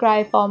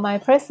subscribe for my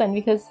person,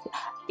 because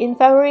in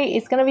February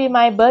it's gonna be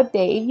my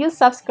birthday. If you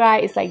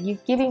subscribe, it's like you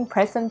giving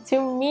present to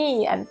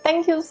me, and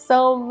thank you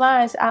so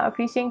much. I'm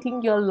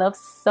appreciating your love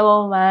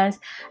so much.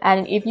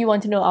 And if you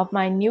want to know of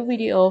my new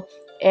video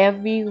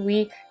every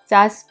week,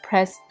 just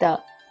press the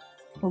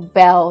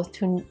bell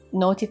to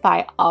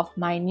notify of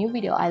my new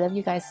video. I love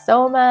you guys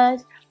so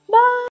much.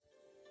 Bye.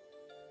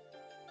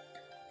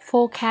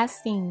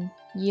 Forecasting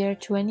year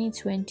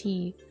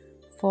 2020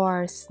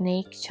 for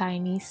Snake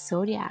Chinese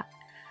Zodiac.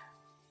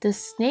 The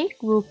snake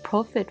will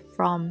profit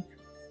from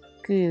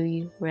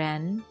Gui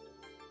Ren,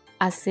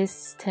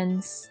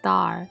 assistant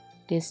star,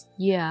 this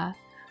year.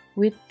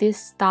 With this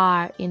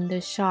star in the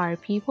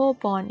chart, people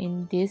born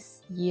in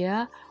this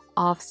year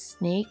of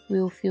snake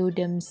will feel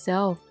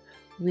themselves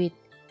with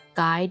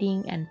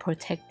guiding and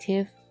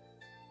protective.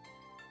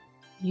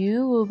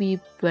 You will be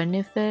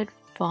benefit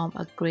from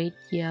a great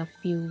year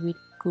filled with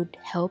good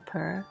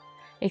helper,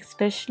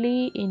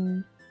 especially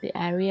in the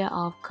area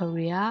of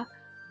career.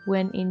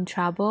 When in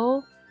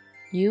trouble,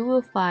 you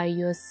will find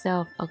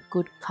yourself a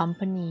good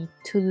company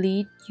to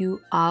lead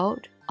you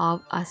out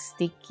of a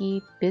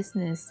sticky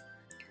business.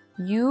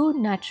 You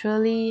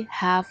naturally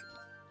have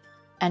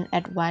an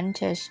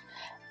advantage,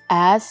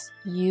 as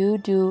you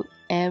do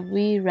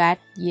every rat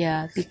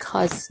year,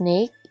 because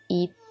snakes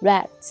eat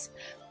rats.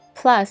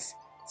 Plus,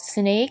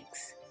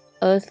 snake's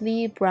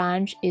earthly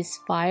branch is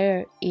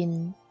fire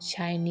in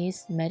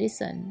Chinese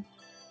medicine.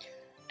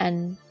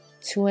 And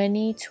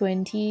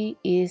 2020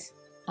 is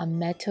a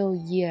metal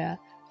year.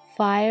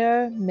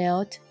 Fire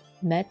melt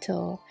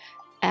metal,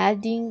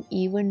 adding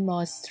even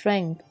more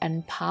strength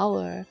and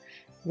power.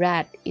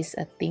 Rat is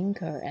a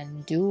thinker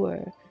and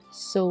doer,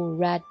 so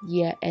rat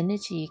year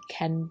energy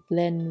can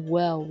blend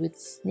well with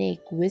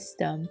snake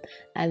wisdom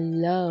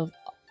and love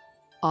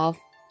of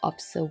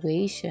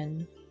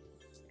observation.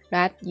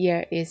 rat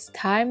year is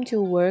time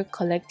to work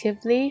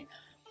collectively,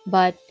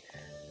 but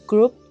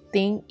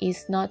groupthink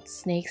is not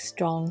snake's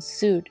strong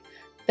suit.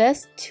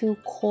 Best to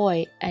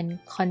coy and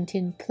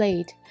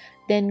contemplate,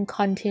 then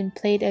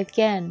contemplate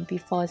again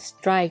before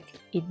strike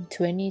in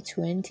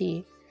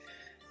 2020.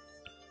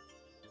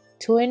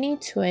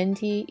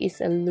 2020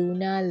 is a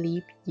lunar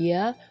leap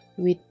year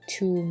with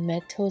 2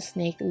 metal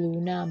snake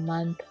lunar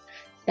months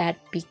that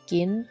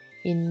begin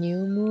in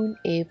new moon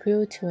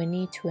April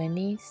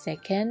 2020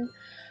 2nd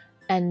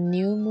and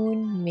new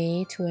moon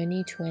May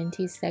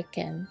 2020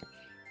 2nd,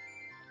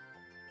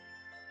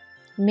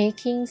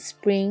 making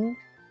spring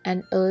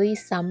and early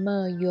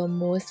summer your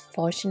most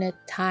fortunate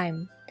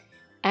time.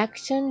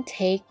 Action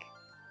take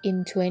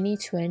in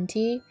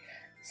 2020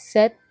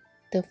 set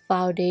the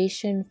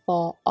foundation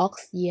for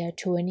Ox year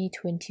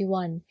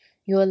 2021,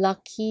 your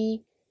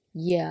lucky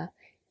year.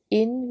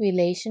 In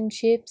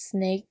relationship,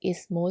 snake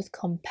is most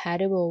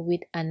compatible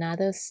with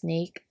another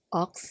snake,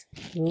 ox,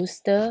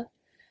 rooster.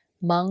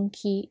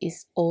 Monkey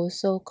is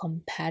also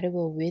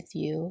compatible with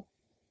you.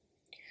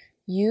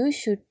 You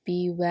should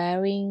be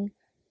wearing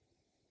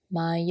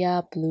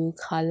Maya blue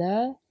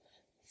color,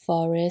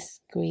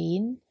 forest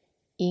green,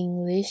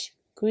 English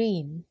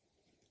green.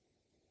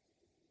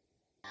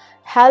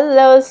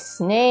 Hello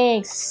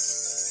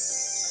snakes.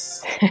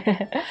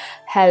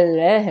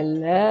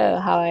 hello,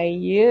 how are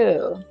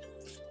you?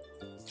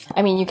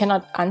 I mean, you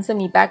cannot answer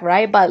me back,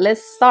 right? But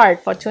let's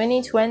start for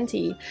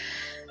 2020.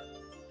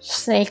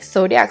 Snake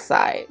Zodiac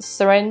Signs.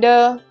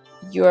 Surrender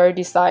your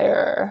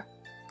desire.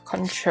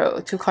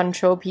 To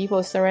control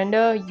people.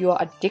 Surrender your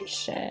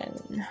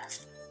addiction.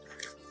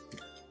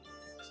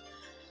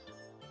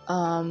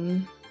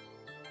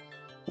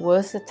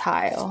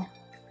 Versatile.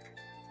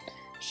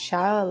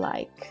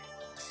 Childlike.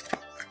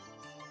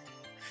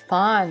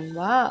 Fun.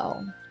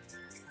 Wow.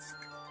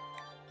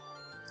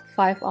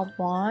 5 of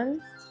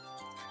Wands.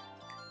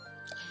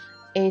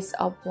 Ace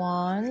of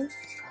Wands,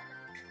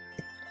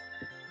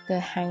 the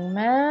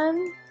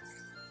Hangman,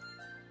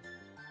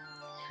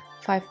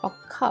 5 of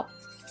Cups,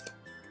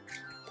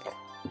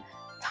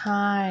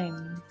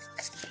 Time,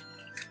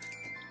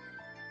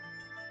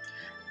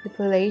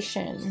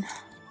 Manipulation,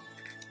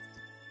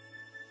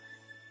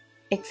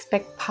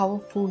 expect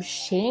powerful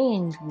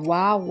change.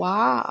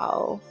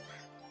 Wow.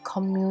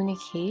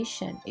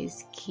 Communication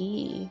is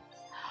key.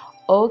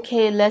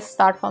 Okay, let's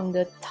start from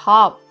the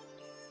top.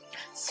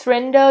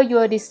 Surrender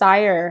your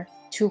desire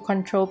to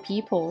control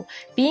people.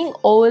 Being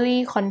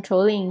overly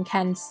controlling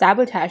can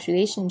sabotage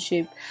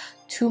relationships.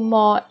 To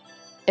more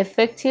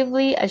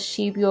effectively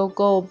achieve your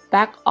goal,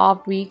 back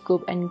off,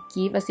 regroup, and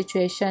give a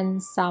situation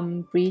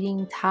some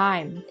breathing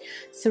time.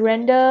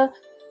 Surrender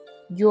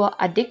your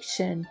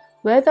addiction.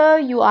 Whether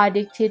you are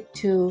addicted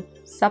to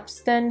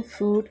substance,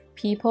 food,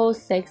 people,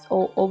 sex,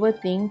 or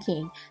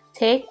overthinking,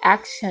 take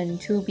action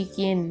to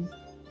begin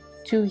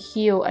to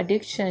heal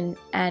addiction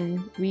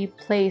and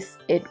replace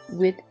it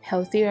with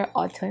healthier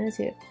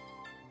alternative.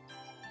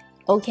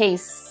 Okay,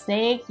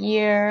 snake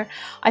year.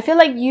 I feel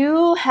like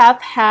you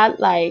have had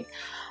like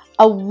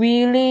a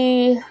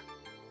really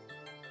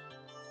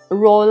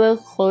roller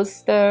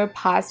coaster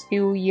past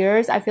few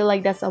years. I feel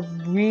like that's a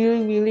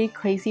really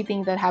crazy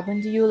thing that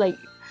happened to you, like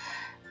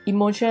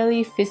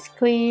emotionally,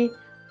 physically,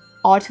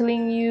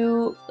 altering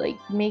you, like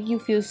make you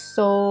feel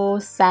so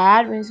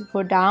sad when you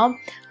feel down.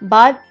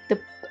 But the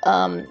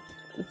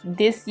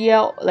this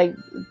year, like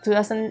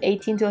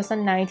 2018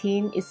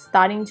 2019, is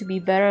starting to be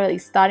better.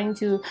 It's starting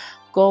to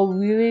go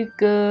really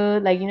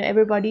good. Like, you know,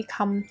 everybody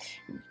come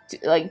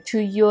to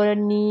your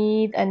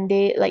need, and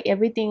they like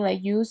everything,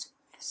 like you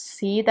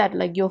see that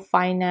like your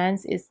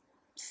finance is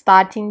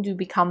starting to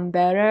become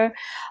better.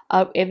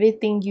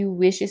 Everything you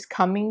wish is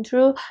coming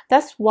true.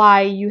 That's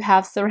why you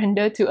have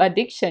surrendered to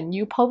addiction.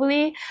 You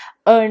probably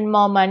earn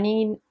more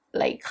money,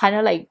 like kind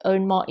of like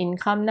earn more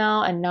income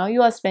now, and now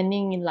you are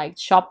spending in like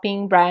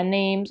shopping brand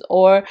names,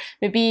 or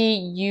maybe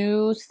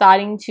you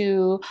starting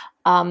to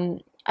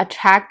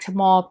attract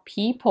more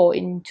people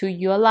into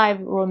your life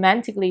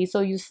romantically,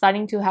 so you're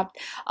starting to have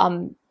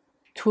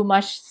too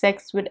much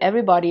sex with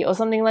everybody or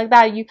something like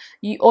that. You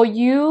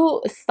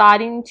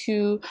starting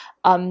to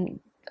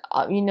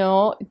you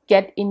know,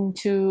 get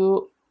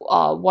into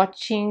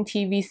watching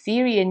TV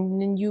series,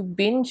 and then you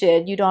binge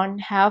it. You don't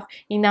have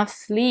enough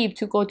sleep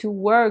to go to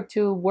work.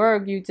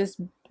 You just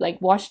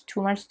like watch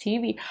too much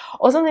TV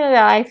or something like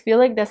that. I feel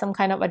like there's some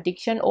kind of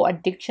addiction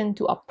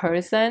to a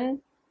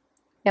person.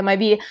 There might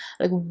be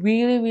like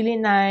really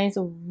nice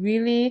or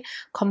really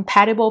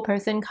compatible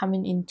person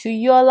coming into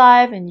your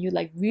life, and you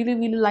like really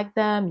like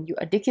them, you're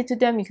addicted to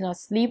them, you cannot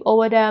sleep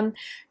over them,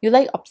 you're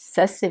like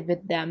obsessive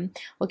with them,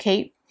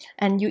 okay?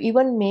 And you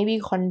even maybe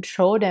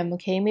control them,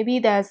 okay? Maybe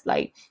there's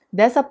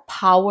a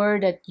power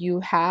that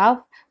you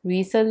have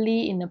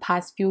recently in the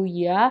past few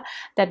years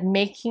that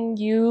making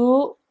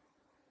you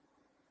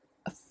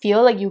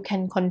feel like you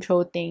can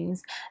control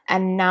things,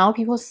 and now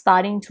people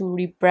starting to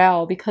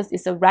rebel because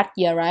it's a rat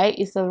year, right?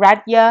 It's a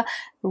rat year,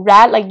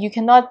 rat, like you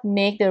cannot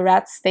make the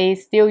rat stay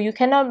still, you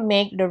cannot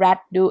make the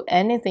rat do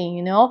anything,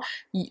 you know,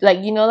 like,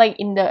 you know, like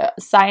in the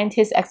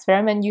scientist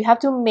experiment, you have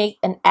to make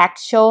an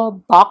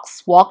actual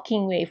box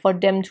walking way for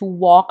them to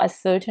walk a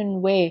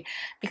certain way,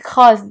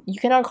 because you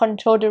cannot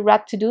control the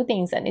rat to do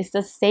things. And it's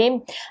the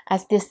same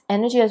as this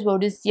energy as well.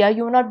 This year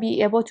you will not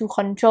be able to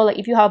control, like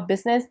if you have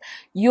business,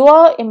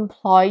 your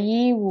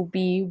employee will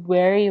be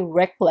very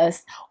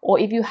reckless, or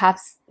if you have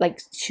like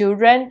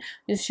children,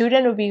 your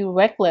children will be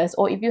reckless,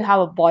 or if you have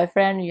a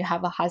boyfriend, you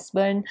have a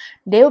husband,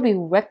 they will be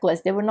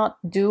reckless, they will not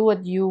do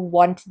what you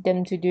want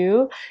them to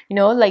do, you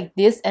know, like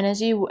this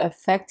energy will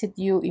affect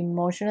you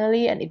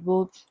emotionally, and it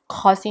will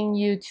causing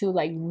you to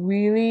like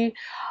really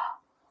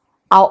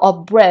out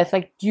of breath,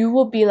 like you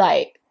will be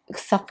like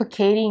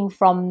suffocating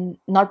from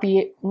not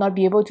be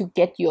able to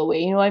get your way,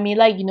 you know what I mean?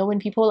 Like, you know, when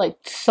people like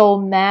so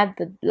mad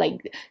that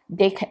like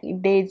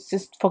they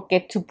just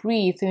forget to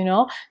breathe, you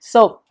know.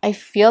 So I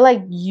feel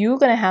like you're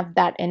gonna have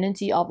that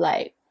energy of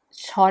like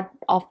short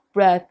of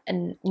breath,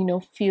 and you know,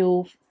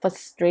 feel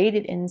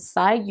frustrated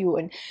inside you,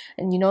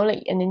 and you know,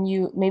 like, and then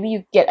you maybe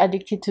you get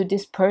addicted to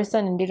this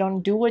person and they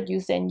don't do what you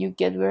say, and you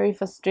get very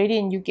frustrated,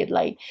 and you get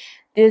like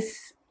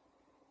this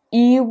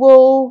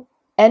evil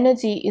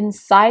energy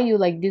inside you,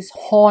 like this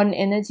horn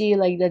energy,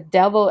 like the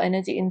devil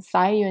energy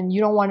inside you, and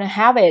you don't want to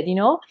have it, you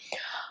know.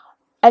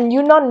 And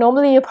you're not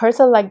normally a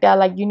person like that,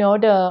 like, you know,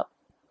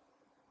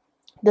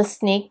 the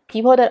snake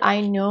people that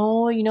I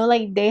know, you know,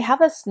 like they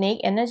have a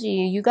snake energy.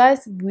 You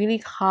guys really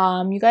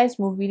calm, you guys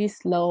move really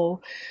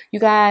slow, you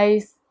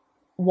guys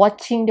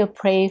watching the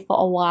prey for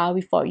a while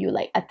before you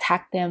like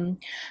attack them.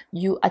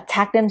 You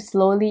attack them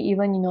slowly,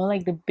 even, you know,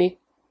 like the big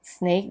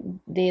snake,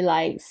 they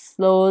like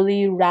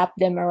slowly wrap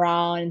them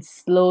around and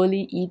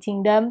slowly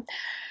eating them.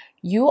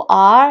 You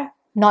are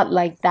not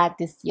like that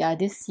this year.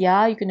 This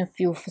year you're gonna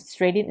feel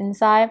frustrated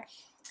inside,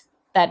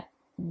 that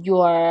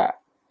your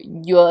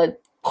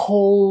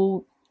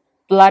cold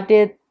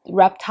blooded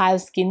reptile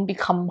skin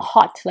become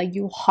hot, like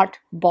you hot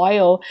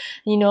boil,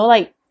 you know,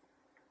 like.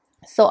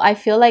 So I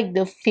feel like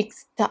to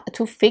fix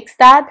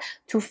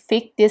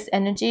this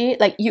energy,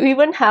 like you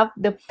even have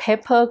the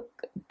pepper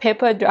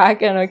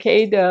dragon,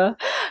 okay, the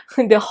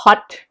the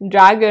hot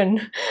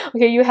dragon,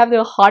 okay, you have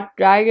the hot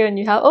dragon,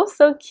 you have, oh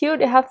so cute,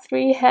 they have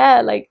 3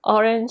 hair, like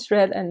orange,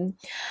 red, and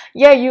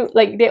yeah, you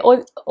like they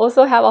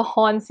also have a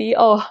horn, see,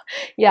 oh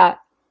yeah.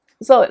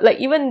 So like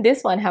even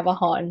this one have a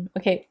horn,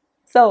 okay.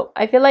 So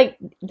I feel like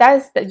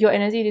that's your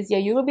energy this year.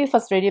 You will be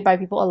frustrated by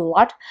people a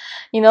lot,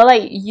 you know,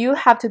 like you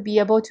have to be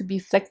able to be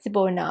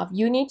flexible enough.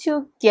 You need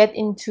to get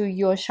into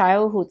your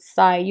childhood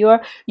side,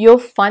 your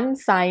fun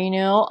side, you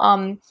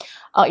know.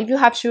 If you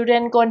have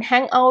children, go and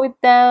hang out with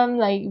them,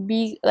 like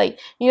be like,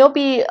 you know,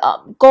 be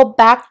go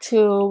back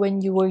to when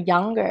you were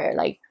younger,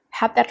 like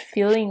have that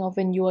feeling of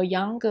when you were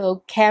younger,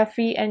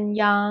 carefree and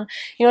young,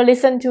 you know.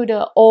 Listen to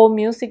the old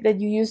music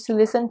that you used to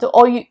listen to,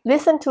 or you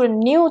listen to a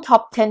new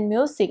top 10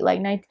 music,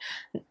 like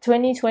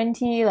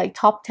 2020, like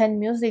top 10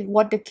 music,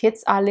 what the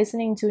kids are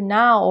listening to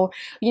now, or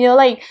you know,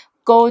 like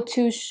go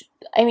to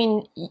I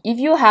mean, if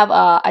you have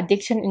a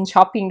addiction in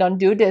shopping, don't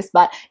do this,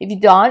 but if you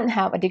don't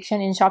have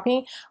addiction in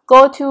shopping,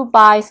 go to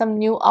buy some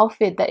new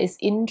outfit that is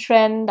in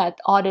trend, that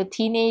all the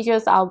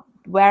teenagers are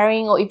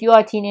wearing, or if you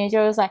are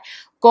teenagers, like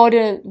go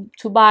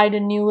to buy the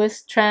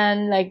newest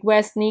trend, like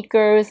wear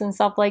sneakers and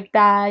stuff like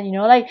that, you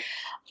know, like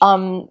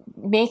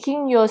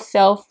making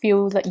yourself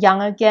feel like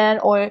young again.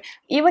 Or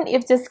even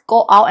if just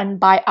go out and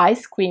buy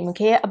ice cream,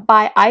 okay,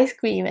 buy ice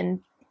cream and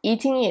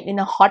eating it in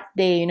a hot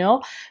day, you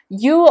know,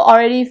 you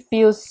already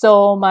feel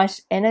so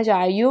much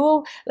energized.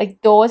 You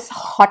like those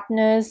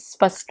hotness,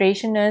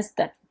 frustrationness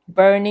that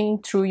burning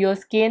through your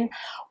skin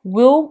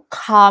will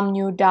calm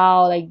you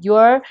down, like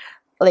your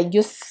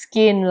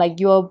skin,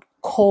 like your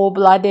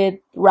cold-blooded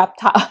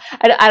reptile.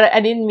 I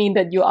didn't mean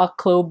that you are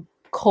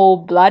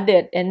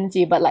cold-blooded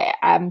energy, but like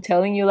I'm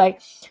telling you, like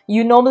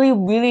you normally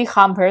really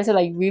calm person,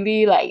 like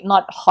really like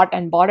not hot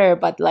and bothered,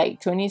 but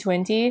like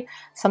 2020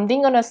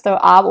 something gonna stir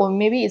up, or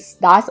maybe it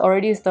starts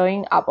already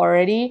stirring up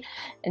already,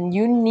 and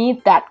you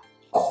need that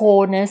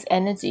coldness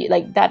energy,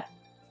 like that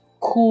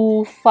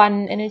cool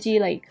fun energy,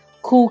 like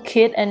cool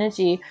kid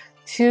energy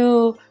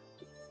to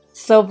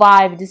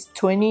survive this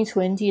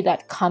 2020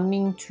 that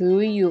coming to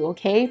you,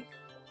 okay.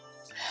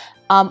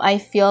 I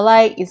feel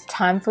like it's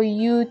time for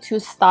you to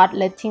start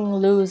letting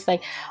loose,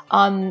 like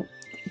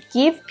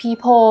give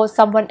people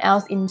someone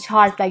else in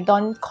charge, like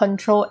don't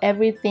control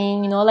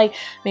everything, you know, like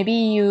maybe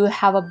you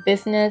have a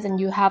business and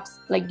you have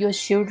like your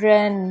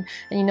children,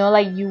 and you know,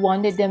 like you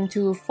wanted them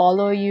to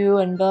follow you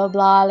and blah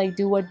blah, like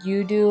do what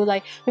you do,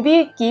 like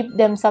maybe give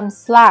them some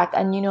slack,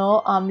 and you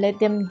know, let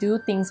them do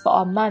things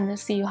for a month,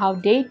 see how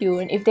they do,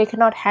 and if they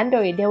cannot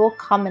handle it, they will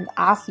come and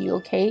ask you,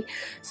 okay.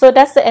 So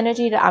that's the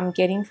energy that I'm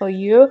getting for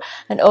you.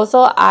 And also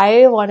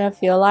I want to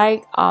feel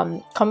like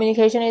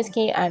communication is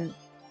key, and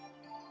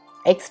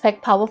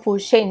expect powerful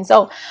change.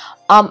 So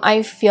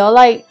I feel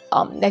like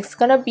there's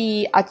gonna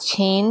be a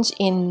change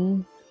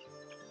in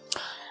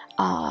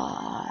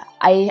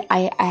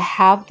I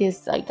have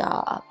this like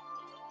a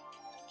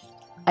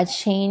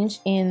change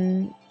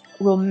in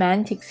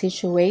romantic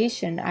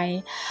situation.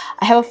 I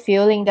have a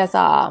feeling there's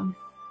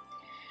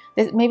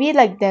maybe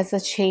like there's a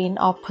chain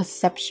of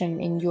perception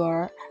in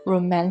your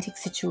romantic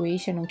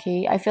situation.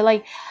 Okay, I feel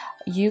like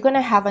you're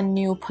gonna have a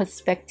new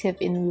perspective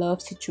in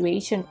love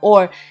situation,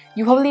 or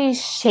you probably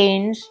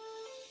change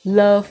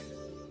love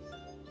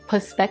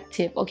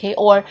perspective. Okay,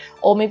 or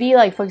maybe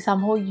like, for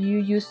example, you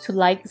used to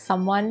like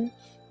someone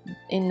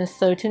in a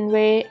certain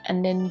way,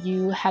 and then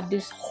you have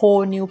this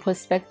whole new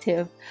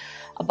perspective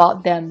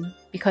about them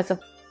because of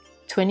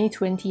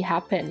 2020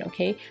 happened.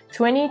 Okay,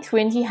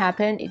 2020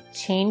 happened, it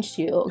changed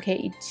you. Okay,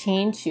 it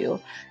changed you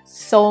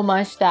so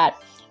much that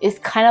it's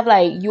kind of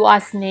like you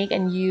are snake,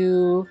 and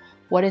you,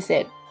 what is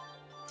it,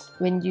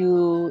 when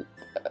you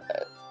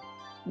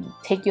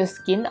take your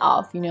skin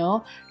off, you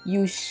know,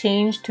 you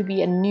change to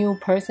be a new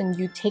person.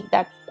 You take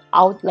that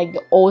out, like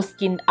the old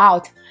skin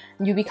out,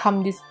 you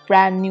become this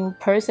brand new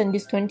person.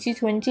 This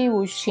 2020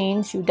 will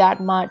change you that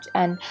much.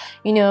 And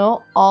you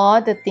know,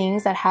 all the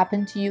things that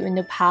happened to you in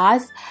the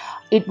past,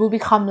 it will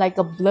become like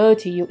a blur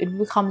to you. It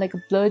will become like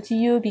a blur to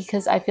you,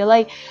 because I feel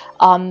like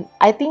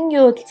I think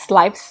your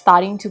life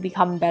starting to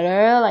become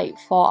better, like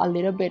for a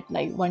little bit,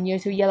 like 1 year,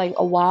 2 year, like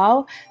a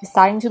while, it's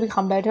starting to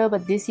become better.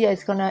 But this year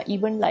it's gonna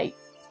even like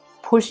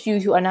push you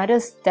to another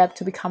step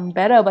to become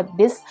better. But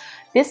this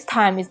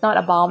time it's not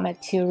about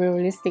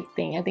materialistic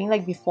thing. I think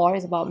like before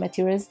it's about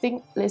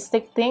materialistic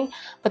thing,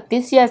 but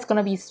this year it's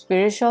gonna be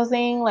spiritual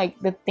thing, like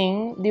the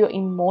thing, your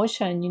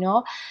emotion, you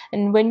know.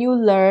 And when you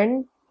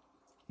learn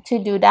to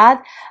do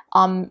that,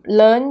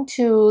 learn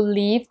to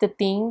leave the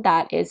thing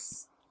that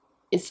is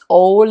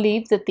old,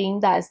 leave the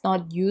thing that is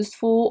not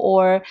useful,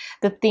 or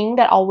the thing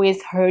that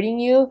always hurting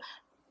you.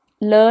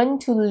 Learn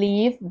to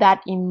leave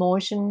that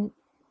emotion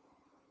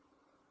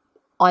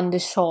on the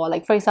shore.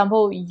 Like for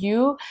example,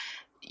 you,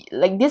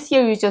 like this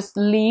year, you just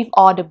leave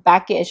all the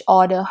baggage,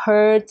 all the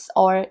hurts,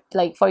 or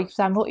like for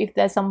example, if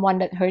there's someone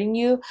that hurting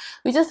you,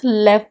 you just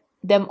left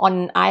them on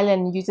an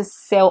island. You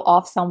just sail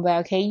off somewhere.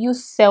 Okay, you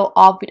sail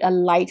off with a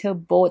lighter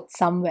boat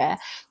somewhere,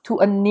 to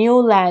a new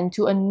land,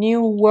 to a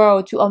new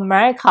world, to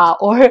America,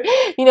 or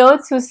you know,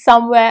 to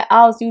somewhere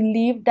else. You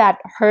leave that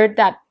hurt,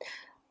 that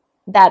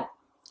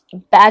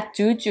bad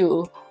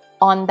juju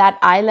on that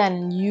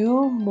island.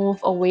 You move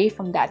away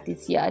from that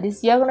this year.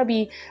 This year gonna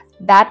be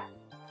that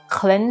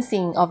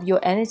cleansing of your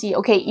energy.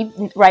 Okay,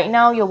 if right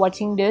now you're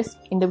watching this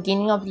in the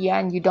beginning of the year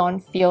and you don't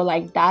feel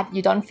like that,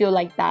 you don't feel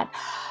like that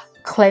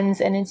cleanse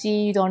energy,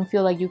 you don't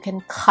feel like you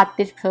can cut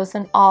this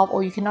person off,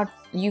 or you cannot,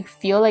 you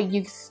feel like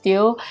you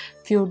still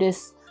feel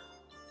this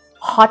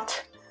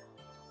hot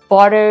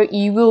border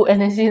evil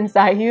energy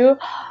inside you,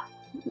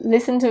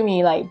 listen to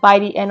me. Like by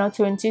the end of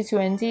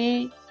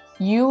 2020,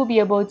 you will be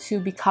able to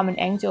become an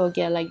angel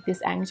again, like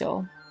this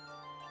angel.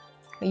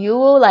 You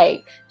will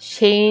like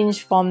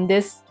change from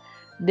this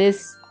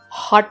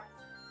hot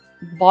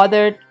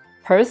bothered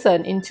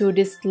person into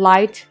this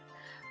light,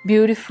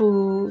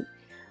 beautiful,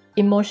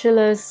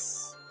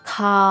 emotionless,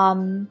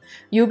 calm.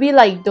 You'll be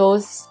like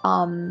those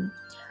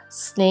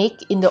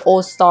snake in the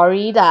old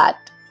story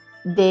that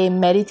they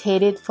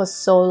meditated for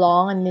so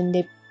long, and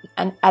then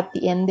and at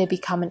the end they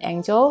become an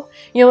angel.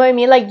 You know what I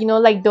mean? Like, you know,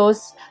 like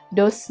those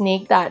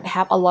snake that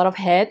have a lot of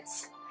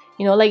heads,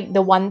 you know, like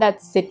the one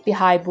that sit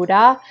behind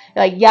Buddha.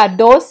 Like, yeah,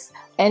 those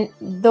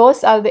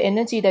are the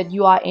energy that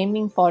you are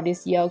aiming for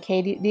this year.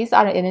 Okay, these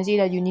are the energy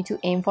that you need to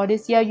aim for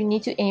this year. You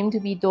need to aim to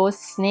be those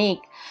snake,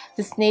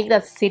 the snake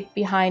that sit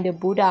behind the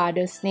Buddha,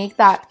 the snake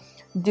that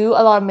do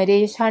a lot of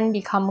meditation,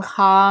 become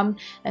calm,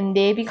 and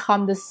they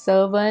become the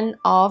servant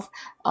of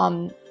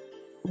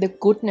the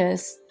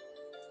goodness,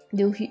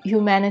 the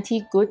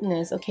humanity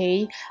goodness.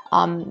 Okay,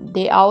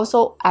 they are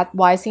also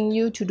advising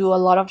you to do a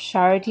lot of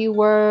charity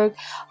work.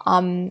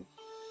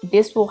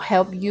 This will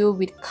help you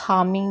with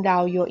calming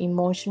down your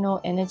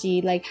emotional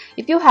energy. Like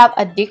if you have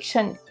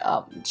addiction,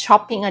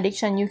 shopping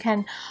addiction, you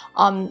can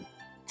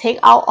take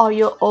out all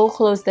your old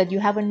clothes that you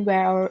haven't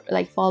wear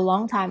like for a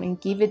long time and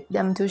give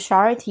them to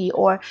charity.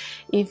 Or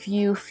if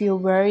you feel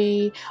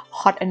very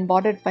hot and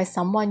bothered by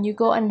someone, you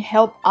go and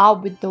help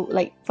out with the,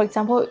 like for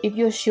example, if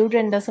your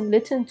children doesn't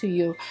listen to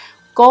you,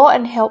 go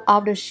and help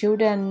out the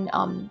children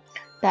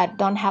that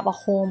don't have a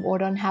home or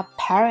don't have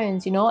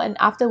parents, you know. And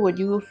afterward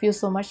you will feel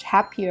so much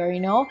happier, you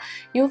know.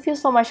 You'll feel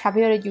so much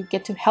happier that you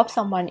get to help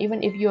someone.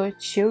 Even if your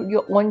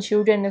own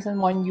children doesn't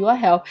want your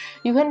help,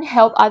 you can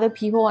help other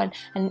people,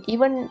 and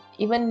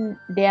even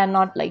they are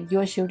not like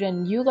your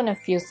children, you're gonna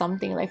feel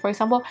something. Like for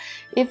example,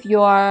 if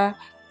your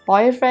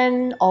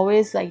boyfriend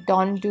always like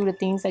don't do the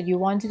things that you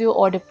want to do,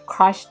 or the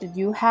crush that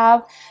you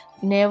have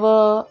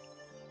never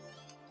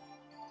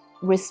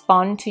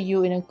respond to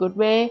you in a good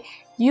way,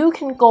 you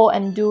can go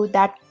and do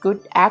that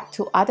good act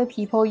to other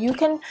people. You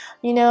can,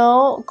 you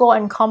know, go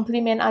and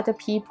compliment other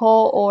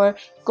people, or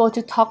go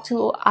to talk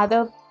to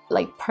other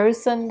like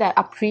person that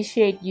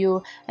appreciate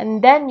you,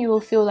 and then you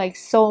will feel like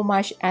so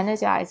much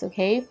energized.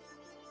 Okay,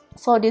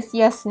 so this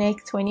year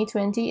snake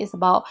 2020 is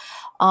about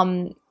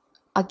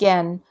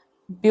again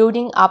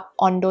building up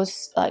on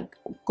those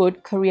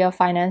good career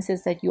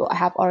finances that you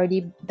have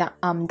already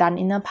done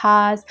in the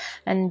past.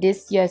 And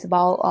this year is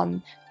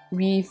about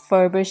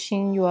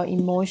refurbishing your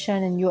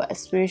emotion and your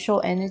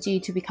spiritual energy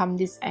to become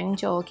this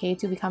angel, okay,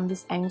 to become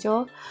this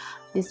angel,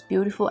 this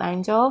beautiful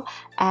angel.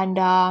 And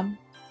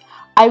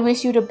I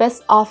wish you the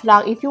best of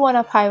luck. If you want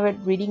a private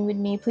reading with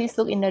me, please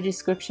look in the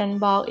description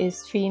box.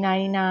 It's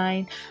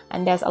 $3.99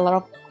 and there's a lot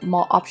of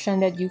more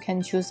options that you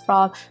can choose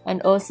from.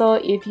 And also,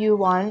 if you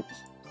want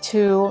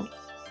to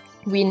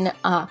win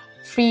a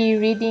free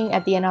reading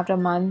at the end of the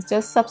month,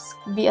 just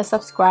be a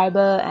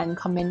subscriber and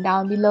comment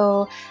down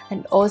below.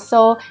 And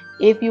also,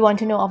 if you want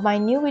to know of my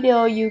new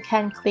video, you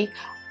can click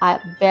a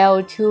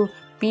bell to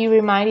be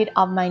reminded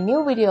of my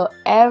new video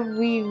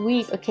every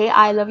week. Okay,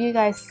 I love you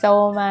guys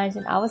so much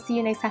and I will see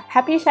you next time.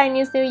 Happy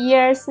Chinese New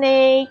Year,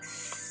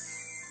 snakes!